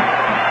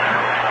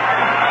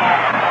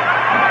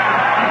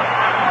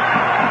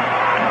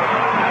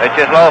 Pitch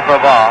is low for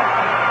a ball.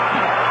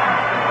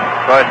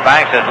 Of course,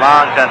 Banks has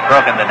long since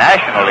broken the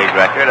National League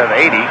record of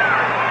 80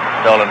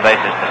 stolen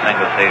bases to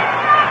single season.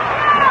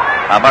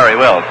 Murray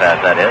Wills has,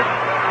 that is.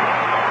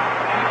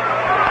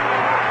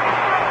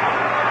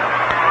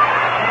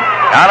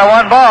 Count of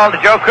 1 ball to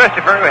Joe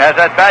Christopher, who has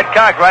that bad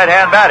cock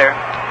right-hand batter.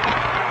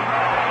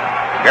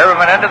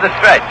 Gerberman into the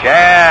stretch,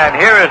 and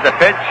here is the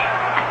pitch.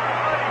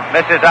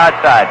 Misses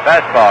outside,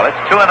 fastball.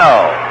 It's 2-0.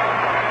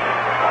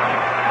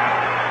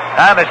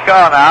 Time is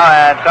called now,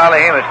 and Solly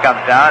Hemus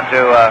comes down to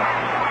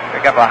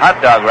pick up a hot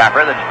dog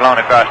wrapper that's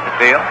blown across the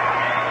field.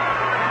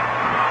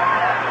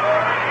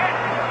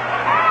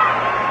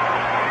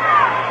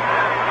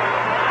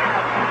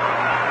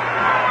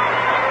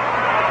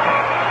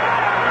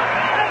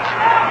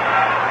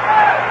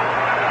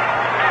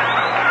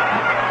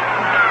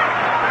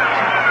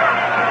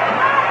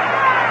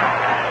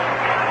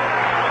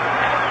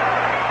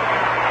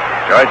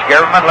 George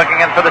Gerberman looking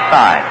in for the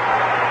sign.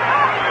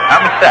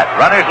 Comes set.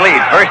 Runners lead,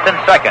 first and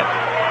second.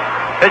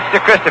 Pitch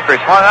to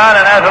Christopher. Swung on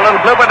and has a little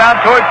blooper down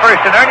toward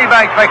first. And Ernie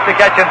Banks makes the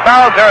catch in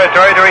foul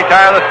territory to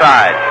retire the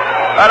side.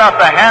 Right off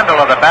the handle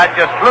of the bat,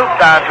 just flooped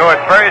down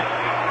toward first.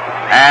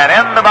 And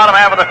in the bottom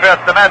half of the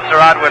fifth, the Mets are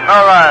out with no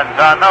runs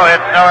on no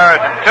hits, no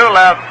errors, and 2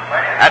 left.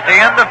 At the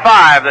end of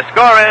 5, the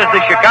score is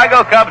the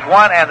Chicago Cubs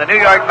 1 and the New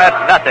York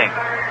Mets nothing.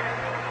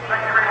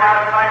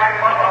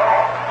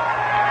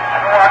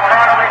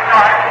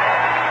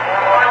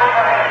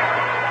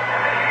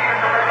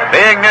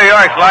 Being New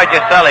York's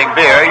largest selling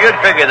beer, you'd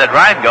figure that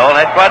Rheingold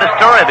had quite a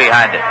story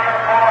behind it.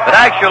 But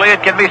actually,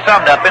 it can be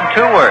summed up in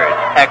 2 words,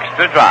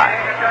 extra dry.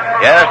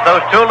 Yes,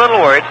 those 2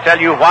 little words tell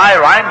you why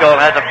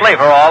Rheingold has a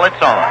flavor all its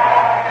own.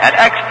 An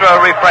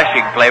extra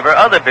refreshing flavor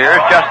other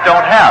beers just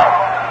don't have.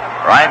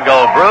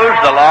 Rheingold brews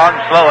the long,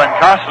 slow, and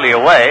costly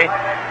way,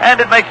 and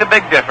it makes a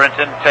big difference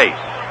in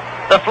taste.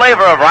 The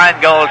flavor of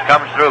Rheingold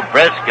comes through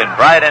brisk and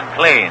bright and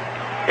clean.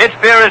 It's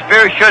beer as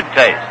beer should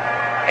taste.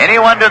 Any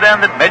wonder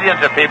then that millions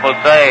of people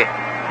say,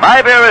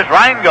 my beer is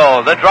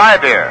Rheingold, the dry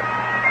beer.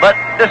 But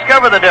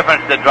discover the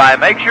difference that dry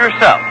makes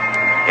yourself.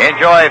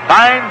 Enjoy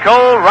fine,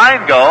 cold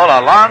Rheingold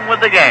along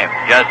with the game.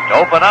 Just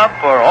open up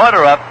or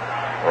order up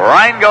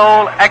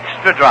Rheingold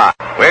Extra Dry.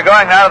 We're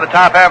going now to the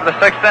top half of the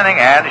 6th inning,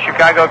 and the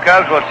Chicago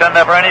Cubs will send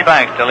up Ernie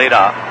Banks to lead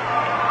off.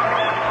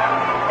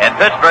 In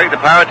Pittsburgh,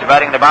 the Pirates are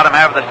batting in the bottom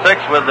half of the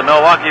sixth with the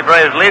Milwaukee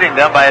Braves leading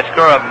them by a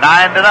score of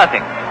 9-0.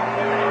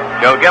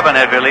 Joe Gibbon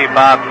has relieved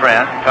Bob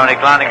Friend. Tony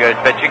Cloninger is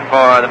pitching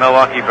for the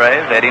Milwaukee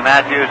Braves. Eddie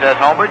Matthews has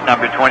homered,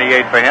 number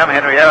 28 for him.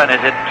 Henry Aaron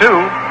has hit 2,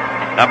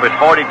 numbers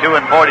 42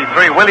 and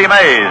 43. Willie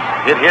Mays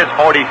hit his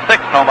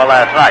 46th homer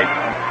last night.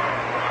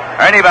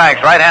 Ernie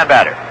Banks, right-hand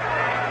batter.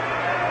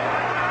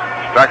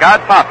 Struck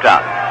out, popped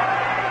out.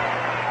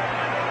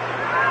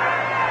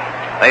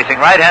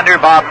 Facing right-hander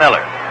Bob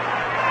Miller.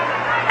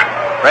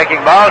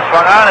 Breaking ball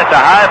swung on. It's a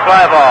high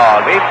fly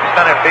ball. Beats the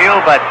center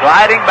field, but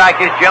gliding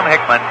back is Jim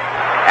Hickman,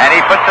 and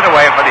he puts it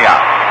away for the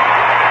out.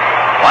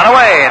 One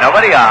away,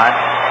 nobody on.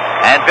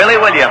 And Billy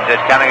Williams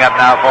is coming up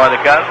now for the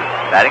Cubs.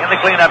 Batting in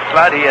the cleanup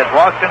slot, he has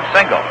walked and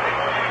singled.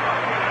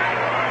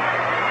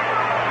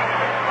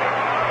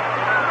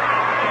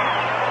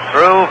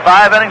 Through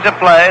 5 innings of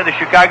play, the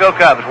Chicago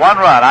Cubs 1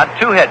 run on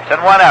 2 hits and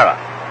 1 error.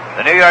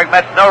 The New York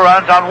Mets no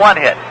runs on 1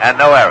 hit and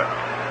no errors.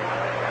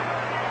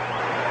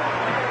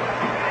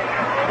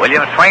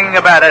 Williams swinging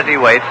a bat as he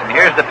waits, and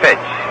here's the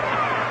pitch.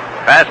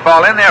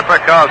 Fastball in there for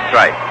a called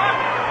strike.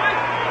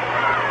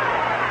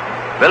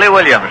 Billy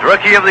Williams,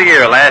 Rookie of the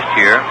Year last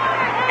year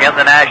in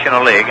the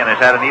National League, and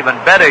has had an even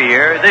better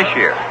year this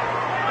year.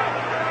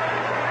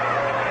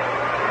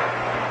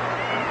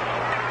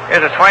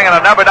 Here's a swing and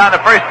a number down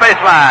the first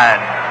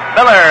baseline.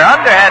 Miller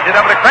underhands it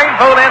over to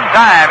Cranepool in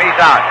time. He's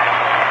out.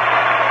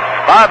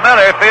 Bob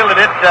Miller fielded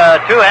it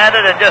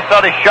two-handed and just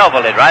sort of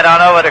shoveled it right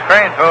on over to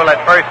Cranepool at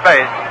first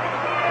base.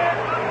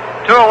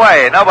 2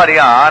 away, nobody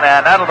on,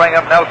 and that'll bring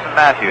up Nelson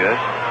Matthews.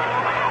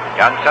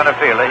 Young center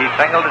fielder. He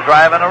singled a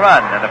drive and a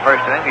run in the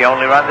first inning, the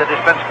only run that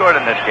has been scored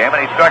in this game, and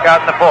he struck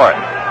out in the 4th.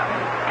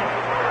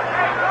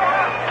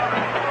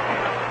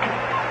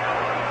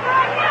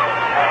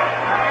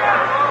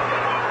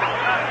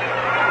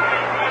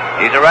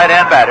 He's a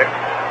right-hand batter.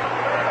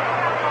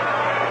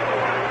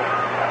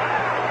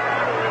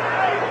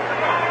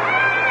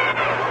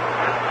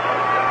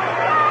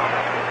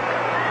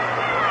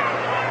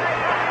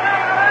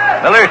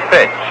 Miller's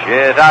pitch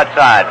is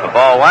outside for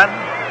ball 1.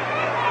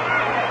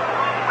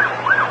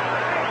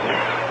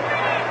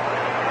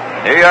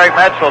 New York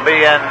Mets will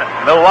be in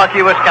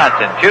Milwaukee,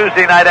 Wisconsin,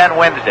 Tuesday night and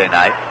Wednesday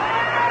night.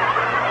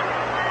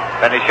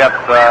 Finish up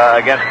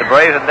against the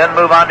Braves and then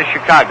move on to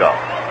Chicago.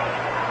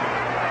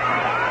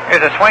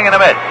 Here's a swing and a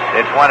miss.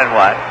 It's 1-1.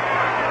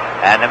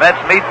 And the Mets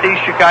meet the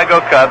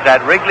Chicago Cubs at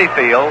Wrigley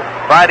Field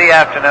Friday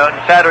afternoon,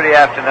 Saturday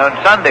afternoon,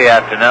 Sunday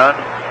afternoon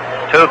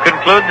to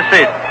conclude the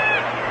season.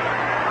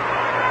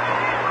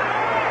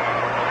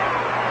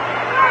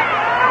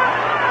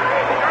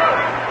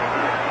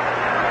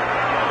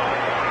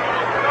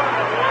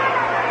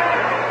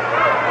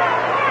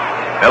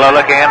 Miller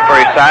looking in for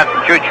his sign from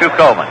Choo-Choo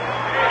Coleman.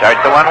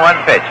 Starts the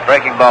 1-1 pitch.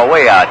 Breaking ball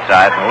way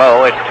outside and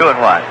low. It's 2-1.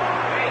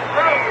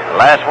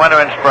 Last winter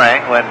and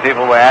spring, when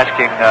people were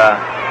asking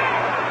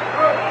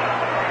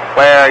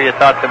where you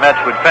thought the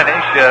Mets would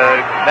finish,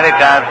 many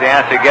times the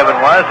answer given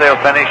was they'll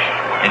finish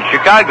in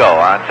Chicago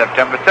on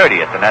September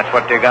 30th, and that's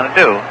what they're going to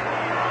do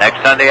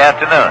next Sunday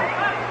afternoon.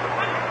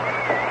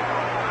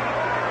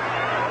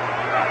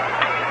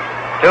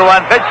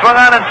 2-1 pitch swung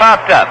on and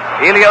popped up.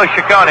 Elio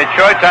Chacon at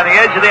shorts on the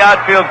edge of the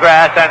outfield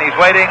grass, and he's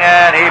waiting,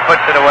 and he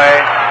puts it away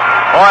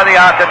for the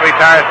out that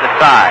retires the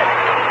side.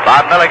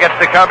 Bob Miller gets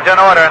the Cubs in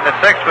order in the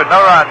 6th with no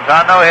runs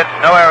on no hits,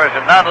 no errors,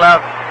 and none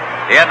left.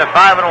 The end of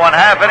 5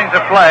 1/2 innings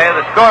of play.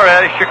 The score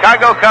is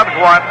Chicago Cubs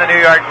 1, the New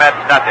York Mets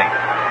nothing.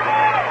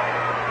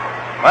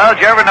 Well,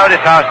 did you ever notice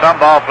how some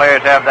ball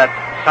players have that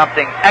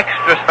something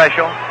extra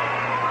special?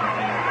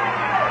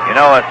 You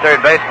know, a third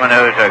baseman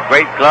who's a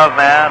great glove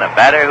man, a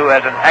batter who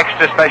has an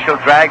extra special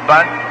drag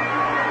bunt.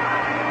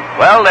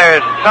 Well,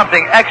 there's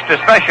something extra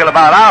special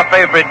about our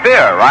favorite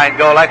beer,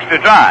 Rheingold Extra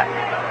Dry.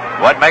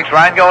 What makes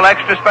Rheingold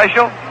extra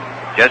special?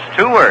 Just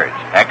 2 words,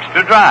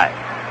 extra dry.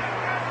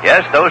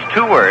 Yes, those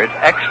 2 words,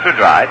 extra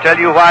dry, tell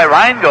you why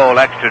Rheingold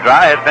Extra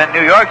Dry has been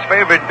New York's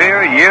favorite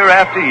beer year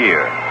after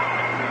year.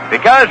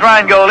 Because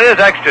Rheingold is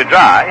extra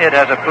dry, it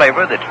has a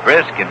flavor that's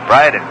brisk and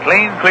bright and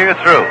clean clear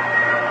through.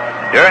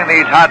 During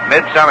these hot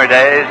midsummer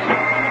days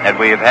that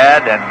we've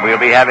had, and we'll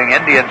be having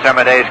Indian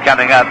summer days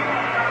coming up,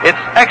 its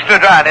extra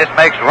dryness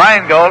makes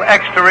Rheingold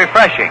extra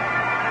refreshing.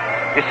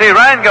 You see,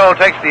 Rheingold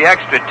takes the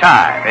extra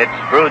time. It's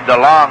brewed the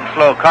long,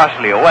 slow,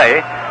 costly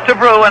way to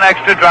brew an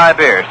extra dry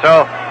beer.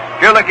 So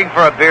if you're looking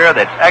for a beer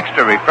that's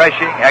extra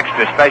refreshing,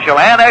 extra special,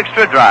 and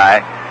extra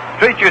dry,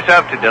 treat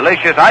yourself to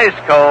delicious,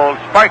 ice-cold,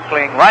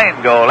 sparkling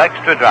Rheingold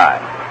Extra Dry.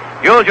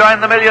 You'll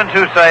join the millions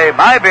who say,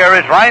 my beer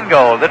is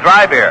Rheingold, the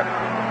dry beer.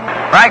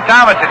 Frank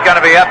Thomas is going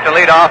to be up to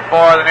lead off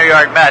for the New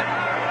York Mets.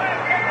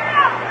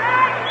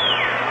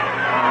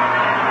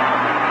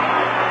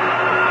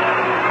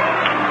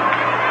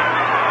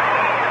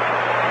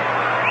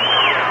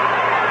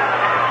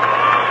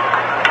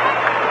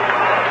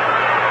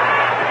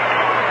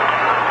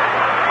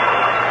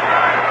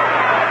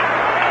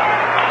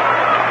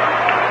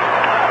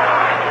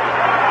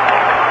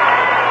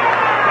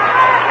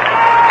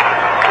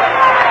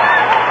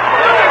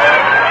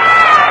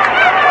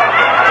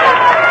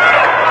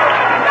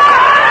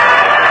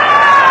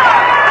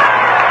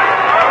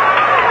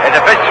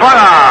 swung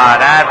on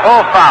and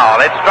full foul.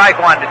 It's strike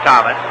one to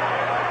Thomas.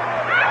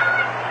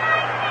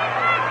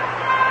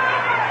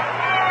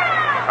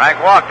 Frank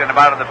walked in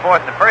about in the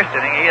fourth and the first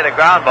inning. He hit a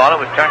ground ball. It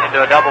was turned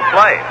into a double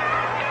play.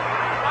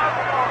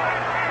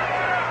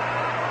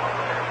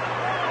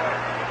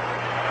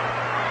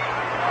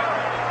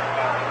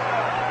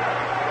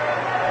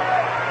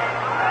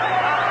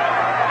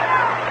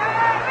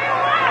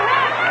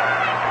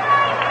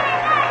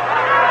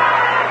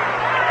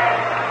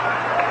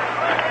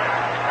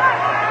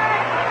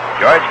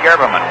 George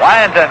Gerberman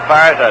winds and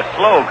fires a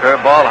slow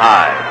curveball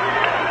high.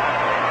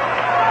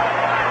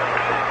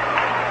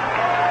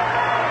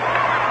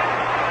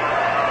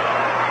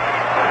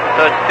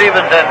 So it's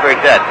Stevens and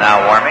Burdette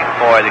now warming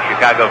for the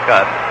Chicago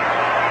Cubs.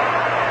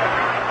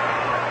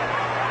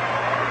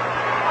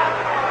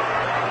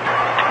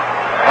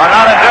 One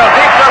on and drill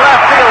deep to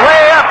left field,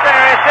 way up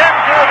there. It's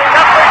into the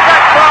upper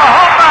deck for a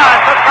home run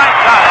for Frank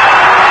Thomas.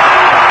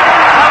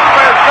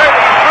 Number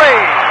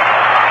 33.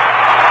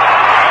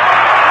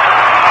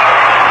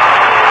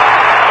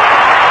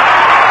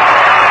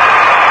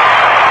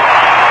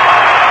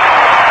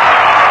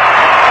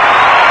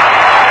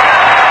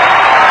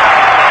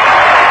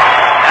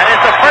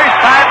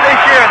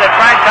 That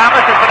Frank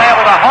Thomas has been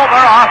able to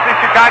homer off the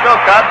Chicago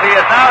Cubs. He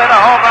has now hit a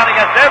home run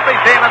against every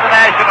team in the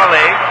National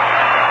League.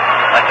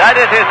 But that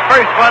is his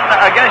first one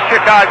against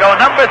Chicago,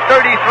 number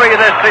 33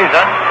 this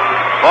season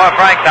for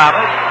Frank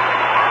Thomas.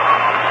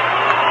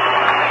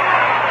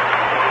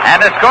 And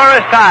the score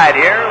is tied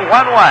here, 1-1.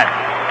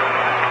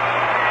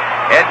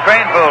 Ed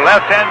Craneville,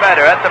 left-hand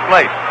batter at the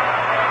plate.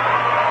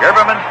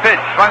 Gerberman's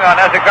pitch swung on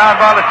as a ground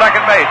ball to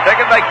second base.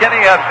 Taken by Kenny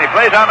Hudson. He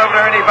plays on over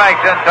to Ernie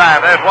Banks in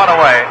time. There's one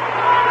away.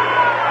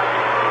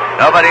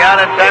 Nobody on,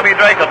 and Sammy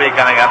Drake will be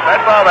coming up.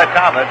 That ball by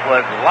Thomas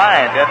was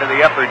lined into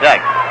the upper deck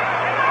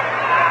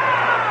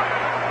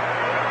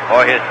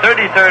for his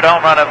 33rd home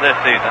run of this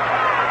season.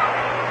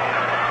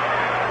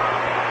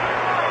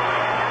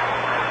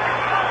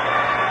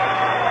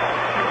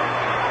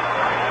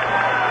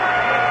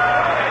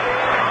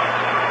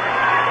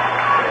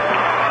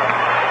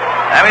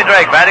 Sammy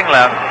Drake batting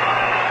left.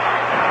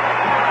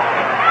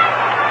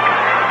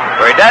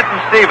 Burdette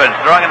and Stevens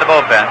throwing in the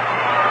bullpen.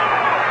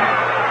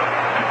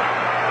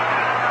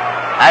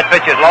 That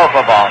pitch is low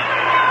for ball.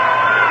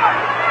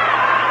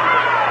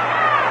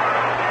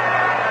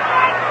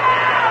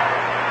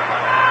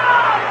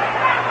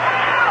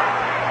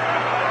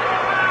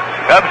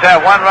 Cubs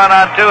have one run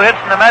on two hits,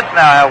 and the Mets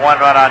now have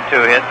one run on two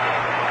hits.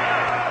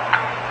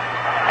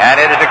 And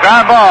it is a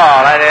ground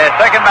ball. And it's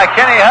taken by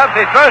Kenny Hubbs.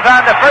 He throws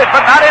on to first,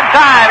 but not in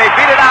time. He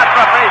beat it out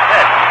for a base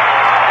hit.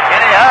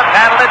 Kenny Hubbs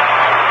handled it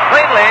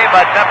cleanly,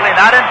 but simply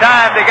not in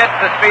time to get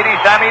the speedy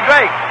Sammy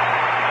Drake.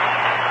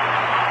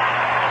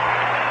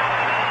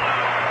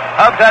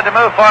 Hubbs had to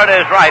move far to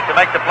his right to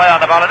make the play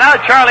on the ball. And now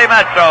Charlie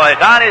Metro is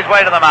on his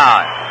way to the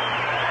mound.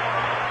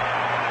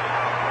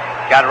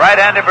 Got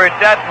right-hander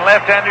Burdette and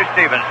left-hander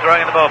Stevens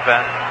throwing in the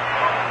bullpen.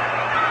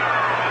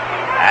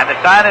 And the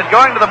sign is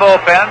going to the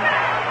bullpen.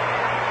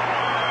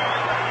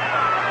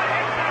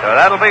 So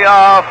that'll be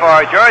all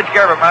for George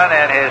Gerberman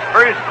and his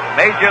first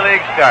Major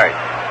League start.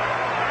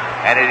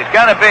 And it is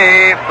going to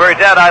be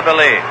Burdette, I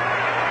believe.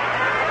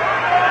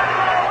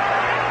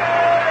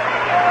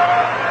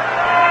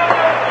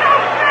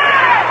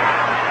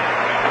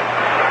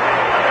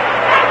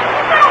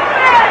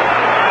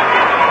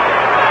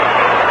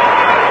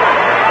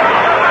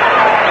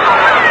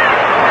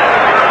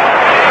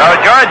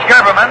 George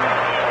Gerberman,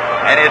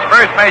 in his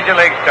first Major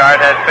League start,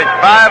 has pitched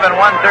 5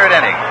 1/3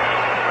 innings,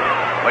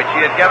 which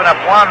he has given up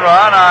 1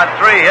 run on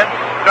 3 hits,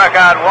 struck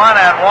out 1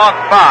 and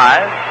walked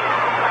 5.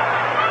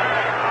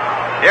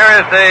 Here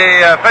is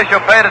the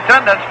official paid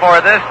attendance for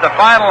this, the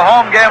final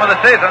home game of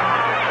the season.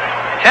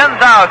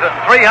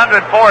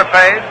 10,304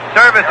 paid,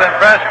 service and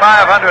press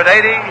 580,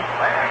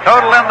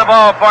 total in the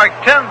ballpark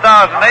 10,884,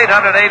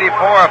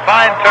 a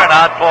fine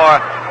turnout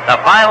for the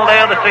final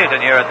day of the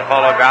season here at the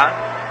Polo Grounds.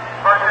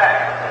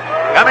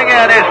 Coming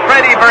in is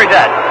Freddie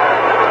Burdette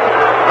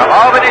from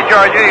Albany,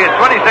 Georgia. He is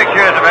 26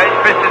 years of age,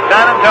 pitched at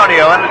San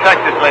Antonio in the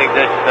Texas League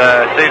this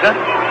season.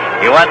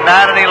 He won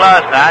 9 and he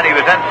lost 9. He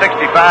was in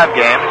 65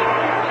 games,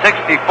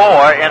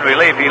 64 in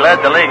relief. He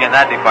led the league in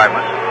that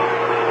department.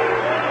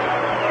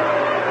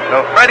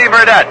 So Freddie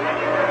Burdette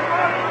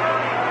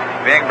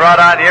being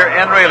brought on here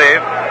in relief.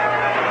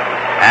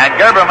 And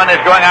Gerberman is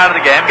going out of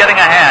the game, getting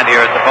a hand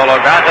here at the Polo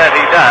Grounds, as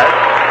he does.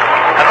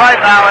 And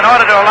right now, in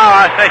order to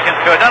allow our stations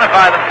to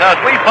identify themselves,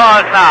 we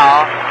pause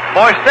now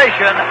for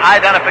station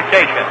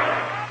identification.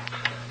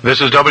 This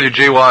is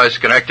WGY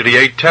Schenectady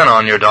 810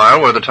 on your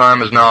dial, where the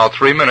time is now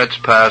 3 minutes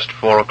past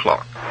 4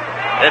 o'clock.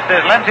 This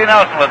is Lindsey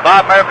Nelson with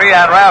Bob Murphy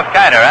and Ralph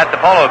Kiner at the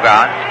Polo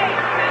Grounds,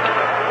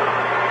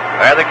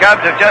 where the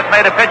Cubs have just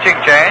made a pitching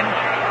change,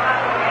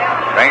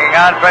 bringing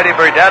on Freddie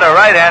Burdette, a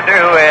right-hander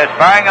who is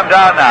firing him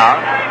down now.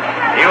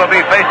 He will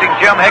be facing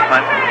Jim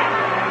Hickman.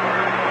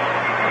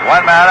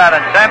 One man out,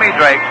 and Sammy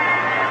Drake,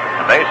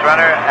 the base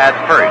runner at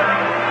first.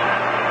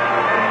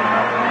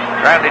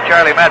 Apparently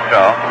Charlie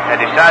Metro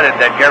had decided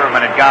that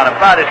Gerberman had gone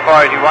about as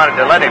far as he wanted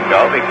to let him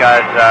go,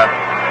 because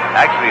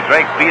Actually,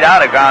 Drake beat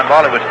out a ground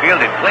ball. It was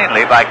fielded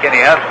cleanly by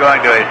Kenny Hubbs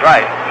going to his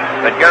right.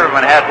 But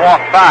Gerberman had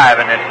walked 5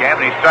 in this game,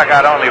 and he struck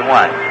out only 1.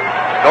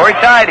 Score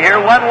tied here,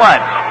 1-1.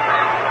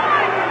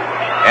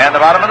 In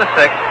the bottom of the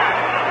 6th.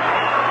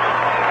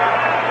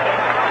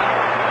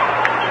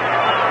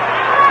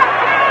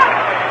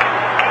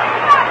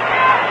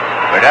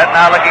 Burdett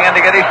now looking in to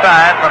get his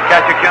sign from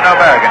catcher Kuno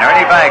Berrigan.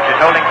 Ernie Banks is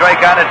holding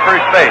Drake on at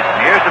first base.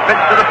 And here's the pitch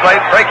to the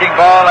plate. Breaking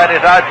ball at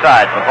his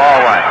outside for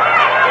ball 1.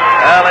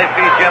 Well, they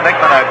feed Jim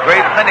Hickman a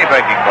great mini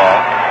breaking ball.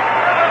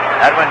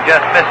 That one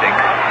just missing.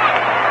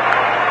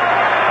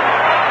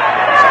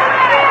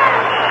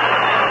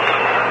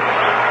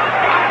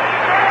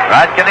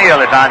 Rod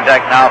Kenneal is on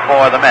deck now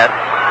for the Mets.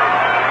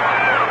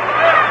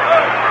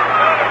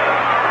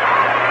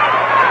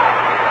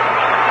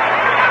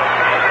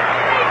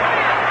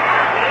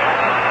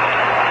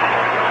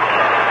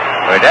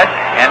 Burdett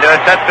into a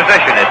set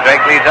position as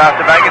Drake leads off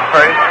the bag at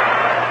first.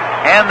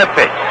 And the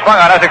pitch. Swung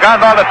on as a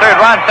ground ball to third.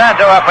 Ron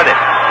Santo up with it.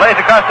 Plays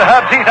across the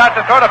Hubs. He's out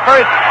to throw to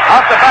first.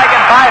 Off the bag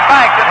and by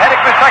Banks. And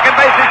heading for second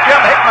base is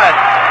Jim Hickman.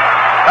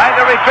 Trying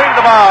to retrieve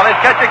the ball is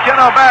catcher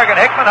Kuno Berrigan.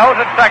 Hickman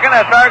holds it second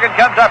as Berrigan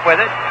comes up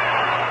with it.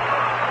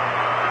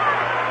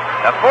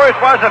 The force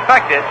was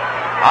affected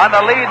on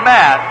the lead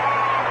man.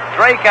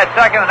 Drake at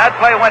second, and that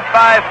play went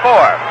 5-4.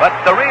 But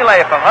the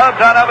relay from Hubs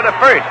on over to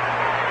first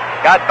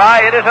got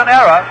by. It is an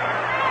error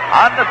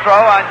on the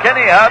throw on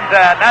Kenny Hubbs,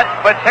 and that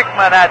puts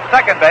Hickman at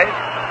second base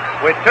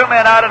with 2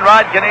 men out and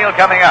Rod Kenneal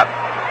coming up.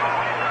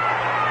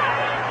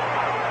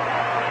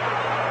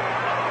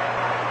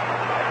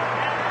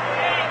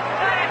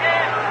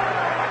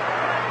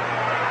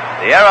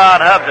 The error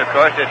on Hubbs, of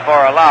course, is for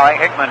allowing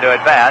Hickman to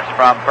advance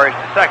from first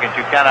to second.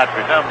 You cannot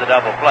presume the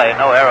double play.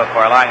 No error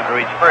for allowing him to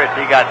reach first.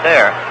 He got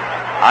there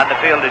on the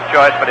fielded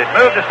choice, but it's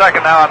moved to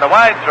second now on the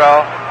wide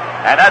throw,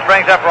 and that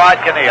brings up Rod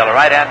Kenneal, a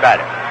right-hand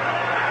batter.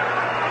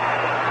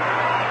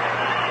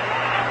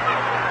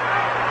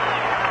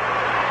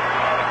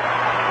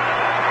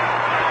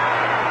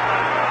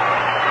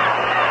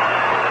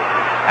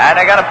 And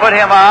they're going to put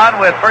him on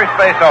with first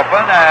base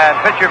open, and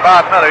pitcher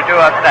Bob Miller due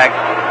up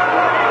next.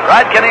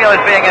 Rod Kenneal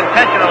is being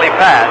intentionally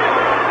passed.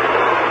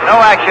 No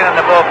action in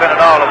the bullpen at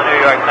all of the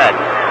New York Mets.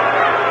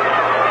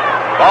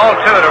 Ball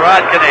 2 to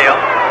Rod Kenneal.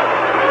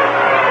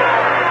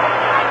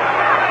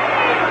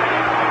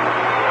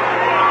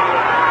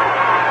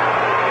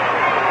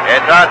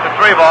 It's out to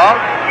 3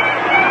 balls.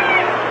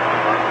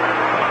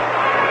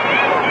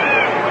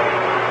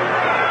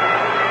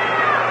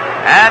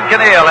 And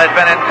Kenneal has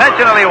been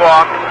intentionally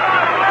walked.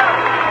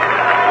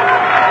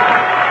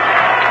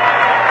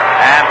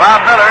 And Bob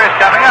Miller is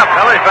coming up.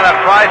 Miller's been up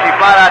twice. He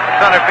flied out to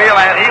center field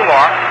and he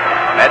walked.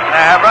 Mets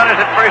now have runners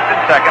at first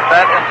and second.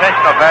 That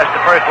intentional pass,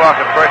 the first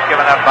walk, of course,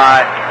 given up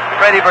by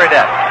Freddie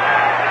Burdett.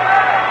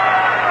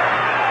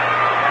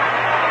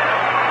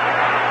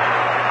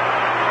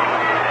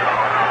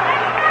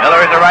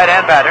 Miller is a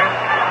right-hand batter.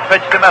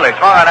 Pitch to Miller.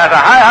 Swung on as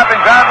a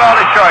high-hopping ground ball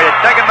to short.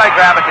 It's taken by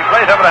Gramis. He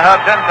plays over to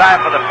Hubbs in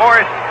time for the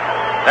fourth.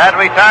 That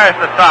retires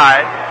the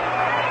side.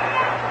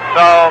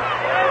 So,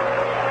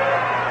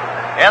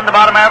 in the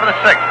bottom half of the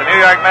 6th, the New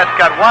York Mets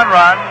got 1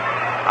 run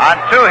on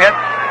 2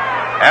 hits.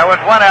 There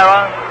was 1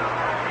 error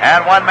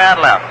and 1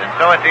 man left. And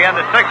so at the end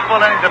of 6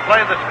 full innings of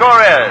play, the score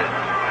is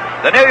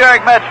the New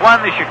York Mets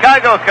 1, the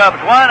Chicago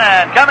Cubs 1,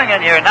 and coming in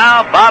here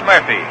now, Bob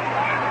Murphy.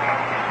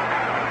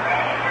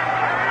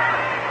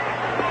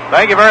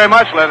 Thank you very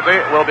much, Lindsay.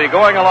 We'll be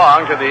going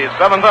along to the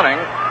 7th inning.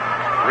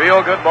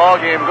 Real good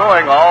ball game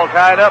going, all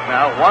tied up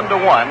now, 1-1.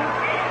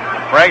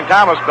 Frank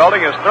Thomas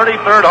belting his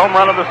 33rd home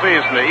run of the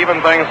season to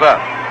even things up.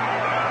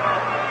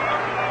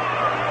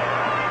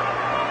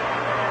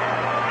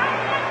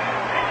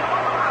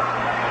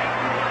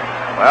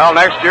 Well,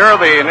 next year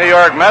the New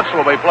York Mets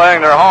will be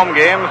playing their home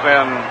games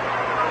in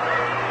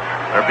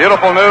their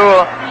beautiful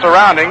new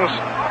surroundings,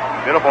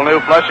 beautiful new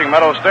Flushing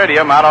Meadow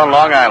Stadium out on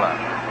Long Island.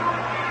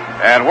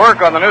 And work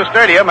on the new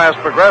stadium has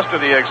progressed to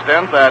the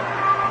extent that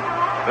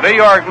the New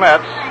York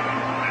Mets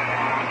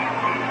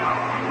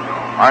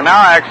are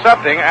now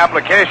accepting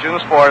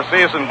applications for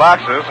season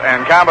boxes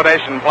and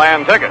combination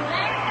plan tickets.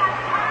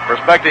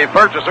 Prospective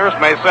purchasers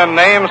may send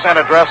names and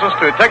addresses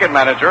to ticket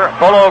manager,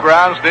 Polo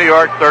Grounds, New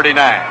York 39.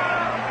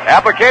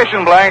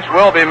 Application blanks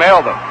will be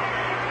mailed them.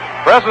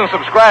 Present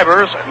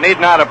subscribers need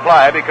not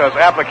apply because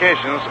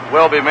applications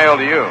will be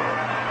mailed to you.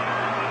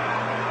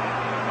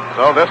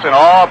 So this, in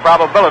all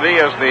probability,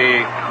 is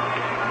the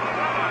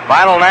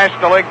final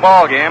National League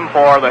ball game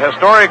for the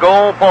historic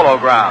old Polo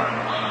Grounds.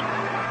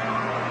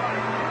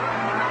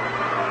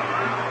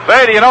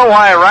 Say, do you know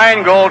why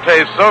Rheingold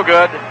tastes so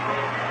good?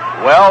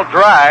 Well,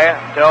 dry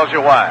tells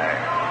you why.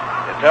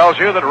 It tells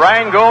you that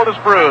Rheingold is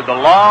brewed the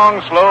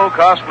long, slow,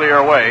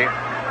 costlier way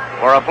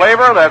for a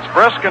flavor that's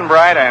brisk and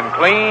bright and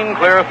clean,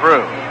 clear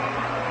through.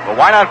 But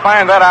why not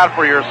find that out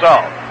for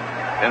yourself?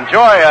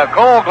 Enjoy a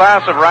cold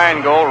glass of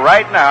Rheingold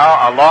right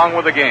now along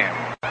with the game.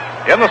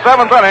 In the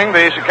 7th inning,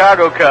 the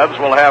Chicago Cubs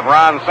will have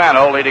Ron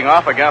Santo leading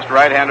off against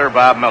right-hander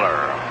Bob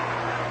Miller.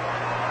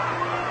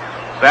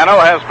 Sano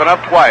has been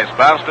up twice,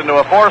 bounced into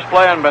a force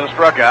play and been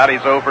struck out.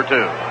 He's 0 for 2.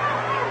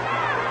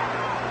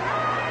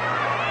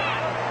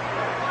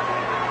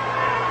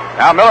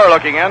 Now Miller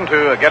looking in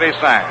to get his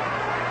sign.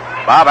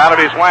 Bob out of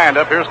his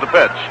windup. Here's the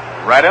pitch.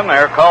 Right in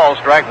there, call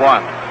strike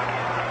one.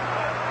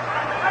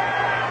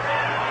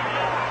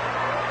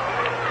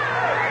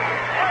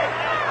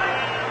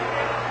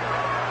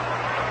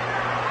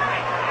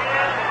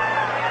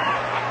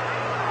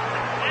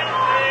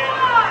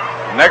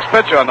 Next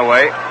pitch on the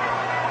way.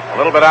 A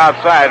little bit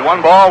outside.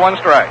 1 ball, 1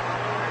 strike.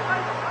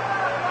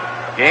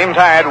 Game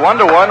tied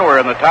 1-1. We're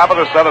in the top of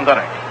the 7th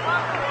inning.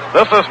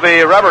 This is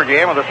the rubber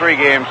game of the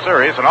 3-game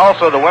series, and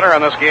also the winner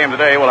in this game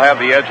today will have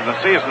the edge in the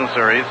season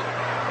series,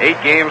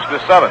 8 games to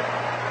 7.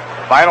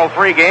 The final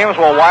 3 games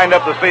will wind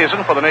up the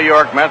season for the New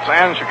York Mets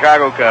and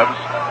Chicago Cubs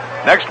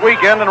next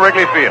weekend in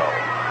Wrigley Field.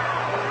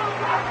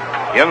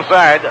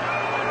 Inside,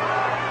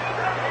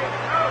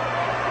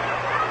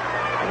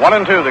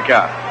 1-2 the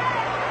count.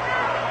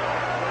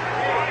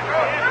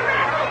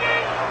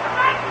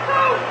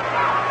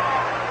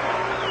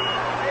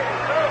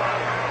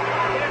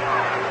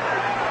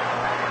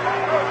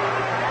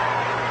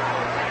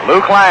 Lou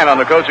Klein on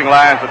the coaching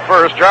lines at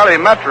first. Charlie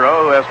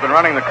Metro, who has been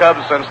running the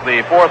Cubs since the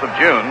 4th of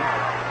June,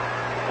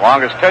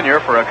 longest tenure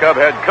for a Cub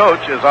head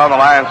coach, is on the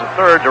lines at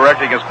third,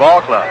 directing his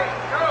ball club.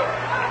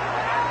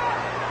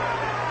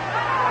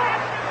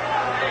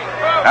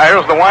 Now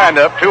here's the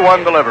windup,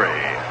 2-1 delivery.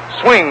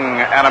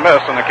 Swing and a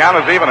miss, and the count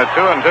is even at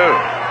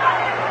 2-2.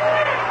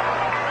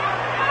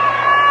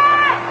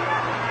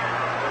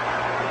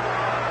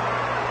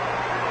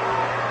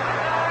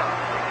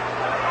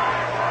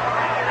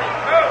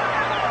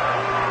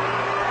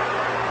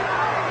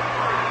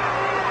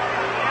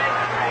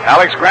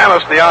 Alex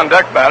Grammas, the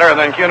on-deck batter, and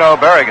then Cuno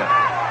Berrigan.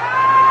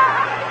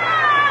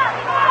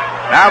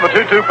 Now the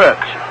 2-2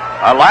 pitch.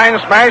 A line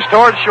smash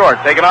towards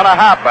short, taken on a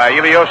hop by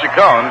Elio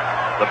Chacon.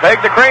 The peg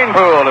to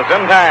Cranepool is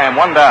in time,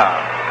 1 down.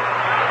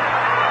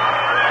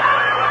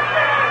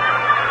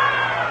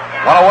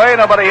 1 away,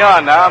 nobody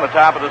on now in the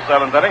top of the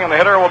 7th inning, and the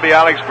hitter will be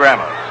Alex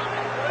Grammas.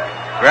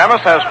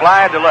 Grammas has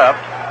flied to left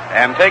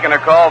and taken a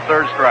call,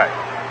 3rd strike.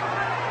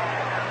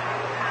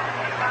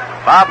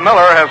 Bob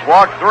Miller has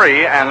walked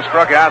 3 and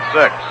struck out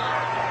 6.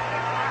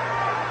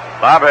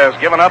 Bob has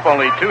given up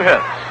only 2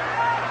 hits.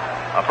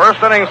 A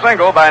first-inning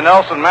single by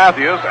Nelson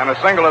Matthews and a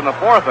single in the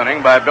 4th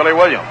inning by Billy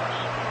Williams.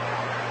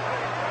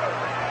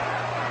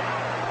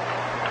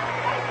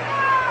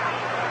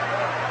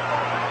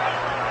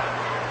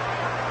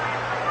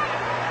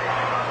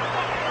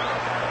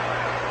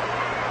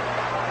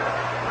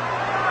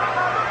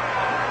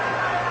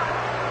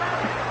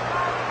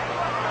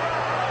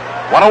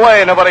 One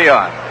away, nobody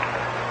on.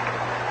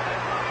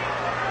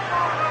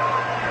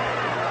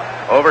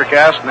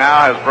 Overcast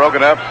now has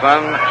broken up,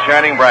 sun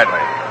shining brightly.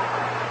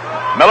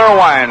 Miller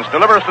winds,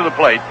 delivers to the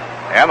plate,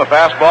 and the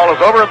fastball is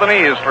over at the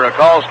knees for a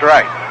call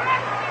strike.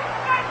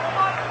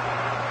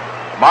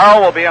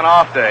 Tomorrow will be an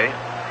off day.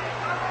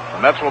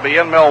 The Mets will be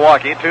in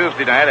Milwaukee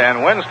Tuesday night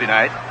and Wednesday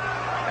night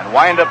and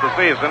wind up the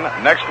season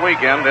next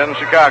weekend in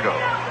Chicago.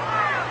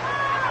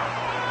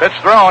 Pitch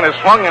thrown is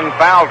swung and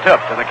foul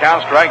tipped, and the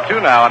count strike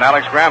 2 now on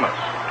Alex Grammas.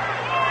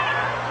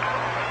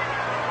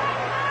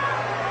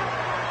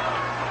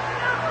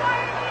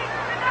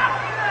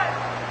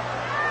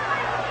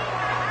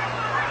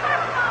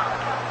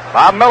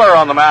 Bob Miller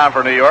on the mound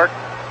for New York.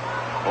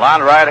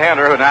 Blonde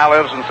right-hander who now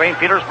lives in St.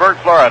 Petersburg,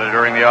 Florida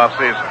during the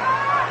offseason.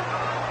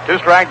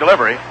 2-strike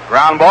delivery.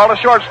 Ground ball to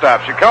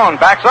shortstop.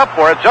 Chacon backs up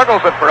for it,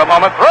 juggles it for a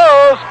moment,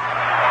 throws.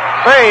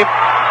 Safe.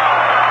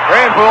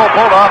 Cranepool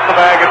pulled off the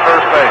bag at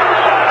first base.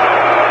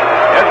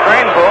 Ed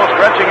Cranepool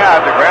stretching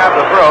out to grab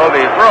the throw.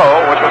 The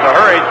throw, which was a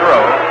hurried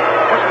throw,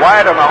 was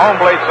wide on the home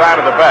plate side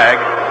of the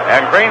bag,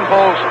 and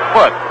Cranepool's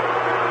foot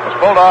was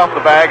pulled off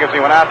the bag as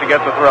he went out to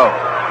get the throw.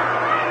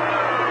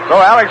 So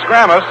Alex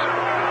Grammas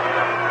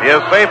is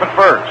safe at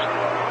first.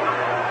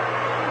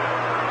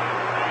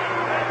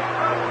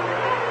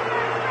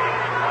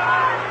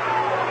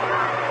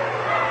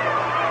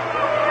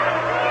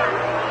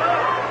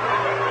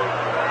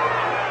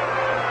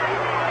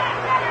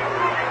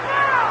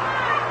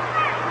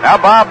 Now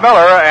Bob Miller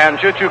and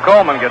Choo-Choo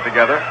Coleman get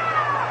together.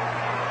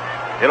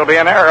 It'll be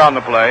an error on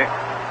the play.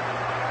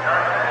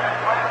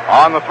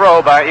 On the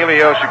throw by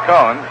Elio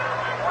Chacon.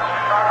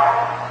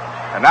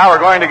 And now we're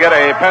going to get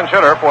a pinch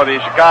hitter for the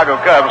Chicago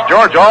Cubs.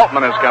 George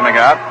Altman is coming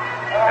out,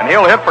 and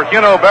he'll hit for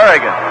Cuno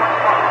Berrigan.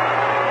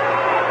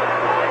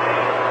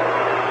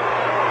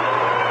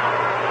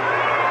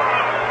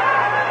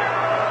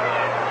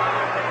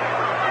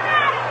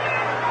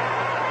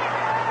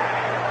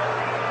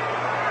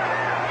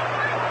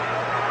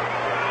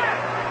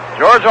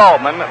 George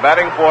Altman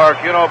batting for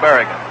Cuno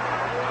Berrigan.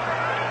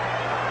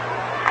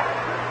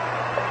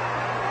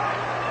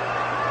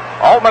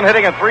 Altman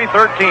hitting at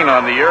 .313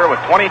 on the year with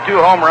 22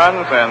 home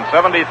runs and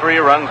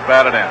 73 runs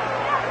batted in.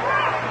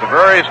 He's a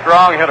very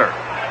strong hitter.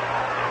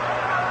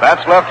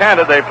 Bats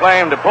left-handed. They play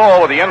him to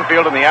pull with the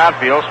infield and the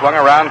outfield swung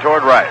around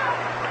toward right.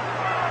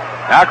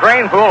 Now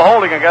Cranepool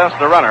holding against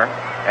the runner,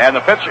 and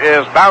the pitch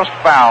is bounced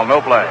foul,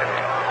 no play.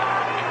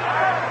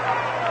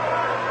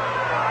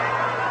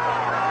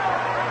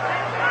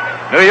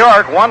 New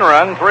York, 1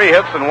 run, 3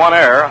 hits, and 1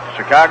 error.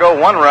 Chicago,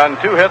 1 run,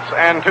 2 hits,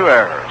 and 2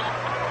 errors.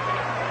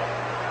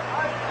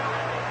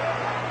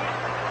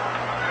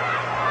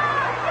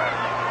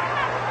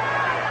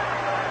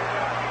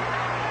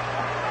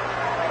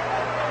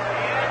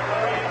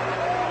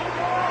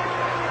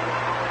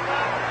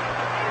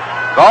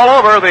 It's all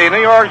over. The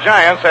New York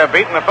Giants have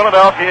beaten the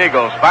Philadelphia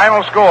Eagles.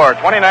 Final score,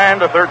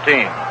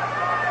 29-13.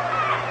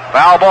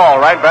 Foul ball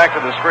right back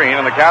to the screen,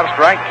 and the count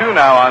strike 2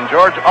 now on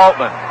George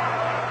Altman.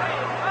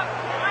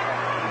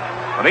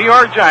 The New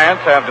York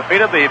Giants have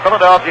defeated the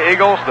Philadelphia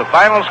Eagles. The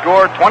final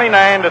score,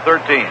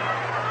 29-13.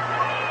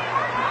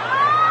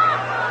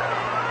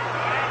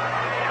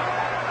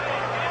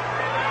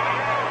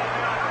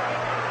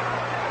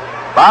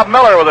 Bob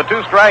Miller with a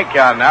 2-strike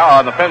count now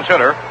on the pinch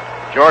hitter,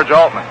 George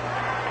Altman.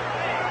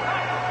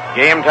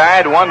 Game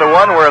tied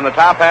 1-1. We're in the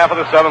top half of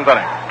the 7th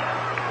inning.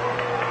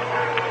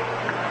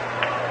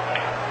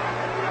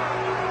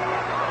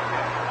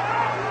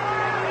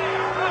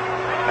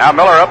 Now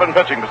Miller up in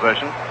pitching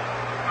position.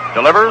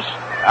 Delivers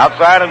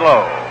outside and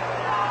low.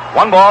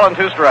 1 ball and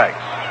 2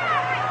 strikes.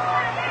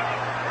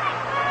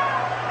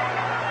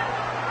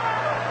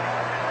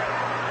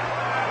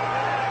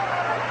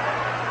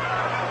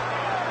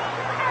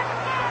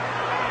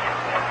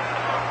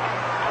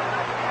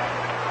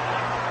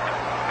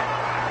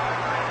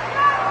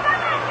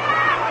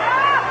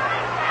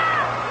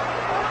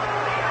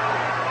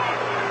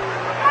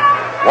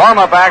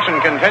 Warm-up action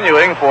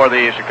continuing for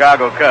the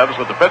Chicago Cubs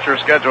with the pitcher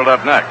scheduled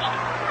up next.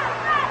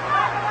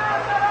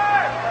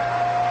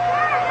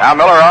 Now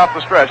Miller off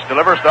the stretch,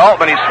 delivers to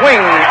Altman. He swings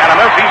and a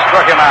miss. He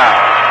struck him out.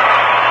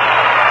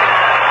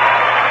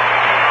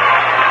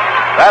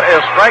 That is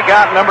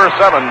strikeout number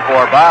 7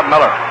 for Bob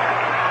Miller.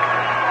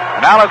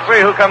 And now let's see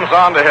who comes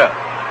on to hit.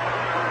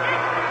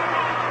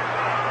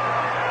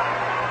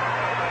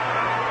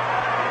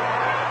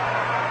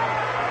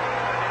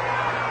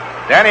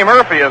 Danny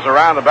Murphy is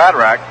around the bat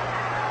rack.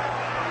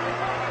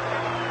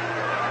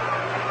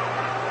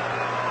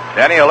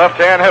 Danny, a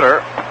left-hand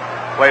hitter,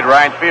 played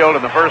right field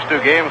in the first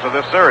 2 games of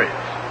this series.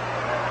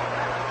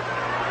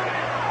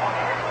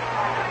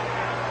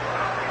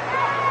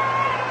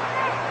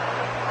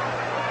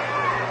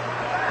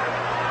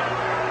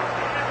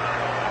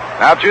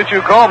 Now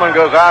Choo-Choo Coleman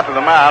goes out to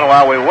the mound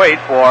while we wait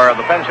for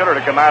the pinch hitter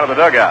to come out of the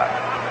dugout.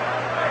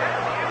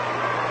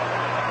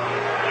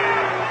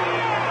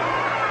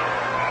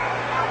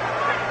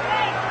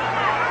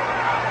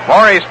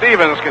 Maury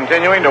Stevens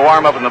continuing to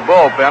warm up in the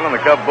bullpen, and the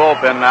Cub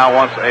bullpen now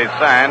wants a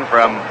sign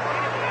from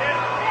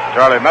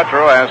Charlie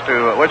Metro as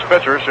to which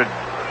pitcher should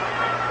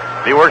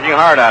be working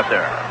hard out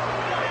there.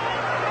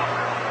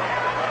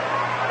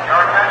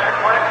 Your attention,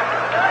 please.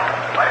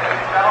 Ladies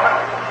and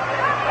gentlemen,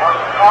 for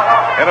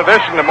Chicago. In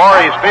addition to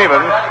Maury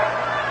Stevens,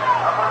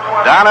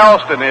 Don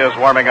Elston is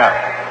warming up.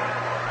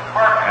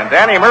 And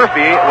Danny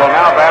Murphy will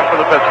now bat for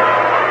the pitcher.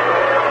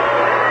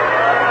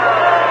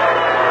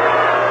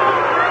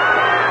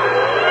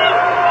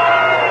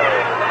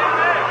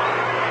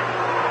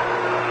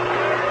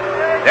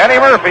 Danny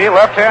Murphy,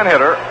 left-hand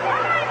hitter.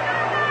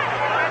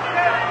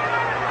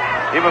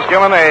 He was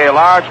given a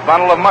large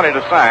bundle of money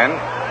to sign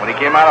when he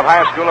came out of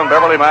high school in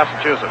Beverly,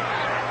 Massachusetts.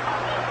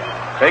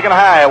 Taken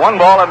high, 1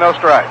 ball and no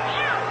strikes.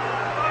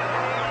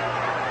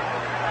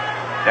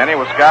 Danny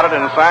was scouted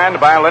and signed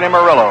by Lenny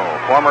Murillo,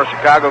 former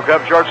Chicago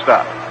Cub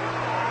shortstop.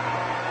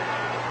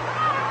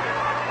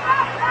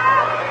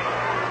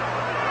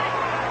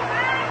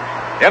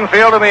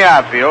 Infield and the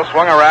outfield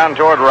swung around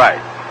toward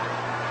right.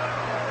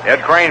 Ed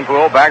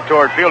Kranepool back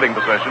toward fielding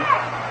position.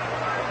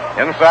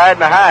 Inside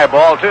and a high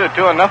ball,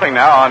 2-0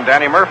 now on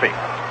Danny Murphy.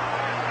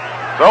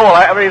 So we'll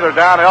have either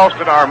Don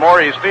Elston or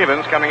Maury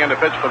Stevens coming in to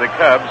pitch for the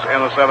Cubs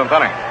in the 7th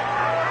inning.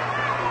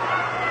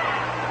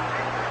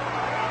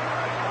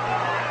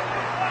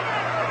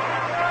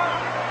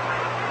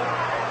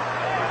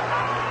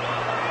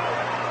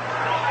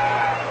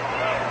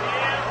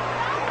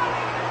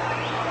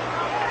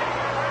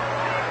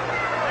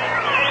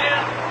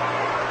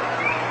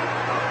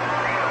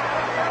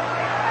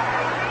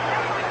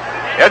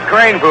 Ed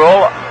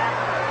Kranepool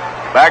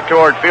back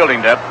toward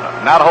fielding depth,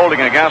 not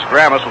holding against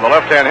Gramis with the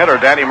left-hand hitter,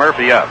 Danny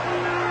Murphy up.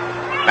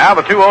 Now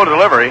the 2-0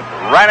 delivery,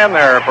 right in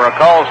there for a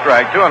called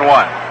strike,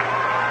 2-1.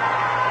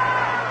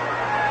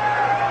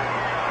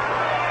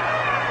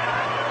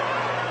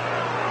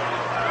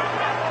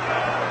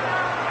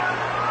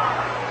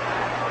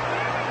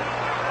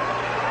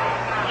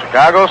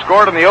 Chicago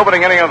scored in the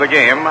opening inning of the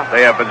game.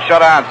 They have been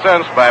shut out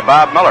since by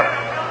Bob Miller.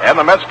 And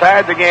the Mets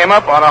tied the game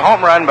up on a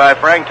home run by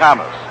Frank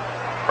Thomas.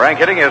 Frank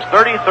hitting his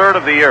 33rd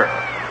of the year.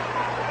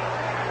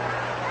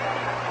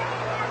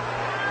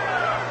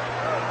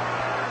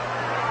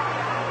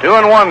 Two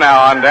and one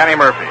now on Danny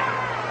Murphy.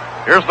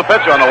 Here's the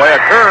pitch on the way,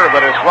 a curve that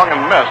is swung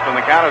and missed, and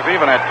the count is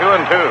even at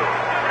 2-2.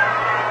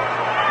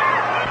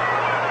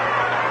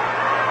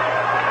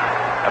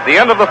 At the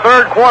end of the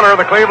 3rd quarter,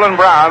 the Cleveland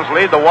Browns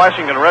lead the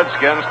Washington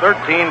Redskins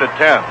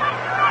 13-10.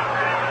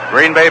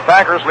 Green Bay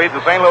Packers lead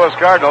the St. Louis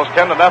Cardinals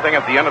 10-0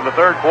 at the end of the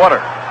 3rd quarter.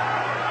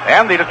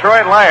 And the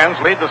Detroit Lions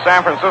lead the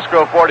San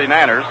Francisco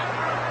 49ers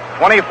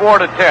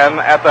 24-10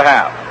 at the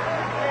half.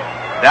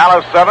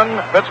 Dallas 7,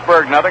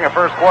 Pittsburgh nothing, a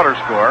first quarter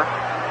score.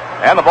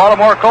 And the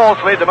Baltimore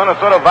Colts lead the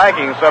Minnesota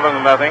Vikings 7-0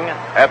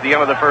 at the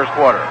end of the first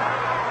quarter.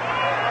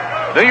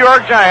 The New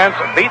York Giants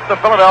beat the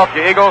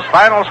Philadelphia Eagles,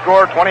 final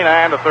score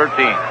 29-13.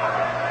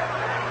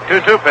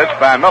 2-2 pitch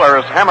by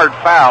Miller is hammered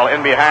foul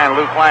in behind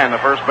Lou Klein, the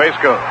first base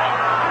coach.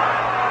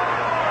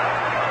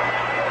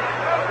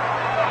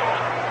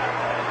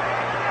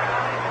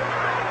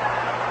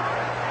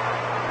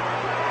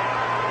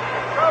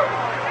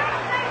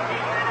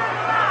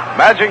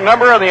 Magic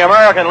number in the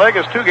American League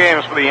is 2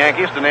 games for the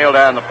Yankees to nail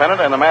down the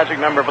pennant, and the magic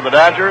number for the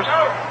Dodgers,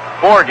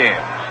 4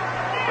 games.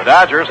 The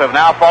Dodgers have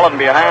now fallen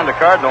behind the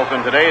Cardinals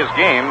in today's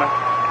game,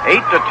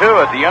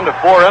 8-2 at the end of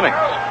 4 innings.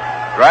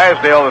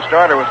 Drysdale, the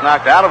starter, was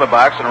knocked out of the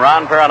box, and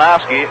Ron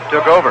Peronowski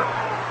took over.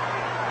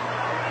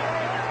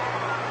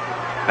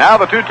 Now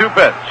the 2-2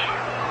 pitch.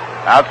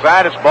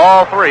 Outside, it's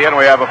ball 3, and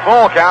we have a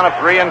full count of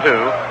 3-2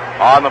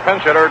 on the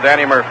pinch hitter,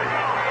 Danny Murphy.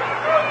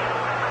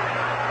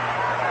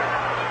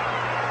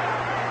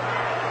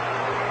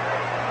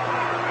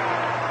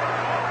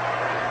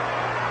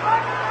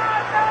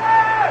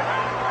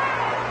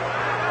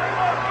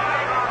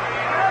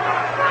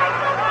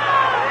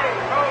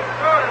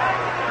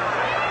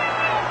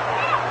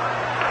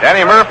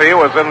 Danny Murphy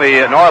was in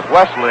the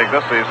Northwest League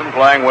this season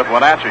playing with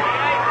Wenatchee.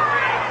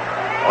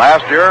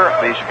 Last year,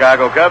 the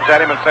Chicago Cubs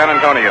had him at San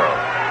Antonio.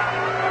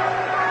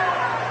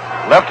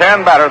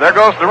 Left-hand batter. There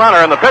goes the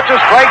runner, and the pitch is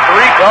strike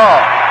 3 call.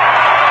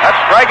 That's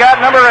strikeout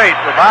number 8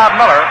 for Bob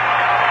Miller.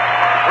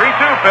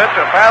 3-2 pitch,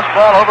 a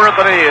fastball over at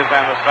the knees,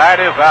 and the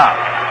side is out.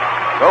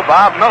 So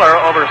Bob Miller,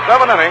 over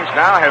 7 innings,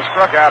 now has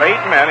struck out 8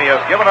 men. He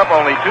has given up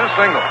only 2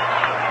 singles.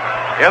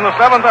 In the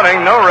 7th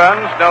inning, no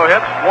runs, no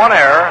hits, 1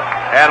 error,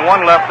 and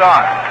 1 left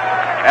on.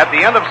 At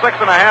the end of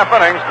 6.5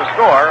 innings to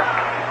score,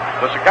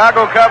 the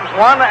Chicago Cubs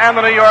won and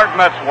the New York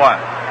Mets won.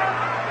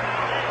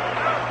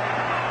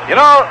 You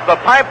know, the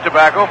pipe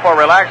tobacco for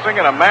relaxing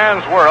in a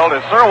man's world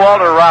is Sir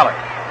Walter Raleigh.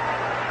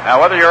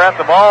 Now, whether you're at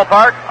the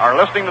ballpark or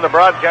listening to the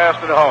broadcast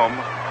at home,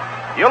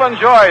 you'll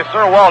enjoy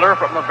Sir Walter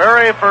from the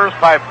very first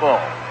pipeful.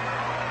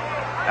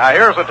 Now,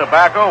 here's a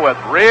tobacco with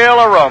real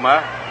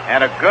aroma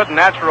and a good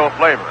natural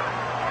flavor.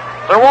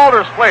 Sir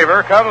Walter's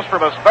flavor comes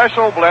from a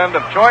special blend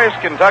of choice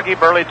Kentucky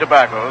burley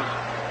tobaccos,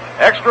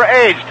 extra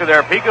aged to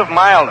their peak of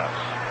mildness.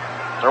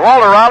 Sir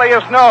Walter Raleigh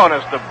is known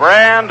as the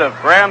brand of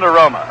grand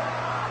aroma.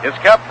 It's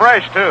kept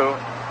fresh, too,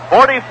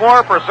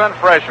 44%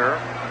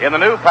 fresher in the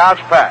new pouch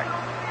pack.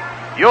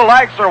 You'll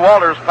like Sir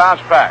Walter's pouch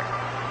pack.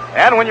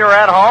 And when you're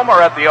at home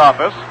or at the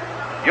office,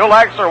 you'll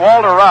like Sir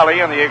Walter Raleigh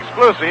in the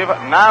exclusive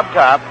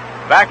knob-top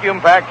vacuum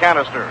pack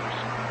canisters.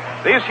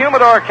 These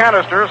humidor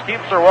canisters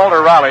keep Sir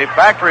Walter Raleigh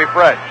factory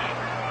fresh.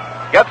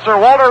 Get Sir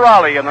Walter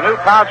Raleigh in the new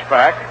pouch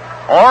pack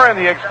or in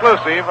the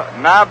exclusive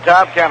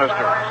knob-top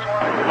canisters.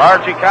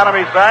 Large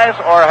economy size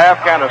or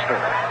half canister.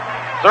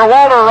 Sir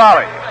Walter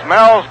Raleigh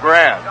smells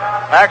grand,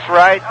 packs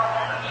right,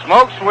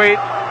 smokes sweet,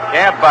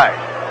 can't bite.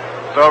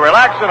 So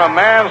relax in a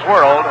man's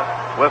world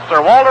with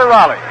Sir Walter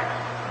Raleigh,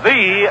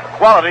 the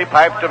quality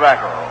pipe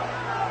tobacco.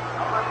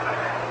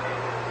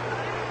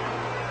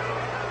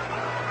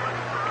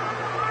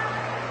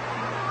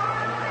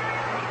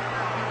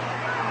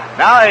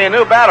 Now a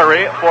new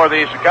battery for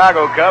the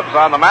Chicago Cubs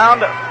on the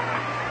mound.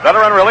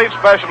 Veteran relief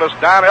specialist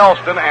Don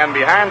Elston, and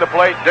behind the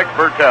plate, Dick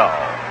Bertel.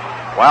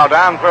 While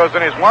Don throws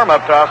in his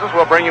warm-up tosses,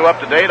 we'll bring you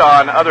up to date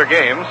on other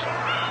games.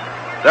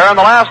 They're in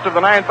the last of the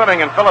 9th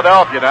inning in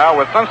Philadelphia now,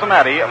 with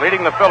Cincinnati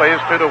leading the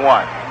Phillies 2-1.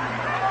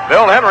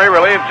 Bill Henry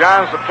relieved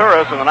John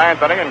Saturas in the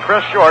 9th inning, and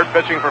Chris Short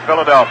pitching for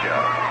Philadelphia.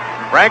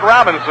 Frank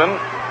Robinson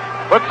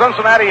put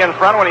Cincinnati in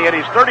front when he hit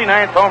his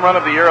 39th home run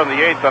of the year in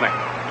the 8th inning.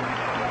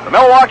 The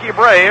Milwaukee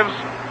Braves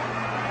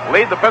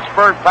lead the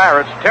Pittsburgh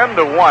Pirates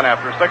 10-1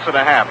 after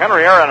 6.5.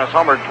 Henry Aaron has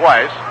homered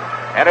twice,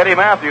 and Eddie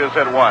Matthews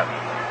hit 1.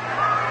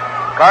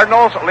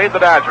 Cardinals lead the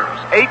Dodgers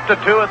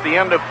 8-2 at the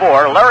end of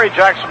 4. Larry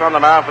Jackson on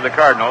the mound for the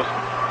Cardinals.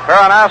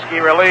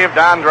 Peronowski relieved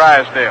Don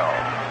Drysdale.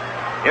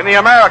 In the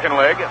American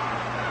League,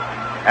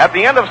 at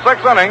the end of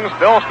 6 innings,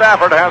 Bill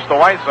Stafford has the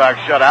White Sox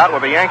shut out,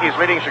 with the Yankees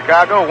leading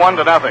Chicago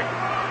 1-0.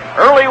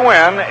 Early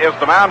Wynn is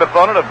the mound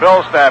opponent of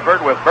Bill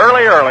Stafford, with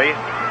Burley Early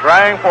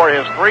trying for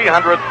his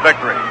 300th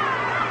victory.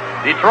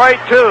 Detroit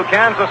 2,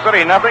 Kansas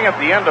City nothing at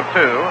the end of 2.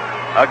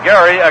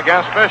 Gary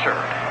against Fisher.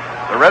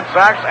 The Red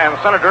Sox and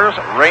Senators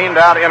rained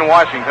out in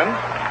Washington.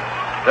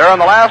 They're in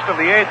the last of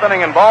the 8th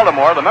inning in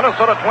Baltimore. The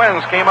Minnesota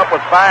Twins came up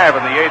with 5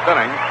 in the 8th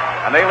inning,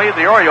 and they lead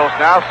the Orioles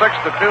now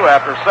 6-2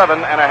 after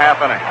 7.5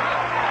 innings.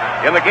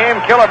 In the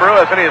game, Killebrew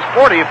has hit his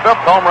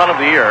 45th home run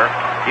of the year.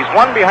 He's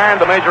one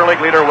behind the Major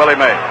League leader, Willie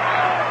Mays.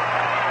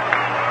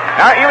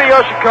 Now,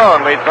 Elio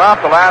Chacon leads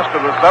off the last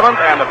of the 7th,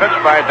 and the pitch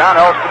by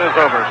Don Elston is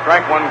over.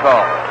 Strike 1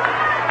 call.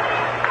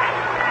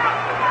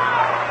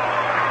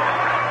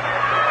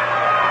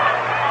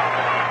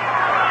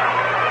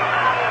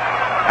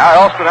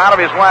 Now Elston out of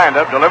his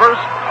windup, delivers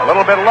a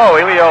little bit low.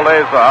 Elio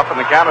lays off, and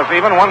the count is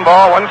even. 1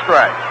 ball, 1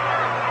 strike.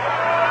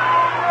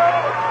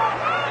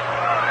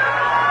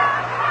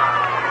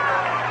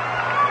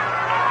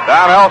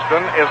 Don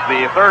Elston is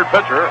the third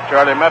pitcher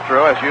Charlie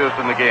Metro has used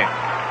in the game.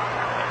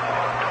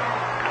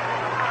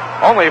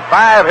 Only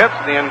 5 hits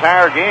in the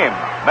entire game.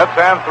 Mets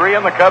have 3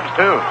 and the Cubs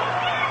 2.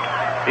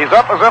 He's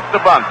up as if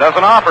to bunt.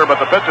 Doesn't offer, but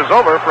the pitch is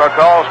over for a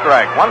call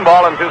strike. 1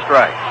 ball and 2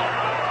 strikes.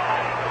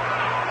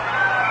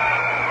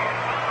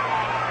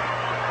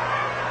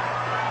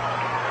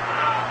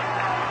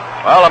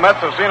 Well, the Mets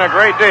have seen a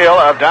great deal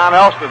of Don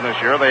Elston this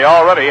year. They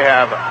already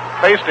have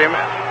faced him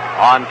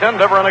on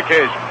 10 different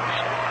occasions.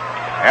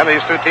 And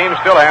these two teams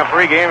still have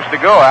 3 games to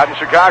go out in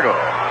Chicago.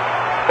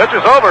 Pitch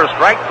is over,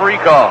 strike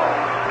 3 call.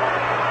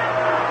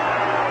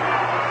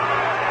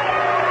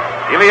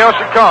 Elio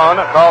Chacon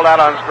called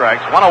out on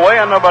strikes. 1 away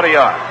and nobody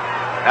on.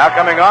 Now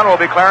coming on will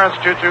be Clarence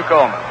Choo-Choo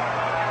Coleman.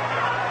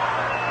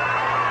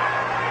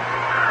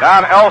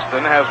 Don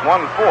Elston has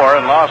won 4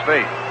 and lost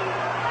 8.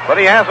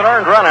 But he has an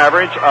earned run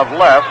average of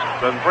less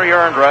than 3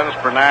 earned runs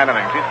per 9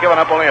 innings. He's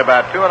given up only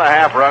about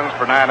 2.5 runs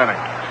per 9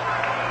 innings.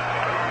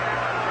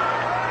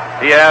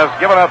 He has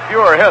given up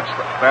fewer hits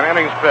than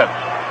innings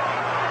pitched.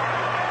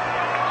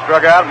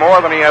 Struck out more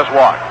than he has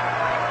walked.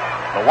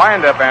 The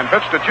windup and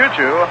pitch to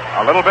Choo-Choo,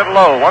 a little bit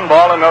low. 1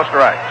 ball and no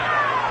strikes.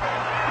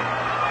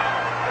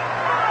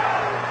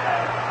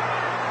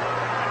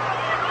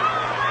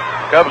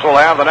 Cubs will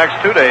have the next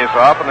 2 days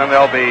off, and then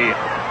they'll be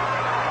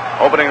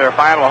opening their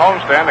final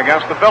homestand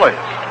against the Phillies.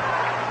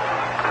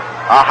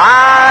 A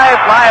high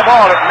fly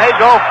ball. It may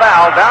go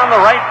foul down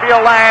the right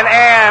field line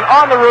and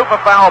on the roof,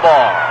 a foul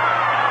ball.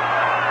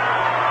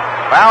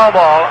 Foul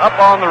ball up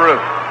on the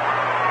roof.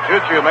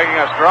 Choo-Choo making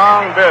a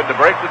strong bid to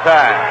break the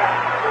tie.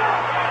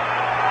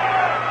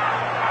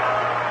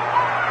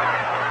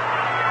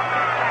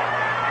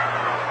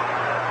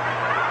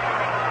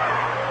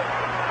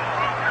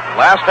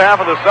 Last half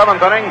of the 7th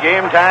inning,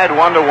 game tied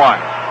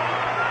 1-1.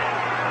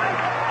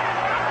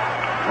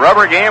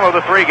 Rubber game of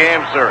the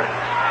 3-game series.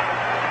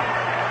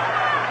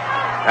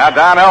 Now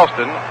Don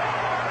Elston,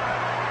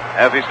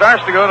 as he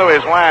starts to go to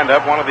his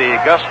windup, one of the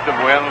gusts of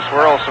wind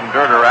swirls some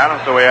dirt around,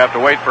 and so we have to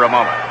wait for a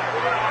moment.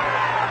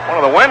 One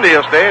of the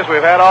windiest days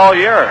we've had all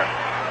year,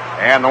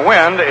 and the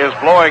wind is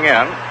blowing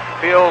in.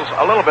 Feels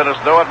a little bit as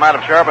though it might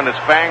have sharpened its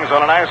fangs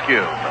on an ice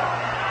cube.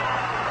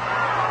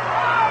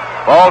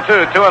 Ball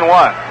 2,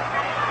 2-1.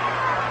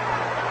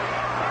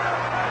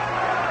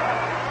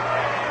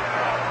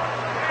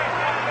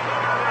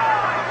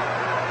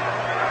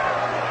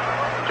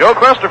 Joe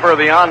Christopher,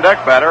 the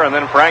on-deck batter, and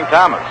then Frank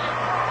Thomas.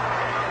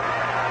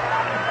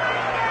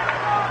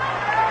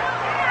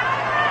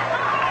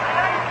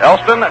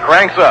 Elston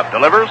cranks up,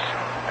 delivers,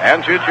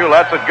 and Choo-Choo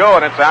lets it go,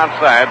 and it's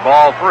outside.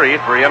 Ball 3,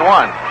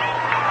 3-1.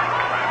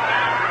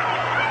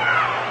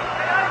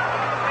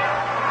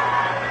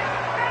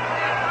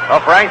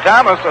 Well, Frank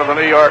Thomas of the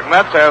New York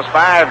Mets has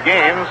 5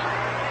 games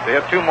to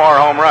hit 2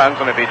 more home runs,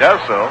 and if he does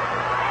so,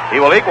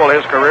 he will equal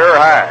his career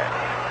high.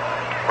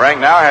 Frank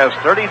now has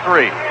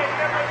 33.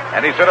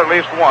 And he's hit at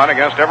least 1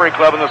 against every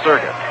club in the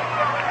circuit.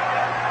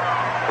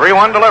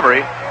 3-1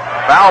 delivery.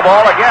 Foul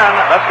ball again.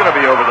 That's going to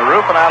be over the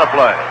roof and out of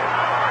play.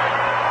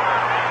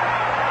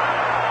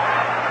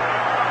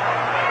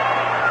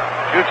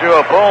 Choo-Choo,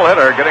 a pull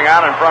hitter, getting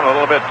out in front a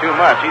little bit too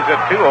much. He's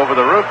hit 2 over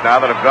the roof now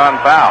that have gone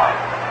foul.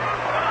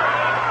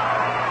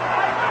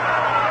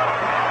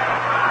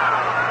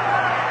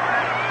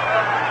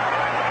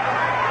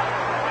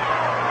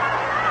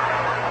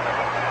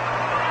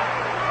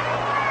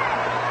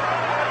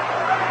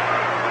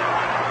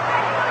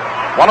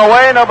 One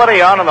away,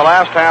 nobody on in the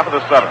last half of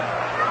the 7th.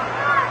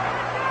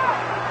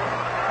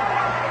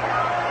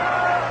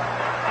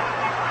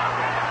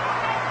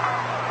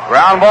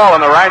 Ground ball on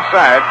the right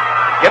side.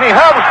 Kenny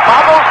Hubbs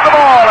bobbles the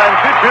ball, and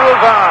Choo-Choo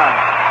is on.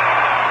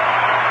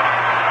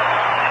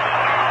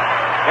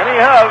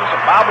 Kenny Hubbs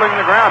bobbling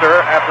the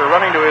grounder after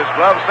running to his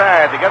glove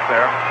side to get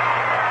there.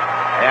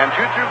 And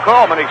Choo-Choo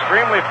Coleman,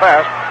 extremely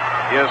fast,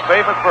 is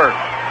safe at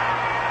first.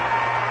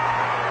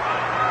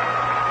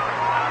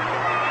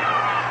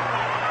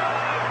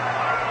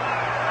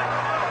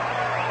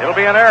 It'll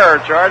be an error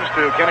charged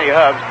to Kenny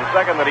Hubbs, the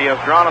second that he has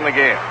drawn in the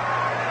game.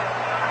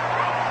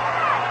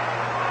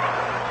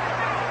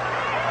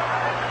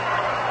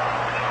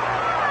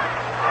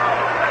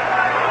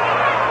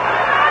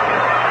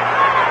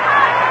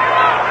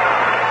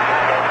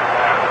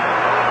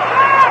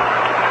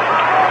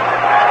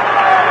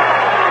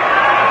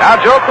 Now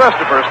Joe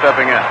Christopher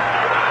stepping in.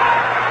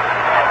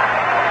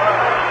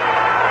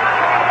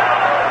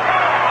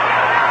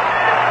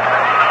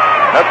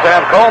 Let's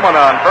have Coleman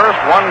on first,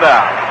 1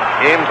 down.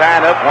 Game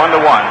tied up 1-1.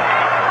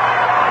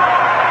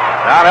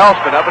 Don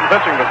Elston up in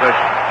pitching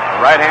position.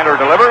 The right-hander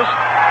delivers.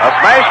 A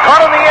smash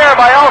caught in the air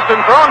by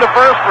Elston, thrown to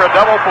first for a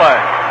double play.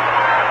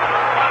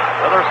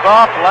 Another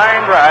soft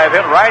line drive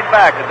hit right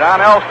back to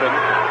Don Elston,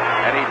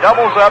 and he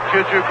doubles up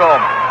Choo-Choo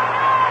Coleman.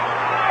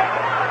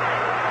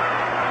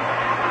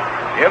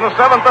 In the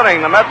 7th inning,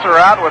 the Mets are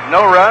out with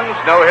no runs,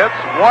 no hits,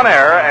 1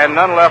 error, and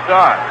none left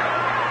on.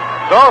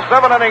 So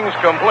 7 innings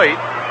complete.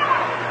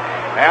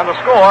 And the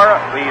score,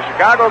 the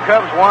Chicago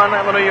Cubs won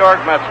and the New York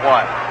Mets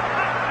won.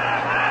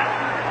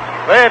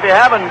 Say, if you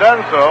haven't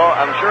done so,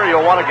 I'm sure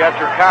you'll want to get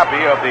your copy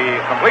of the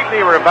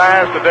completely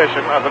revised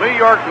edition of the New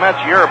York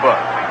Mets yearbook.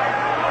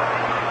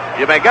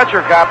 You may get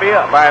your copy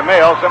by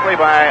mail simply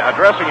by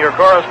addressing your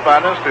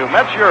correspondence to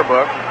Mets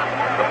Yearbook,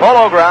 the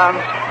Polo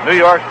Grounds, New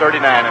York 39,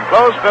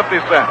 enclosed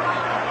 50 cents.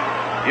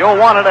 You'll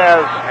want it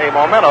as a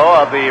memento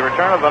of the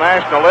return of the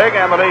National League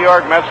and the New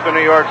York Mets to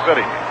New York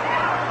City.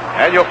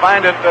 And you'll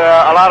find it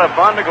a lot of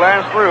fun to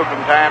glance through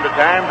from time to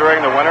time during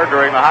the winter,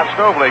 during the Hot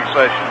Stove League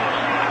sessions.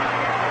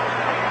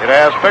 It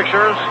has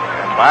pictures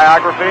and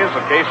biographies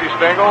of Casey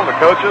Stengel, the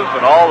coaches,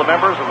 and all the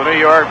members of the New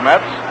York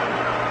Mets,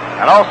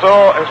 and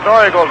also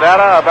historical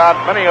data about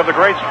many of the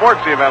great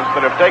sports events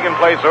that have taken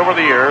place over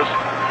the years,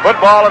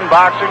 football and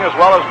boxing as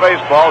well as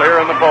baseball here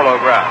in the Polo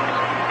Grounds.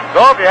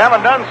 So if you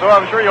haven't done so,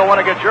 I'm sure you'll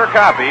want to get your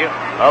copy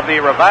of the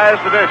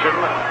revised edition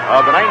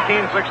of the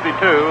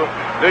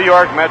 1962 New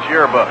York Mets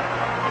yearbook.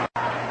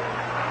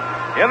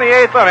 In the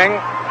 8th inning,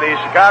 the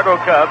Chicago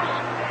Cubs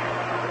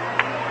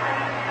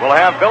will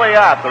have Billy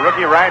Ott, the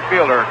rookie right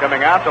fielder,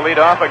 coming out to lead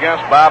off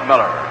against Bob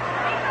Miller.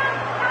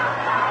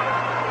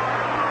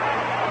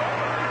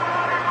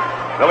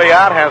 Billy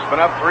Ott has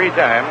been up 3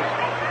 times,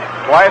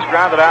 twice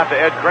grounded out to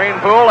Ed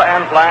Kranepool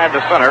and flied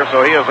to center,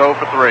 so he is 0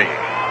 for 3.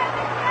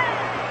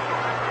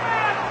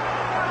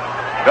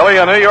 Billy,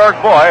 a New York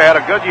boy, had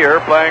a good year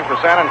playing for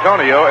San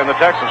Antonio in the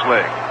Texas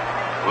League.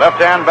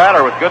 Left-hand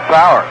batter with good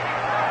power.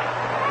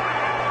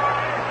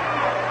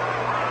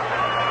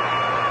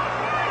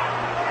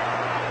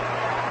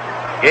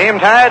 Game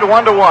tied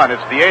 1-1.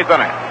 It's the 8th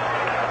inning.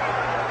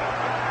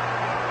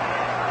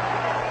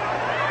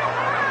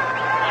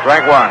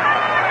 Strike one.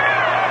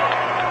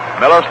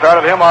 Miller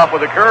started him off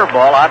with a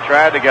curveball. I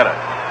tried to get it.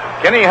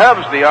 Kenny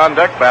Hubbs, the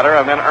on-deck batter,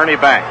 and then Ernie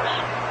Banks.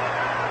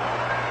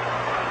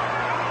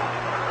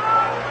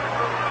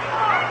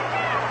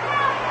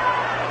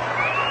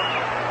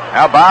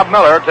 Now Bob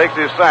Miller takes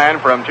his sign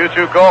from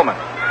Choo-Choo Coleman.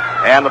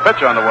 And the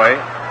pitch on the way.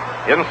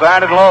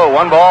 Inside and low.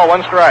 1 ball,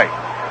 1 strike.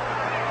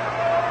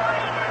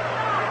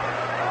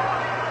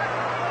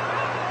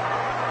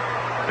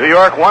 New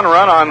York 1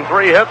 run on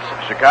 3 hits.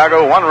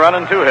 Chicago 1 run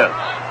and 2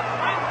 hits.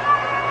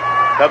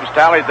 Cubs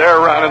tallied their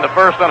run in the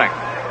first inning.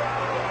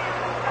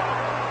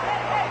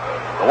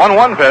 The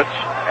 1-1 pitch,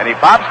 and he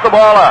pops the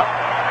ball up.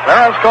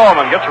 Clarence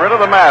Coleman gets rid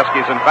of the mask.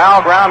 He's in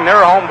foul ground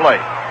near home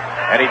plate.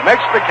 And he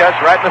makes the catch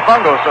right in the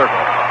fungo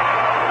circle.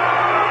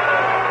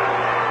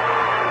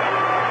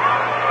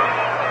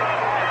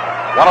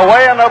 One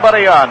away and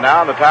nobody on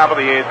now in the top of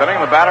the 8th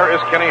inning. The batter is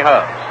Kenny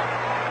Hubbs.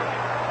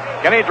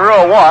 Kenny drew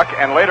a walk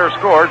and later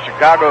scored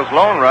Chicago's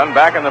lone run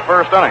back in the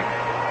first inning.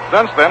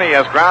 Since then, he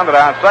has grounded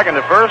out second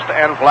to first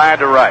and flied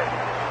to right.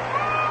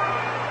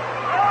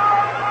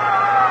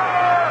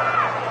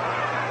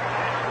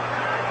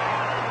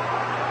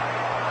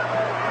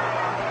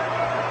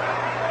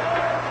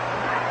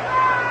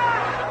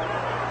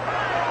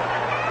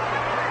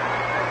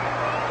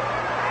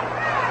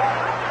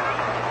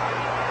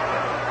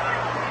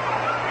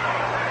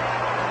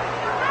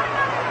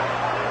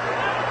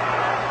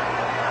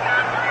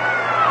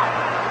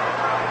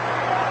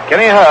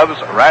 Kenny Hubbs,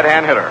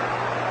 right-hand hitter.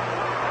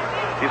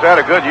 He's had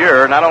a good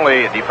year, not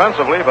only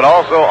defensively, but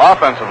also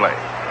offensively.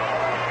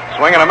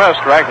 Swing and a miss,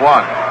 strike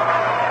one.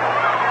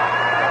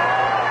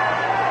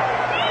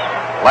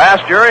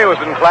 Last year, he was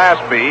in Class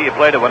B. He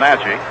played at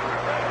Wenatchee.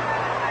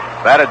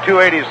 Batted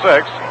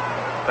 .286.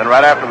 Then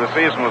right after the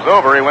season was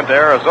over, he went to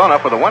Arizona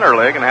for the Winter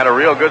League and had a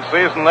real good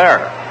season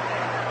there.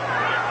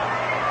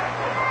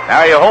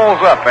 Now he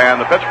holds up,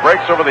 and the pitch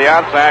breaks over the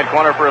outside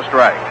corner for a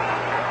strike.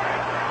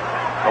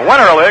 The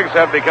Winter Leagues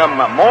have become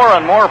more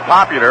and more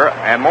popular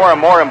and more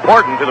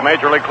important to the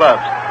Major League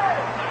clubs.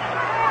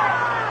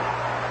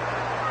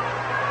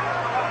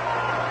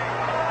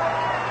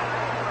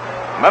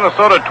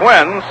 Minnesota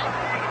Twins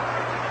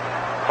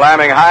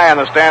climbing high in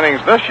the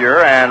standings this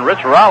year, and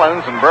Rich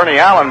Rollins and Bernie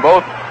Allen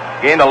both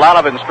gained a lot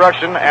of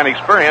instruction and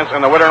experience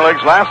in the Winter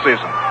Leagues last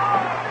season.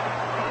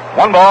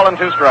 1 ball and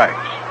 2 strikes.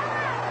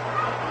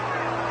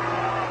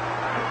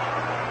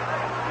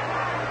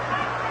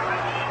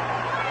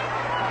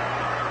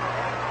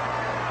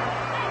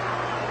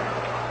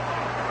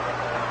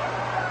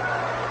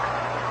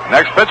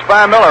 Next pitch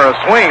by Miller, a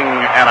swing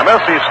and a miss.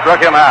 He struck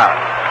him out.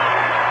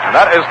 And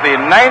that is the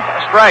 9th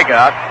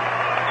strikeout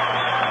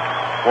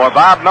for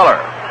Bob Miller.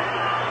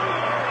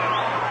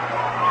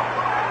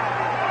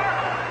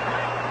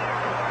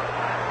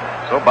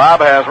 So Bob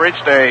has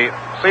reached a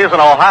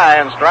seasonal high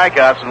in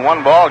strikeouts in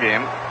 1 ball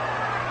game.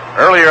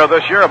 Earlier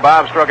this year,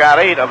 Bob struck out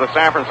 8 of the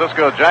San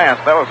Francisco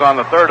Giants. That was on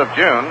the 3rd of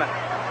June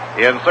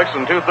in 6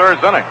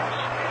 2/3 innings.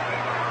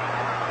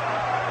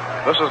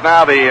 This is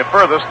now the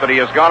furthest that he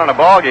has gone in a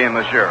ball game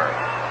this year.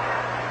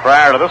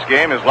 Prior to this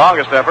game, his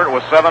longest effort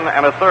was 7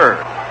 1/3.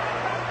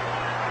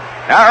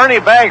 Now Ernie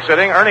Banks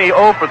hitting. Ernie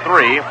 0 for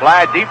 3.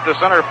 Fly deep to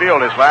center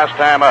field his last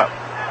time up.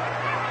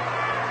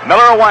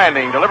 Miller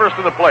winding, delivers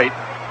to the plate.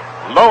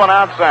 Low and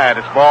outside.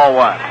 It's ball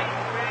 1.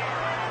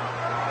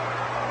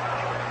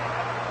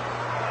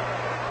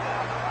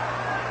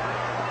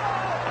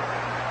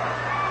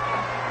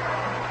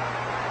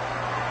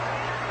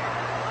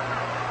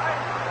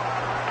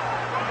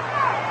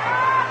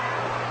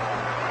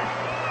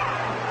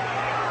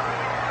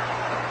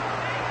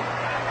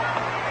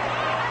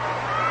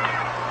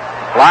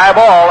 Fly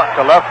ball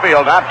to left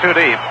field, not too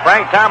deep.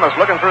 Frank Thomas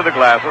looking through the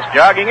glasses,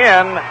 jogging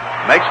in,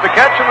 makes the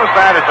catch in the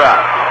side of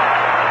top.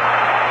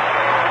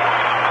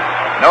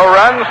 No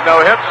runs,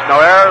 no hits, no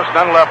errors,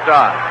 none left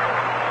on.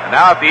 And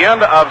now at the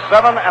end of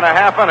 7.5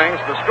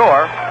 innings, the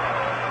score.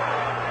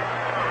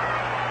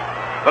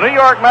 The New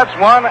York Mets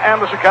won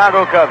and the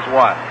Chicago Cubs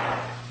won.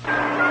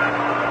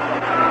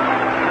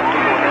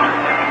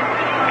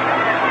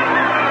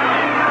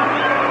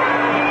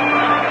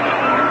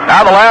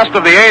 Now the last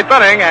of the 8th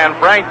inning, and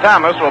Frank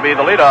Thomas will be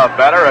the leadoff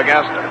batter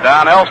against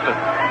Don Elston.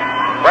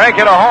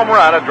 Frank hit a home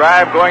run, a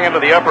drive going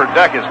into the upper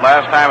deck his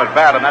last time at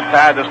bat, and that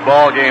tied this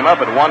ball game up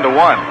at 1-1.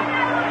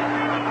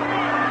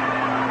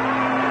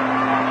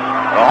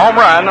 The home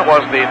run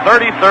was the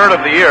 33rd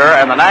of the year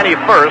and the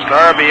 91st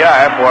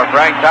RBI for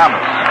Frank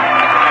Thomas.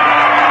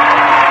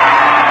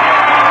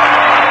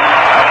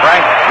 Now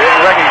Frank being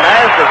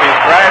recognized as he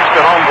strides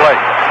to home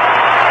plate.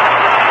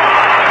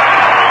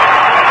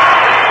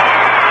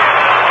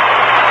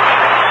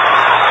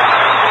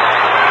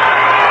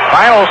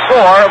 Final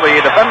score,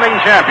 the defending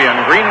champion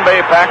Green Bay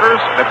Packers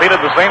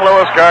defeated the St.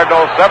 Louis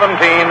Cardinals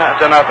 17-0.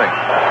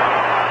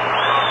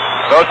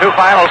 So two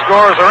final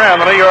scores are in.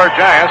 The New York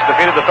Giants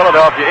defeated the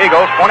Philadelphia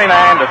Eagles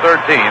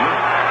 29-13,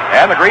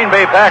 and the Green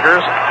Bay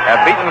Packers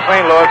have beaten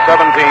St. Louis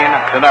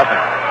 17-0.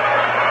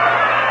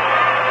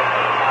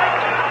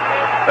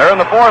 They're in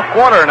the fourth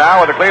quarter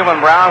now with the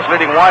Cleveland Browns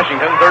leading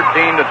Washington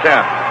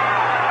 13-10.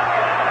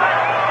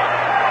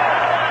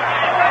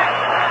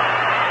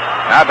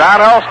 Now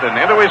Don Elston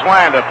into his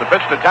windup. The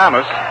pitch to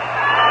Thomas.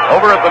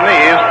 Over at the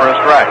knees for a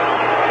strike.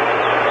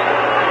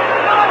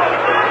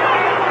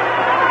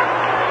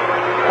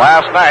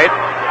 Last night,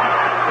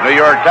 the New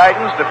York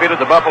Titans defeated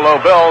the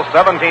Buffalo Bills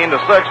 17-6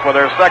 for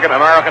their second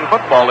American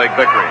Football League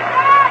victory.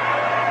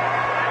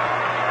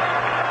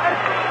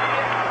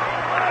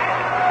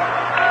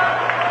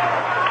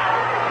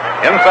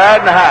 Inside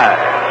and high.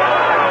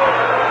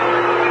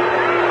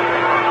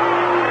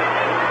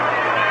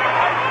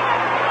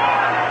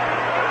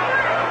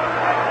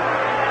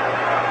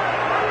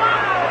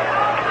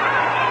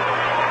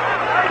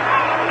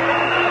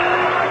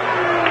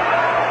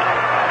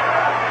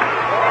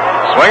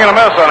 Swing and a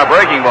miss on a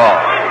breaking ball.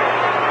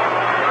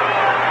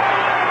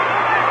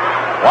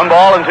 1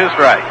 ball and 2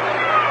 strikes.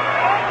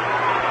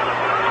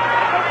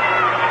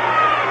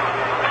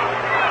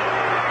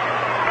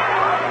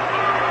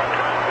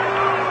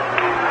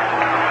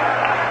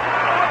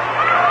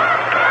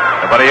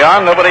 Nobody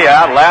on, nobody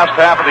out. Last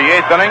half of the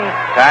 8th inning.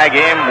 Tie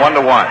game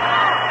 1-1.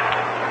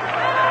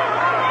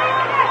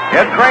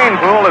 Ed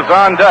Kranepool is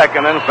on deck,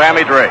 and then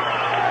Sammy Drake.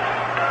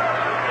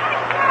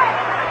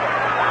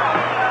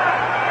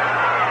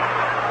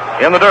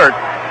 In the dirt.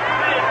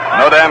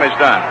 No damage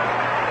done.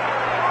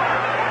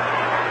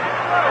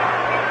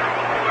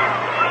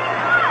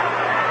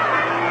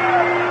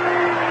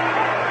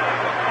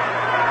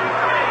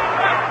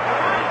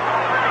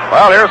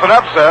 Well, here's an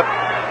upset.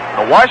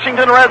 The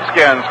Washington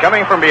Redskins,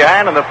 coming from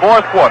behind in the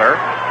fourth quarter,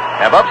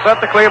 have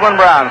upset the Cleveland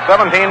Browns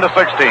 17-16.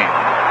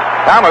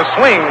 Thomas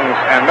swings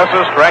and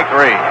misses strike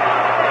 3.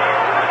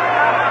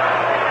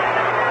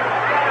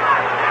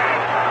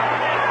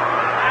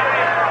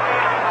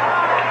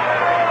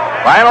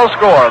 Final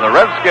score, the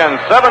Redskins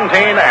 17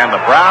 and the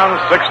Browns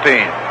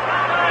 16.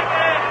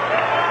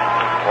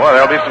 Boy,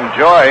 there'll be some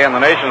joy in the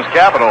nation's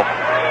capital.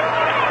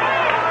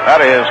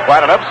 That is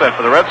quite an upset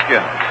for the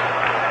Redskins.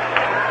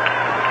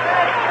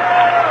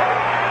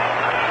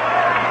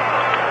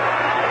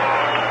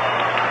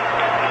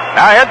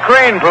 Now Ed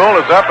Kranepool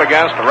is up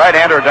against the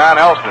right-hander Don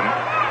Elston.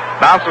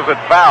 Bounces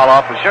it foul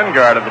off the shin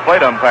guard of the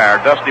plate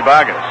umpire, Dusty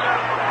Boggess.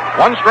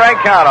 1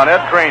 strike count on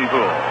Ed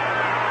Kranepool.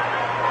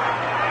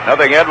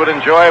 Nothing Ed would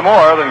enjoy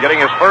more than getting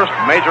his first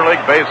Major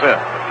League base hit.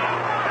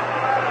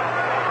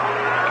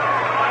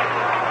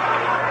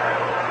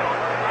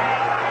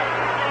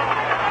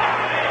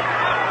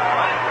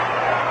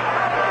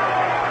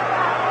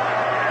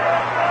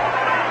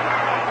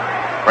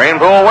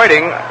 Kranepool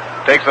waiting.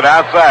 Takes it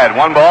outside.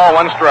 1 ball,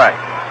 1 strike.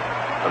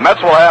 The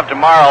Mets will have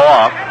tomorrow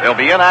off. They'll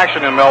be in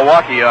action in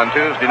Milwaukee on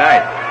Tuesday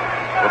night.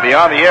 We'll be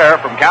on the air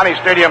from County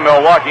Stadium,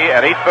 Milwaukee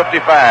at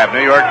 8:55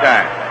 New York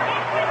time.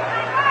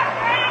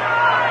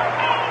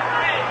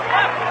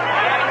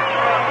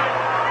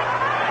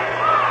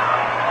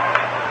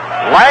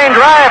 Line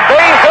drive,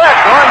 base hit,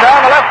 going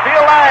down the left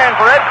field line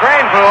for Ed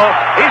Kranepool.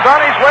 He's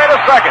on his way to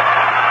second.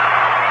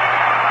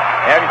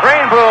 And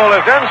Kranepool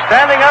is in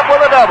standing up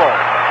with a double.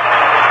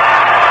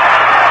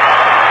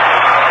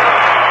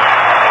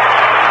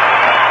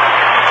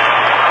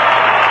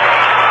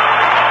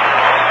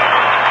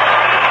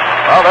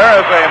 Well, there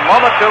is a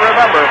moment to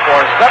remember for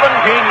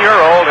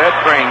 17-year-old Ed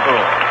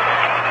Kranepool.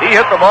 He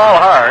hit the ball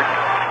hard.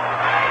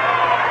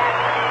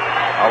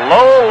 A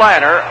low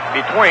liner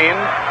between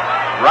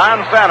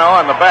Ron Santo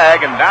and the bag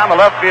and down the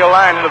left field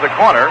line into the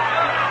corner.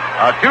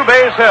 A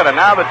 2-base hit, and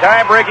now the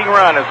tie-breaking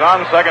run is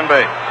on second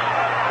base.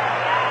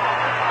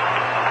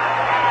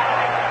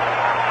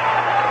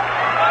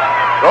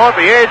 So at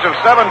the age of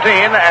 17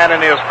 and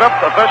in his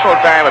 5th official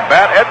time at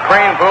bat, Ed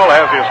Kranepool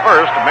has his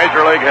first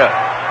Major League hit.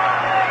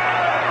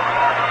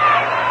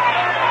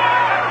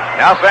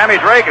 Now Sammy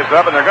Drake is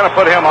up, and they're going to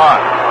put him on.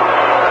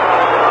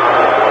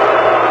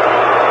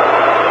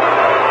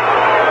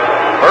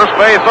 First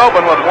base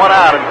open with one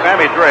out, and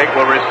Sammy Drake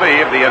will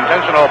receive the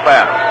intentional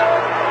pass.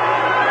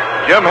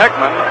 Jim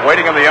Hickman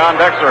waiting in the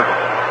on-deck circle.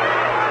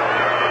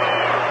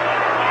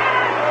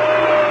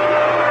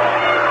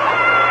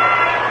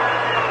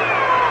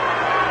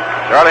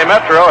 Charlie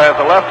Metro has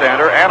a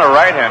left-hander and a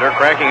right-hander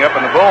cranking up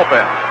in the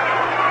bullpen.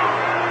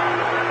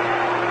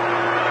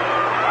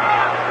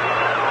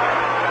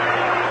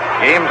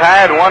 Game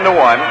tied 1-1.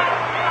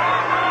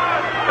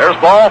 There's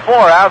ball 4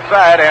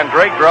 outside, and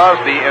Drake draws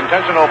the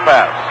intentional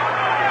pass.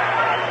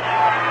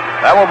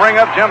 That will bring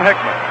up Jim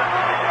Hickman.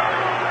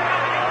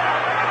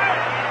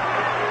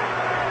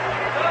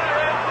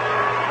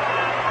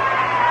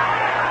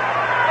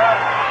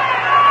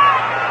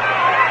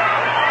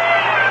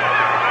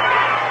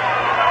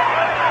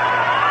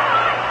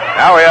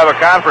 Now we have a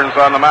conference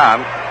on the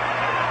mound.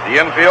 The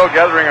infield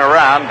gathering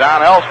around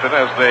Don Elston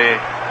as they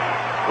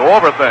go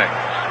over things.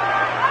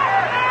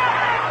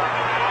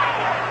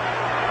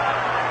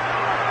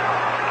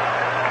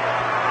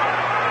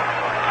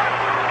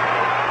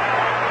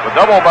 The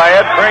double by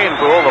Ed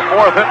Kranepool, the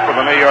 4th hit for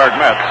the New York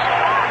Mets.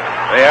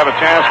 They have a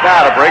chance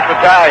now to break the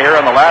tie here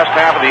in the last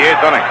half of the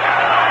 8th inning.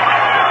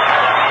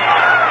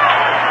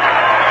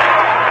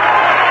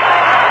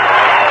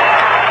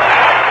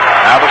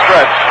 Now the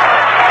stretch.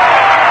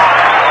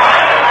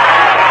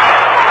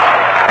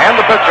 And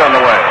the pitch on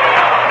the way.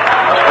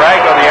 A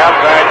strike on the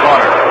outside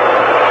corner.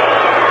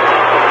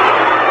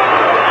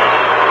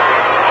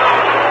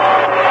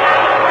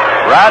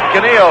 Rod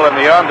Keneal in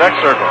the on-deck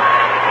circle.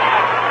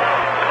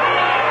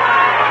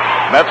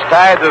 Mets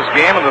tied this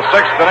game in the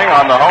 6th inning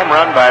on the home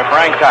run by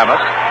Frank Thomas.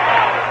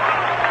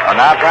 Are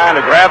now trying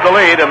to grab the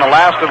lead in the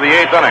last of the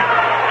 8th inning.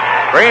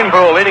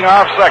 Kranepool leading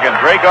off second,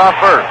 Drake off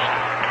first.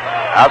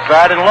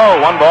 Outside and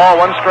low, 1 ball,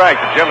 1 strike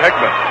to Jim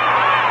Hickman.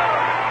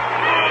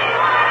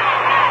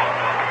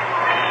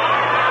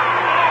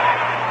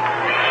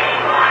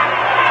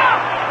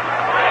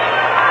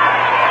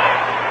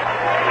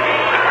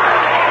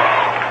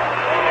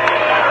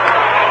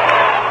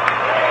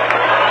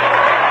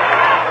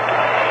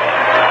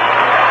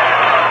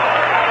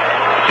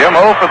 Jim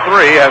 0 for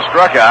 3 has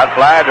struck out,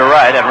 fly to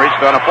right, and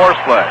reached on a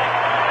force play.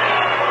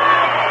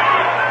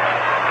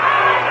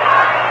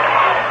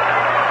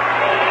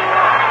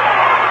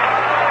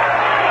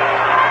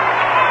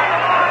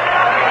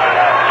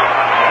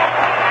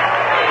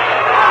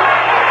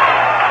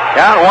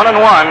 Count 1-1,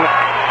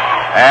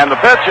 and the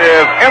pitch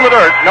is in the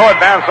dirt. No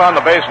advance on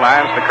the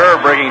baselines. The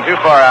curve breaking too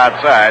far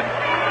outside,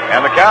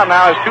 and the count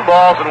now is 2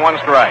 balls and 1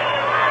 strike.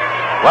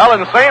 Well,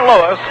 in St.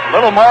 Louis,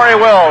 little Maury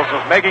Wills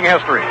is making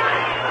history.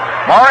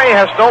 Maury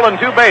has stolen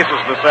 2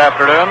 bases this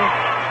afternoon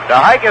to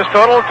hike his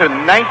total to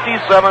 97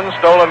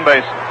 stolen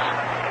bases.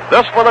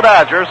 This for the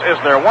Dodgers is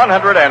their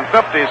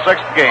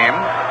 156th game.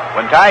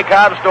 When Ty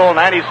Cobb stole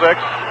 96,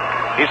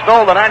 he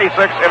stole the 96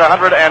 in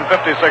 156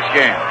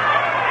 games.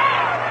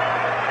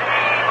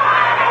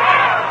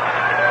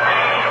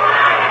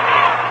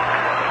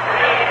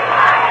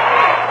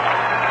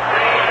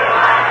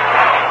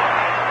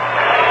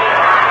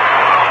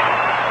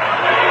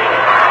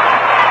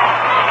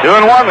 Two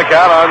and 1 the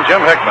count on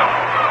Jim Hickman.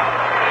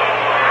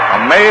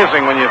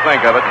 Amazing when you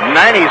think of it.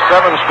 97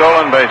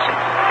 stolen bases.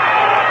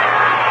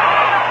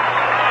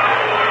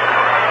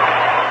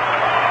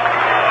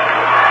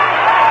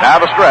 Now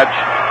the stretch.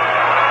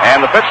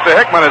 And the pitch to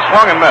Hickman is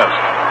swung and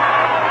missed.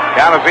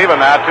 Count is even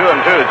now,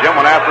 2-2. Jim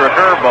went after a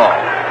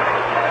curveball.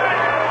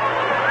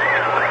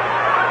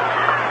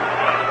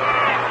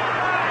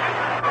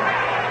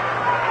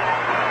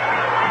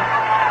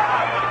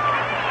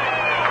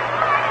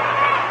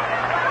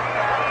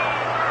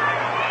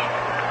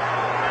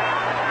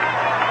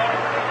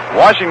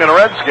 Washington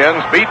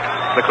Redskins beat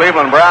the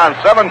Cleveland Browns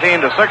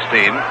 17-16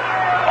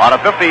 on a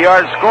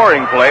 50-yard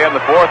scoring play in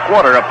the 4th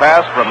quarter. A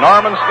pass from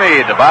Norman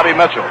Snead to Bobby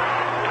Mitchell.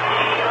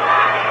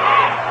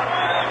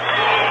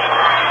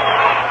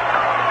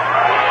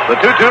 The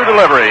 2-2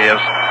 delivery is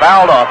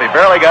fouled off. He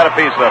barely got a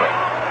piece of it.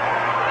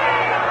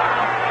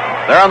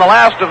 They're on the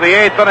last of the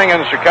 8th inning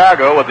in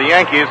Chicago with the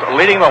Yankees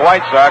leading the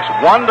White Sox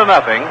 1-0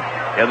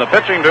 in the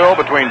pitching duel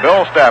between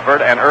Bill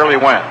Stafford and Early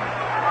Wen.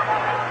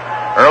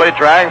 Early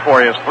trying for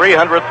his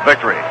 300th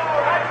victory.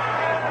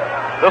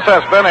 This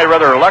has been a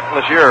rather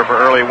luckless year for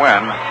Early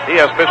Wen.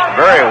 He has pitched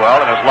very well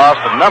and has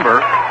lost a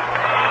number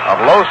of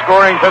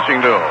low-scoring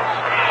pitching duels.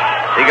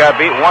 He got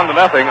beat 1-0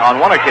 on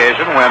one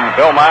occasion when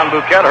Bill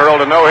Monbouquet hurled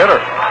a no-hitter.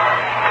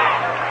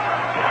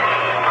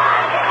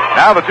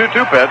 Now the 2-2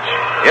 pitch.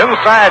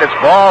 Inside, it's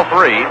ball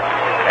 3.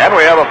 And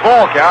we have a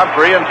full count,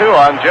 3-2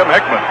 on Jim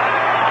Hickman.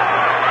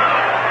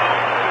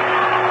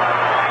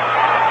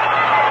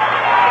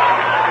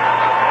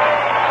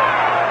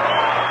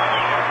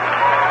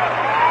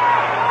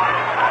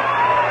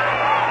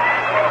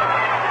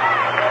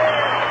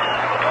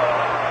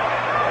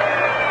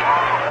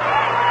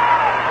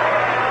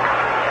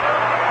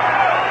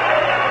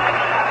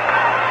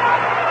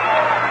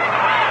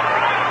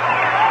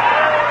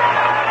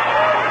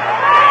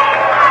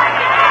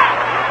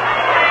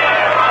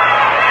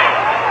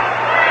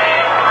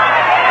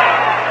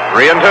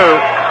 3-2.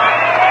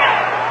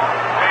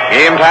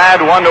 Game tied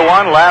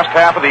 1-1, last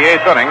half of the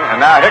 8th inning, and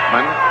now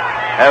Hickman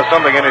has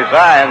something in his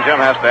eye, and Jim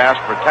has to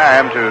ask for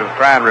time to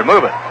try and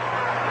remove it.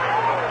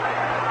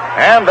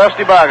 And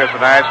Dusty Bogus, the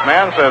nice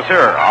man, says,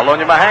 "Here, I'll loan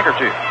you my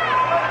handkerchief."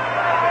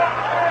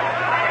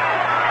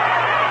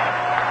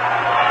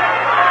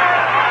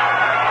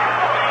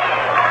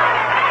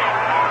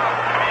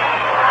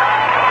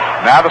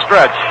 Now the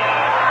stretch.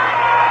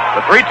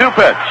 The 3-2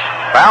 pitch.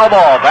 Foul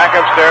ball, back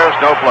upstairs,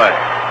 no play.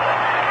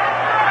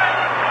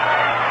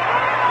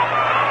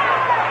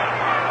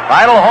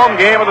 Final home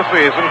game of the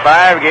season.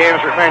 5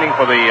 games remaining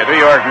for the New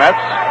York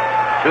Mets.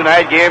 2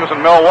 night games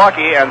in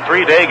Milwaukee and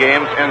 3 day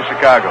games in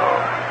Chicago.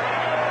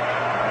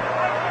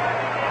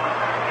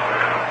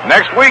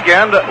 Next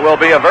weekend will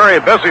be a very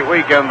busy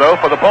weekend, though,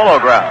 for the Polo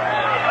Grounds.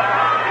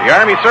 The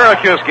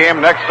Army-Syracuse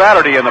game next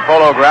Saturday in the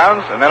Polo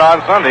Grounds, and then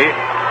on Sunday,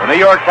 the New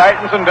York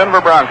Titans and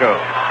Denver Broncos.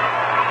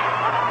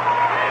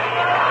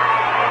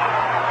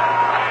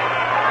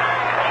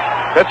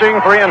 Pitching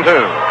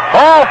 3-2.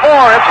 Ball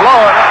 4, it's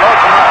low, and it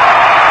floats him out.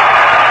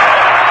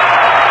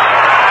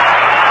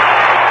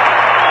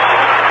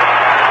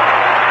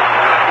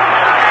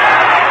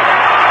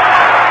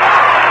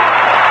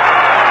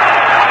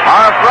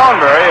 Marv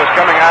Throneberry is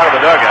coming out of the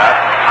dugout.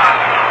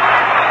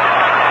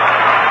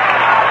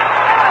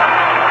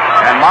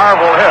 And Marv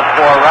will hit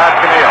for Rod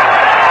Caneal.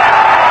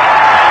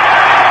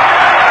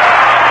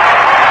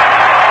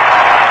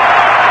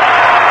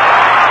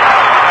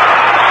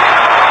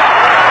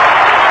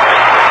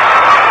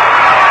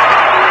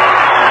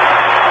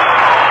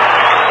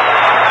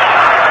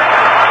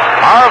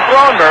 Marv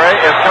Throneberry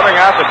is coming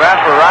out to bat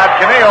for Rod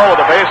Caneal with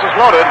the bases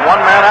loaded, 1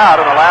 man out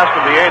in the last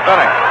of the 8th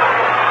inning.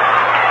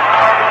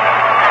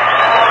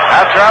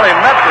 Now Charlie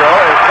Metro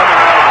is coming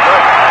out of the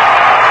dugout.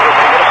 We're going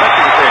to get a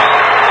pitching change.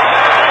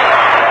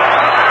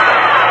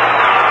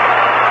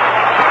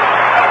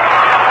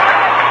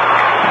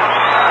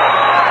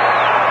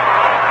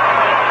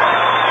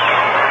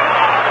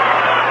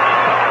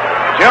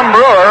 Jim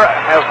Brewer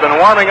has been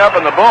warming up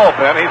in the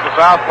bullpen. He's a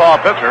southpaw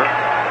pitcher.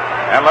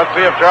 And let's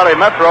see if Charlie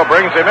Metro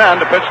brings him in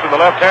to pitch to the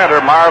left-hander,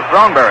 Marv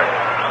Throneberry.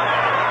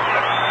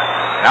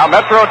 Now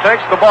Metro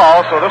takes the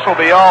ball, so this will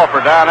be all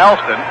for Don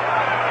Elston.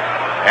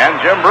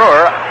 And Jim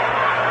Brewer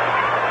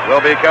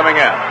will be coming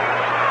in.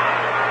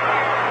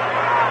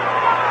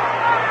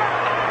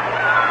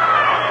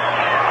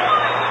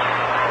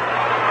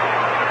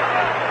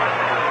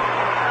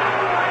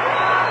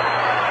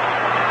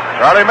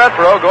 Charlie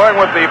Metro going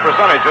with the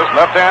percentages,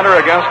 left-hander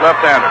against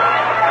left-hander.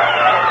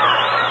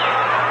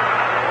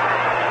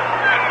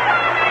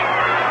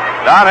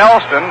 Don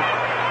Elston,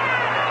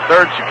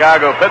 third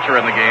Chicago pitcher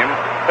in the game,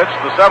 pitched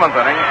the 7th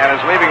inning and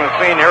is leaving the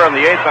scene here in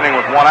the 8th inning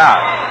with 1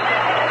 out.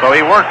 So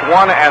he worked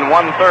 1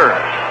 1/3.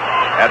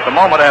 At the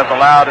moment has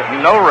allowed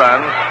no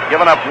runs,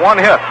 given up 1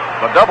 hit,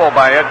 a double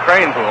by Ed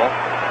Kranepool.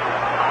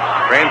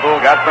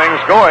 Kranepool got things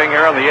going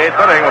here in the 8th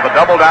inning with a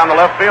double down the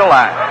left field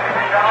line.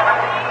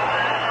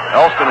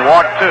 Elston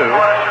walked 2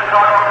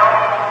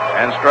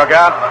 and struck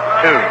out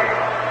 2.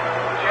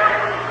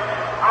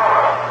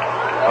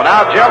 So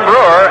now Jim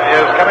Brewer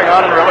is coming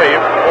on in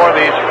relief for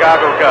the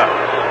Chicago Cubs.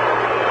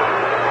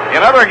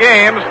 In other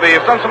games,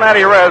 the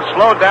Cincinnati Reds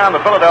slowed down the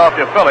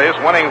Philadelphia Phillies,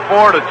 winning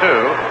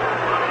 4-2.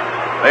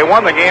 They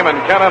won the game in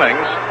 10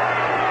 innings,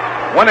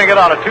 winning it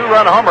on a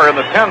 2-run homer in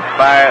the 10th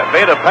by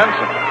Vada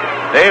Penson.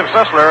 Dave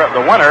Sisler,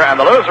 the winner, and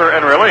the loser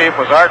in relief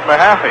was Art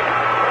Mahaffey.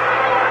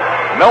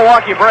 The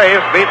Milwaukee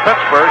Braves beat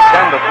Pittsburgh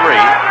 10-3.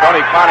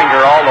 Tony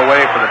Cloninger all the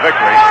way for the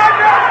victory.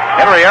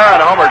 Henry Aaron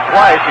homered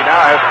twice. He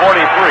now has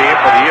 43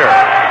 for the year.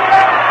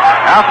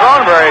 Now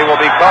Throneberry will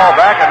be called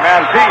back, and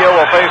Mantilla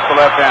will face the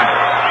left-hander.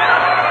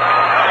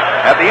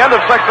 At the end of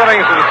 6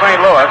 innings in St.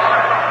 Louis,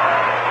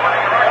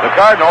 the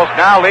Cardinals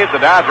now lead the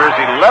Dodgers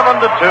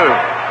 11-2.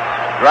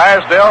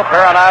 Drysdale,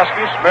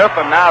 Peronowski, Smith,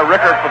 and now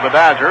Rickert for the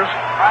Dodgers.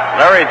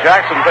 Larry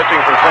Jackson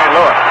pitching for St.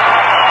 Louis.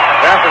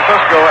 San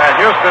Francisco and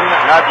Houston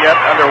not yet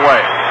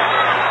underway.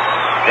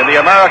 In the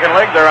American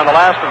League, they're in the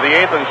last of the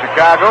 8th in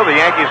Chicago. The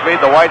Yankees lead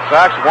the White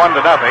Sox 1-0.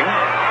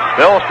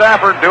 Bill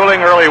Stafford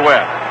dueling early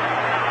win.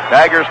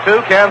 Tigers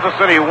 2, Kansas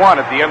City 1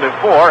 at the end of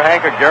 4.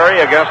 Hank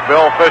Aguirre against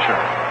Bill Fisher.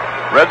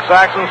 Red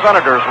Sox and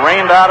Senators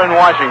rained out in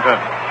Washington.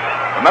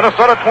 The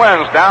Minnesota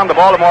Twins down the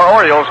Baltimore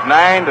Orioles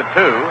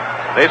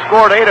 9-2. They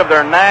scored 8 of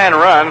their 9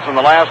 runs in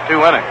the last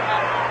 2 innings.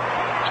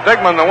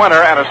 Stigman the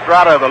winner and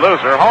Estrada the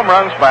loser. Home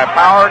runs by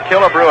Power,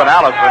 Killebrew, and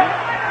Allison.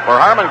 For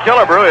Harmon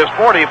Killebrew is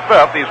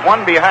 45th. He's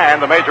 1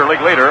 behind the Major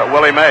League leader,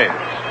 Willie Mays.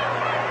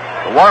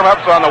 The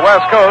warm-ups on the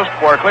West Coast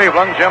for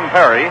Cleveland, Jim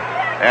Perry.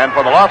 And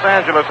for the Los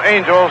Angeles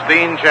Angels,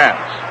 Dean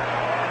Chance.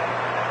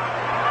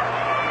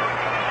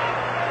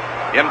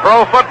 In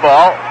pro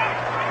football,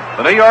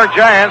 the New York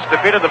Giants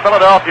defeated the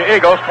Philadelphia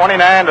Eagles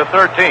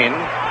 29-13.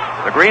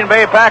 The Green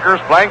Bay Packers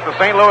blanked the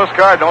St. Louis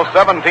Cardinals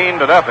 17-0.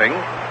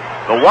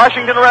 The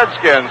Washington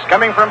Redskins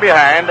coming from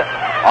behind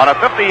on a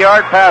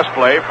 50-yard pass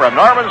play from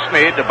Norman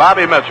Snead to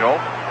Bobby Mitchell.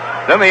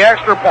 Then the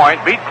extra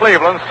point beat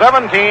Cleveland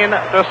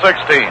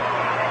 17-16.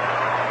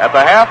 At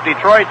the half,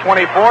 Detroit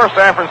 24,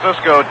 San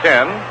Francisco 10.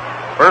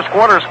 First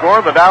quarter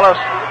score, the Dallas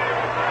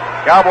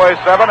Cowboys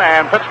 7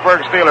 and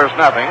Pittsburgh Steelers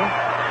nothing.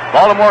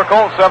 Baltimore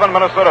Colts 7,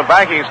 Minnesota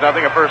Vikings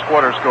nothing, a first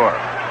quarter score.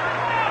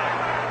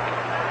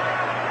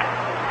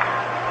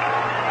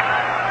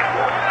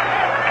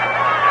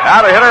 Now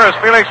the hitter is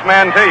Felix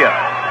Mantilla.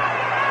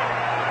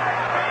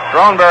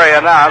 Throneberry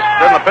announced,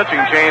 then the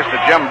pitching changed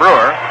to Jim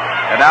Brewer,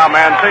 and now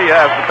Mantilla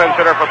as the pinch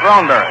hitter for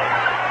Throneberry.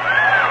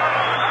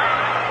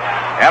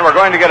 And we're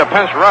going to get a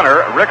pinch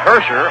runner. Rick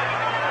Hersher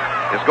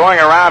is going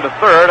around to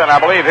third, and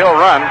I believe he'll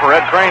run for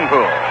Ed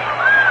Kranepool.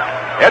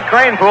 Ed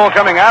Kranepool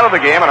coming out of the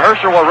game, and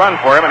Hersher will run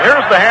for him, and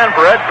here's the hand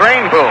for Ed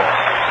Kranepool.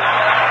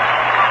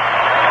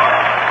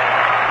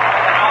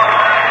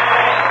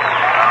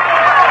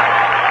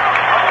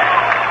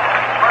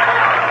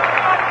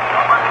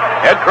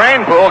 Ed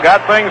Kranepool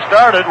got things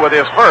started with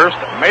his first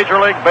Major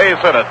League base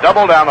hit, a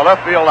double down the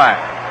left field line.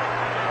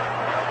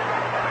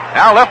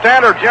 Now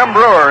left-hander Jim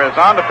Brewer is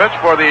on to pitch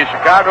for the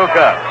Chicago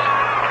Cubs.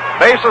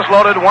 Bases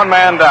loaded, one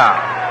man down.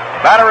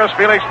 Batter is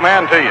Felix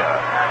Mantilla.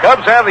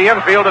 Cubs have the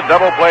infield at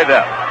double play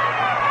depth.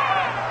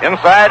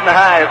 Inside and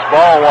high, it's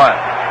ball one.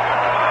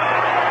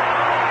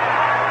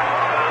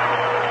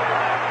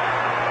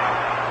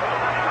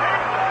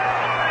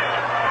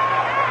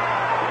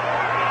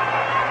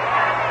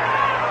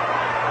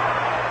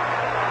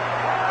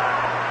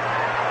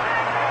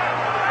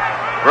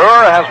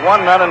 Brewer has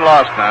won none and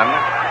lost none.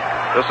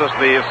 This is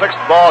the sixth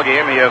ball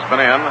game he has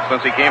been in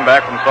since he came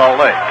back from Salt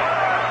Lake.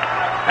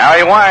 Now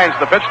he winds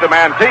the pitch to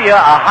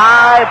Mantilla, a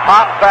high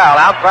pop foul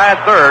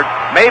outside third,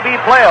 may be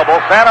playable.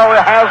 Santo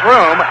has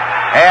room,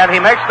 and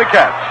he makes the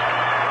catch.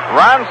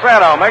 Ron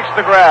Santo makes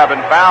the grab in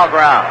foul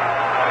ground.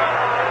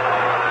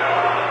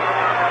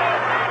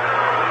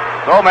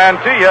 So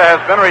Mantilla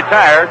has been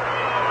retired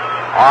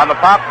on the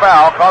pop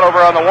foul caught over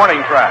on the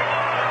warning track.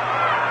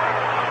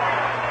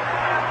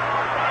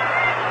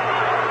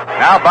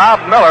 Now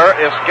Bob Miller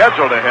is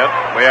scheduled to hit.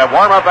 We have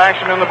warm-up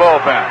action in the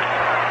bullpen.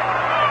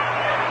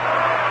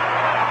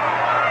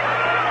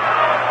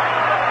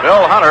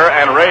 Bill Hunter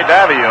and Ray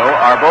Davio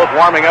are both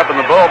warming up in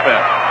the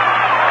bullpen.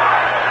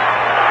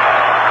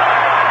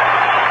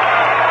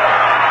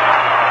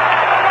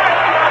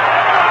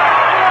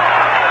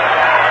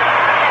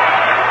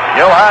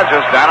 Gil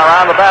Hodges down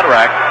around the bat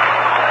rack.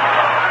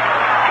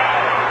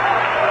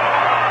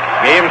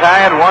 Game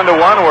tied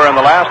 1-1. We're in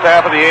the last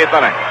half of the eighth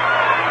inning.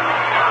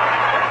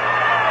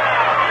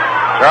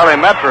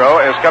 Charlie Metro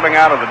is coming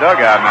out of the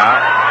dugout now.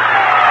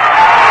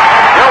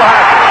 Gil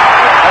Hodges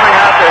is coming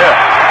out to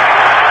hit.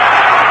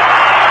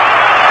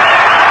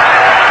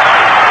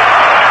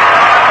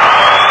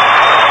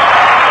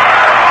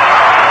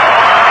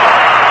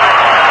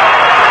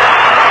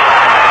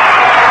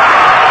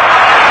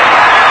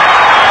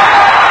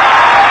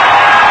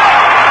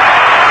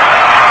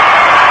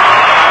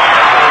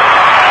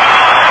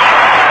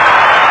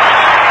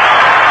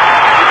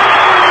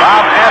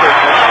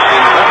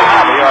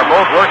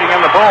 Working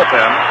in the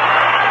bullpen.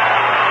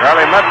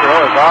 Charlie Metro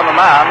is on the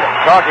mound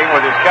talking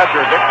with his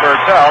catcher Dick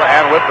Bertel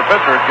and with the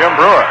pitcher Jim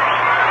Brewer.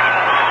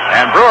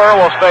 And Brewer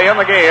will stay in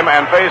the game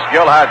and face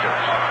Gil Hodges.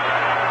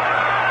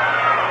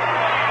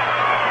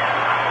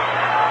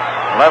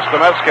 Unless the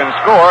Mets can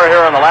score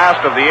here in the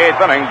last of the eighth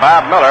inning,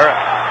 Bob Miller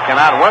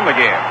cannot win the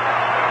game.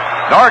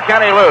 Nor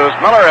can he lose.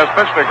 Miller has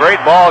pitched a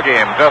great ball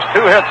game, just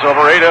 2 hits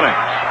over 8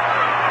 innings.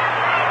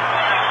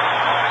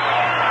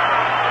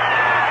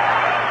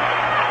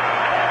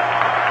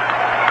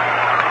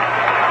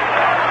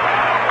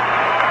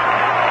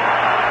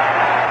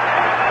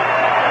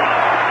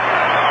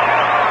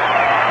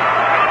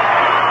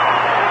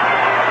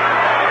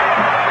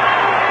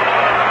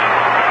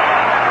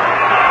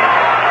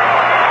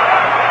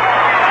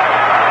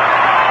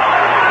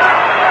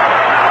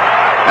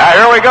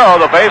 Here we go.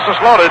 The base is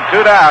loaded.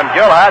 2 down.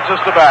 Gil Hodges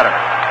the batter.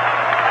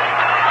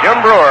 Jim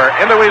Brewer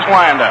into his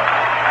windup.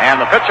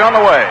 And the pitch on the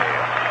way.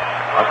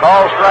 A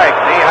call strike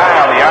knee high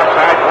on the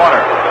outside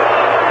corner.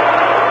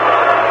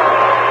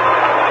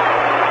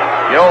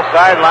 Gil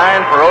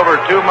sidelined for over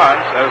 2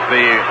 months as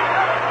the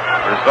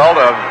result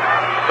of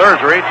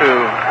surgery to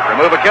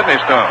remove a kidney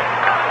stone.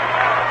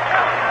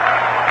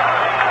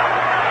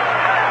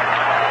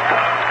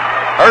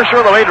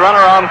 Hersher, the lead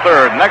runner on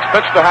third. Next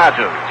pitch to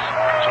Hodges.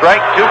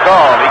 Strike 2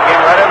 called. He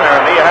came right in there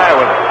knee high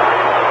with it.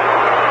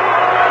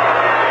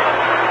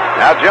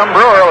 Now Jim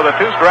Brewer with a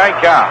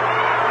 2-strike count.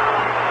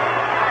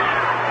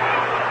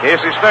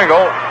 Casey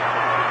Stengel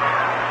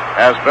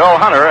has Bill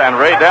Hunter and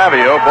Ray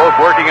Davio both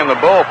working in the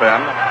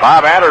bullpen.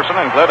 Bob Anderson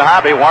and Glenn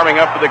Hobby warming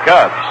up for the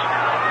Cubs.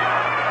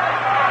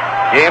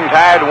 Game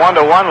tied 1-1,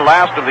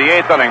 last of the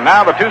eighth inning.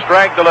 Now the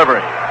 2-strike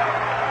delivery.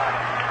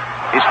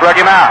 He struck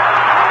him out.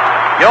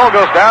 Gil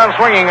goes down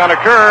swinging on a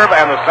curve,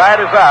 and the side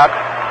is out.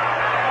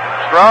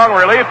 Strong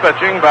relief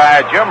pitching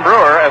by Jim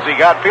Brewer as he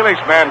got Felix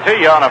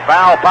Mantilla on a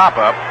foul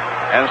pop-up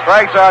and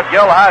strikes out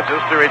Gil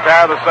Hodges to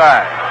retire the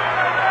side.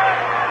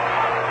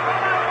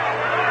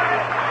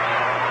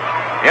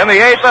 In the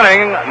eighth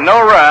inning, no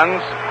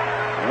runs,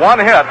 1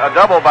 hit, a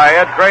double by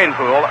Ed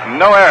Kranepool,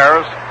 no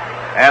errors,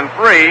 and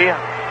 3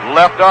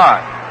 left on.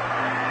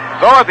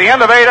 So at the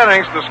end of 8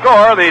 innings, the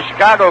score, the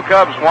Chicago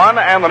Cubs won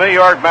and the New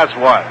York Mets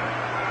won.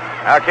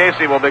 Now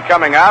Casey will be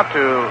coming out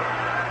to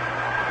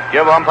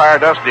give umpire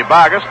Dusty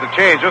Bogus the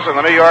changes in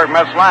the New York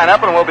Mets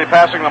lineup, and we'll be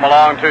passing them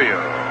along to you.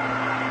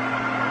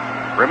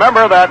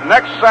 Remember that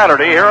next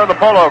Saturday here at the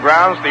Polo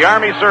Grounds, the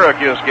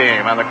Army-Syracuse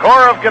game, and the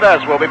Corps of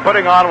Cadets will be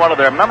putting on one of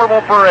their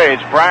memorable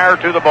parades prior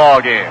to the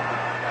ball game.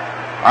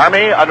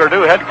 Army, under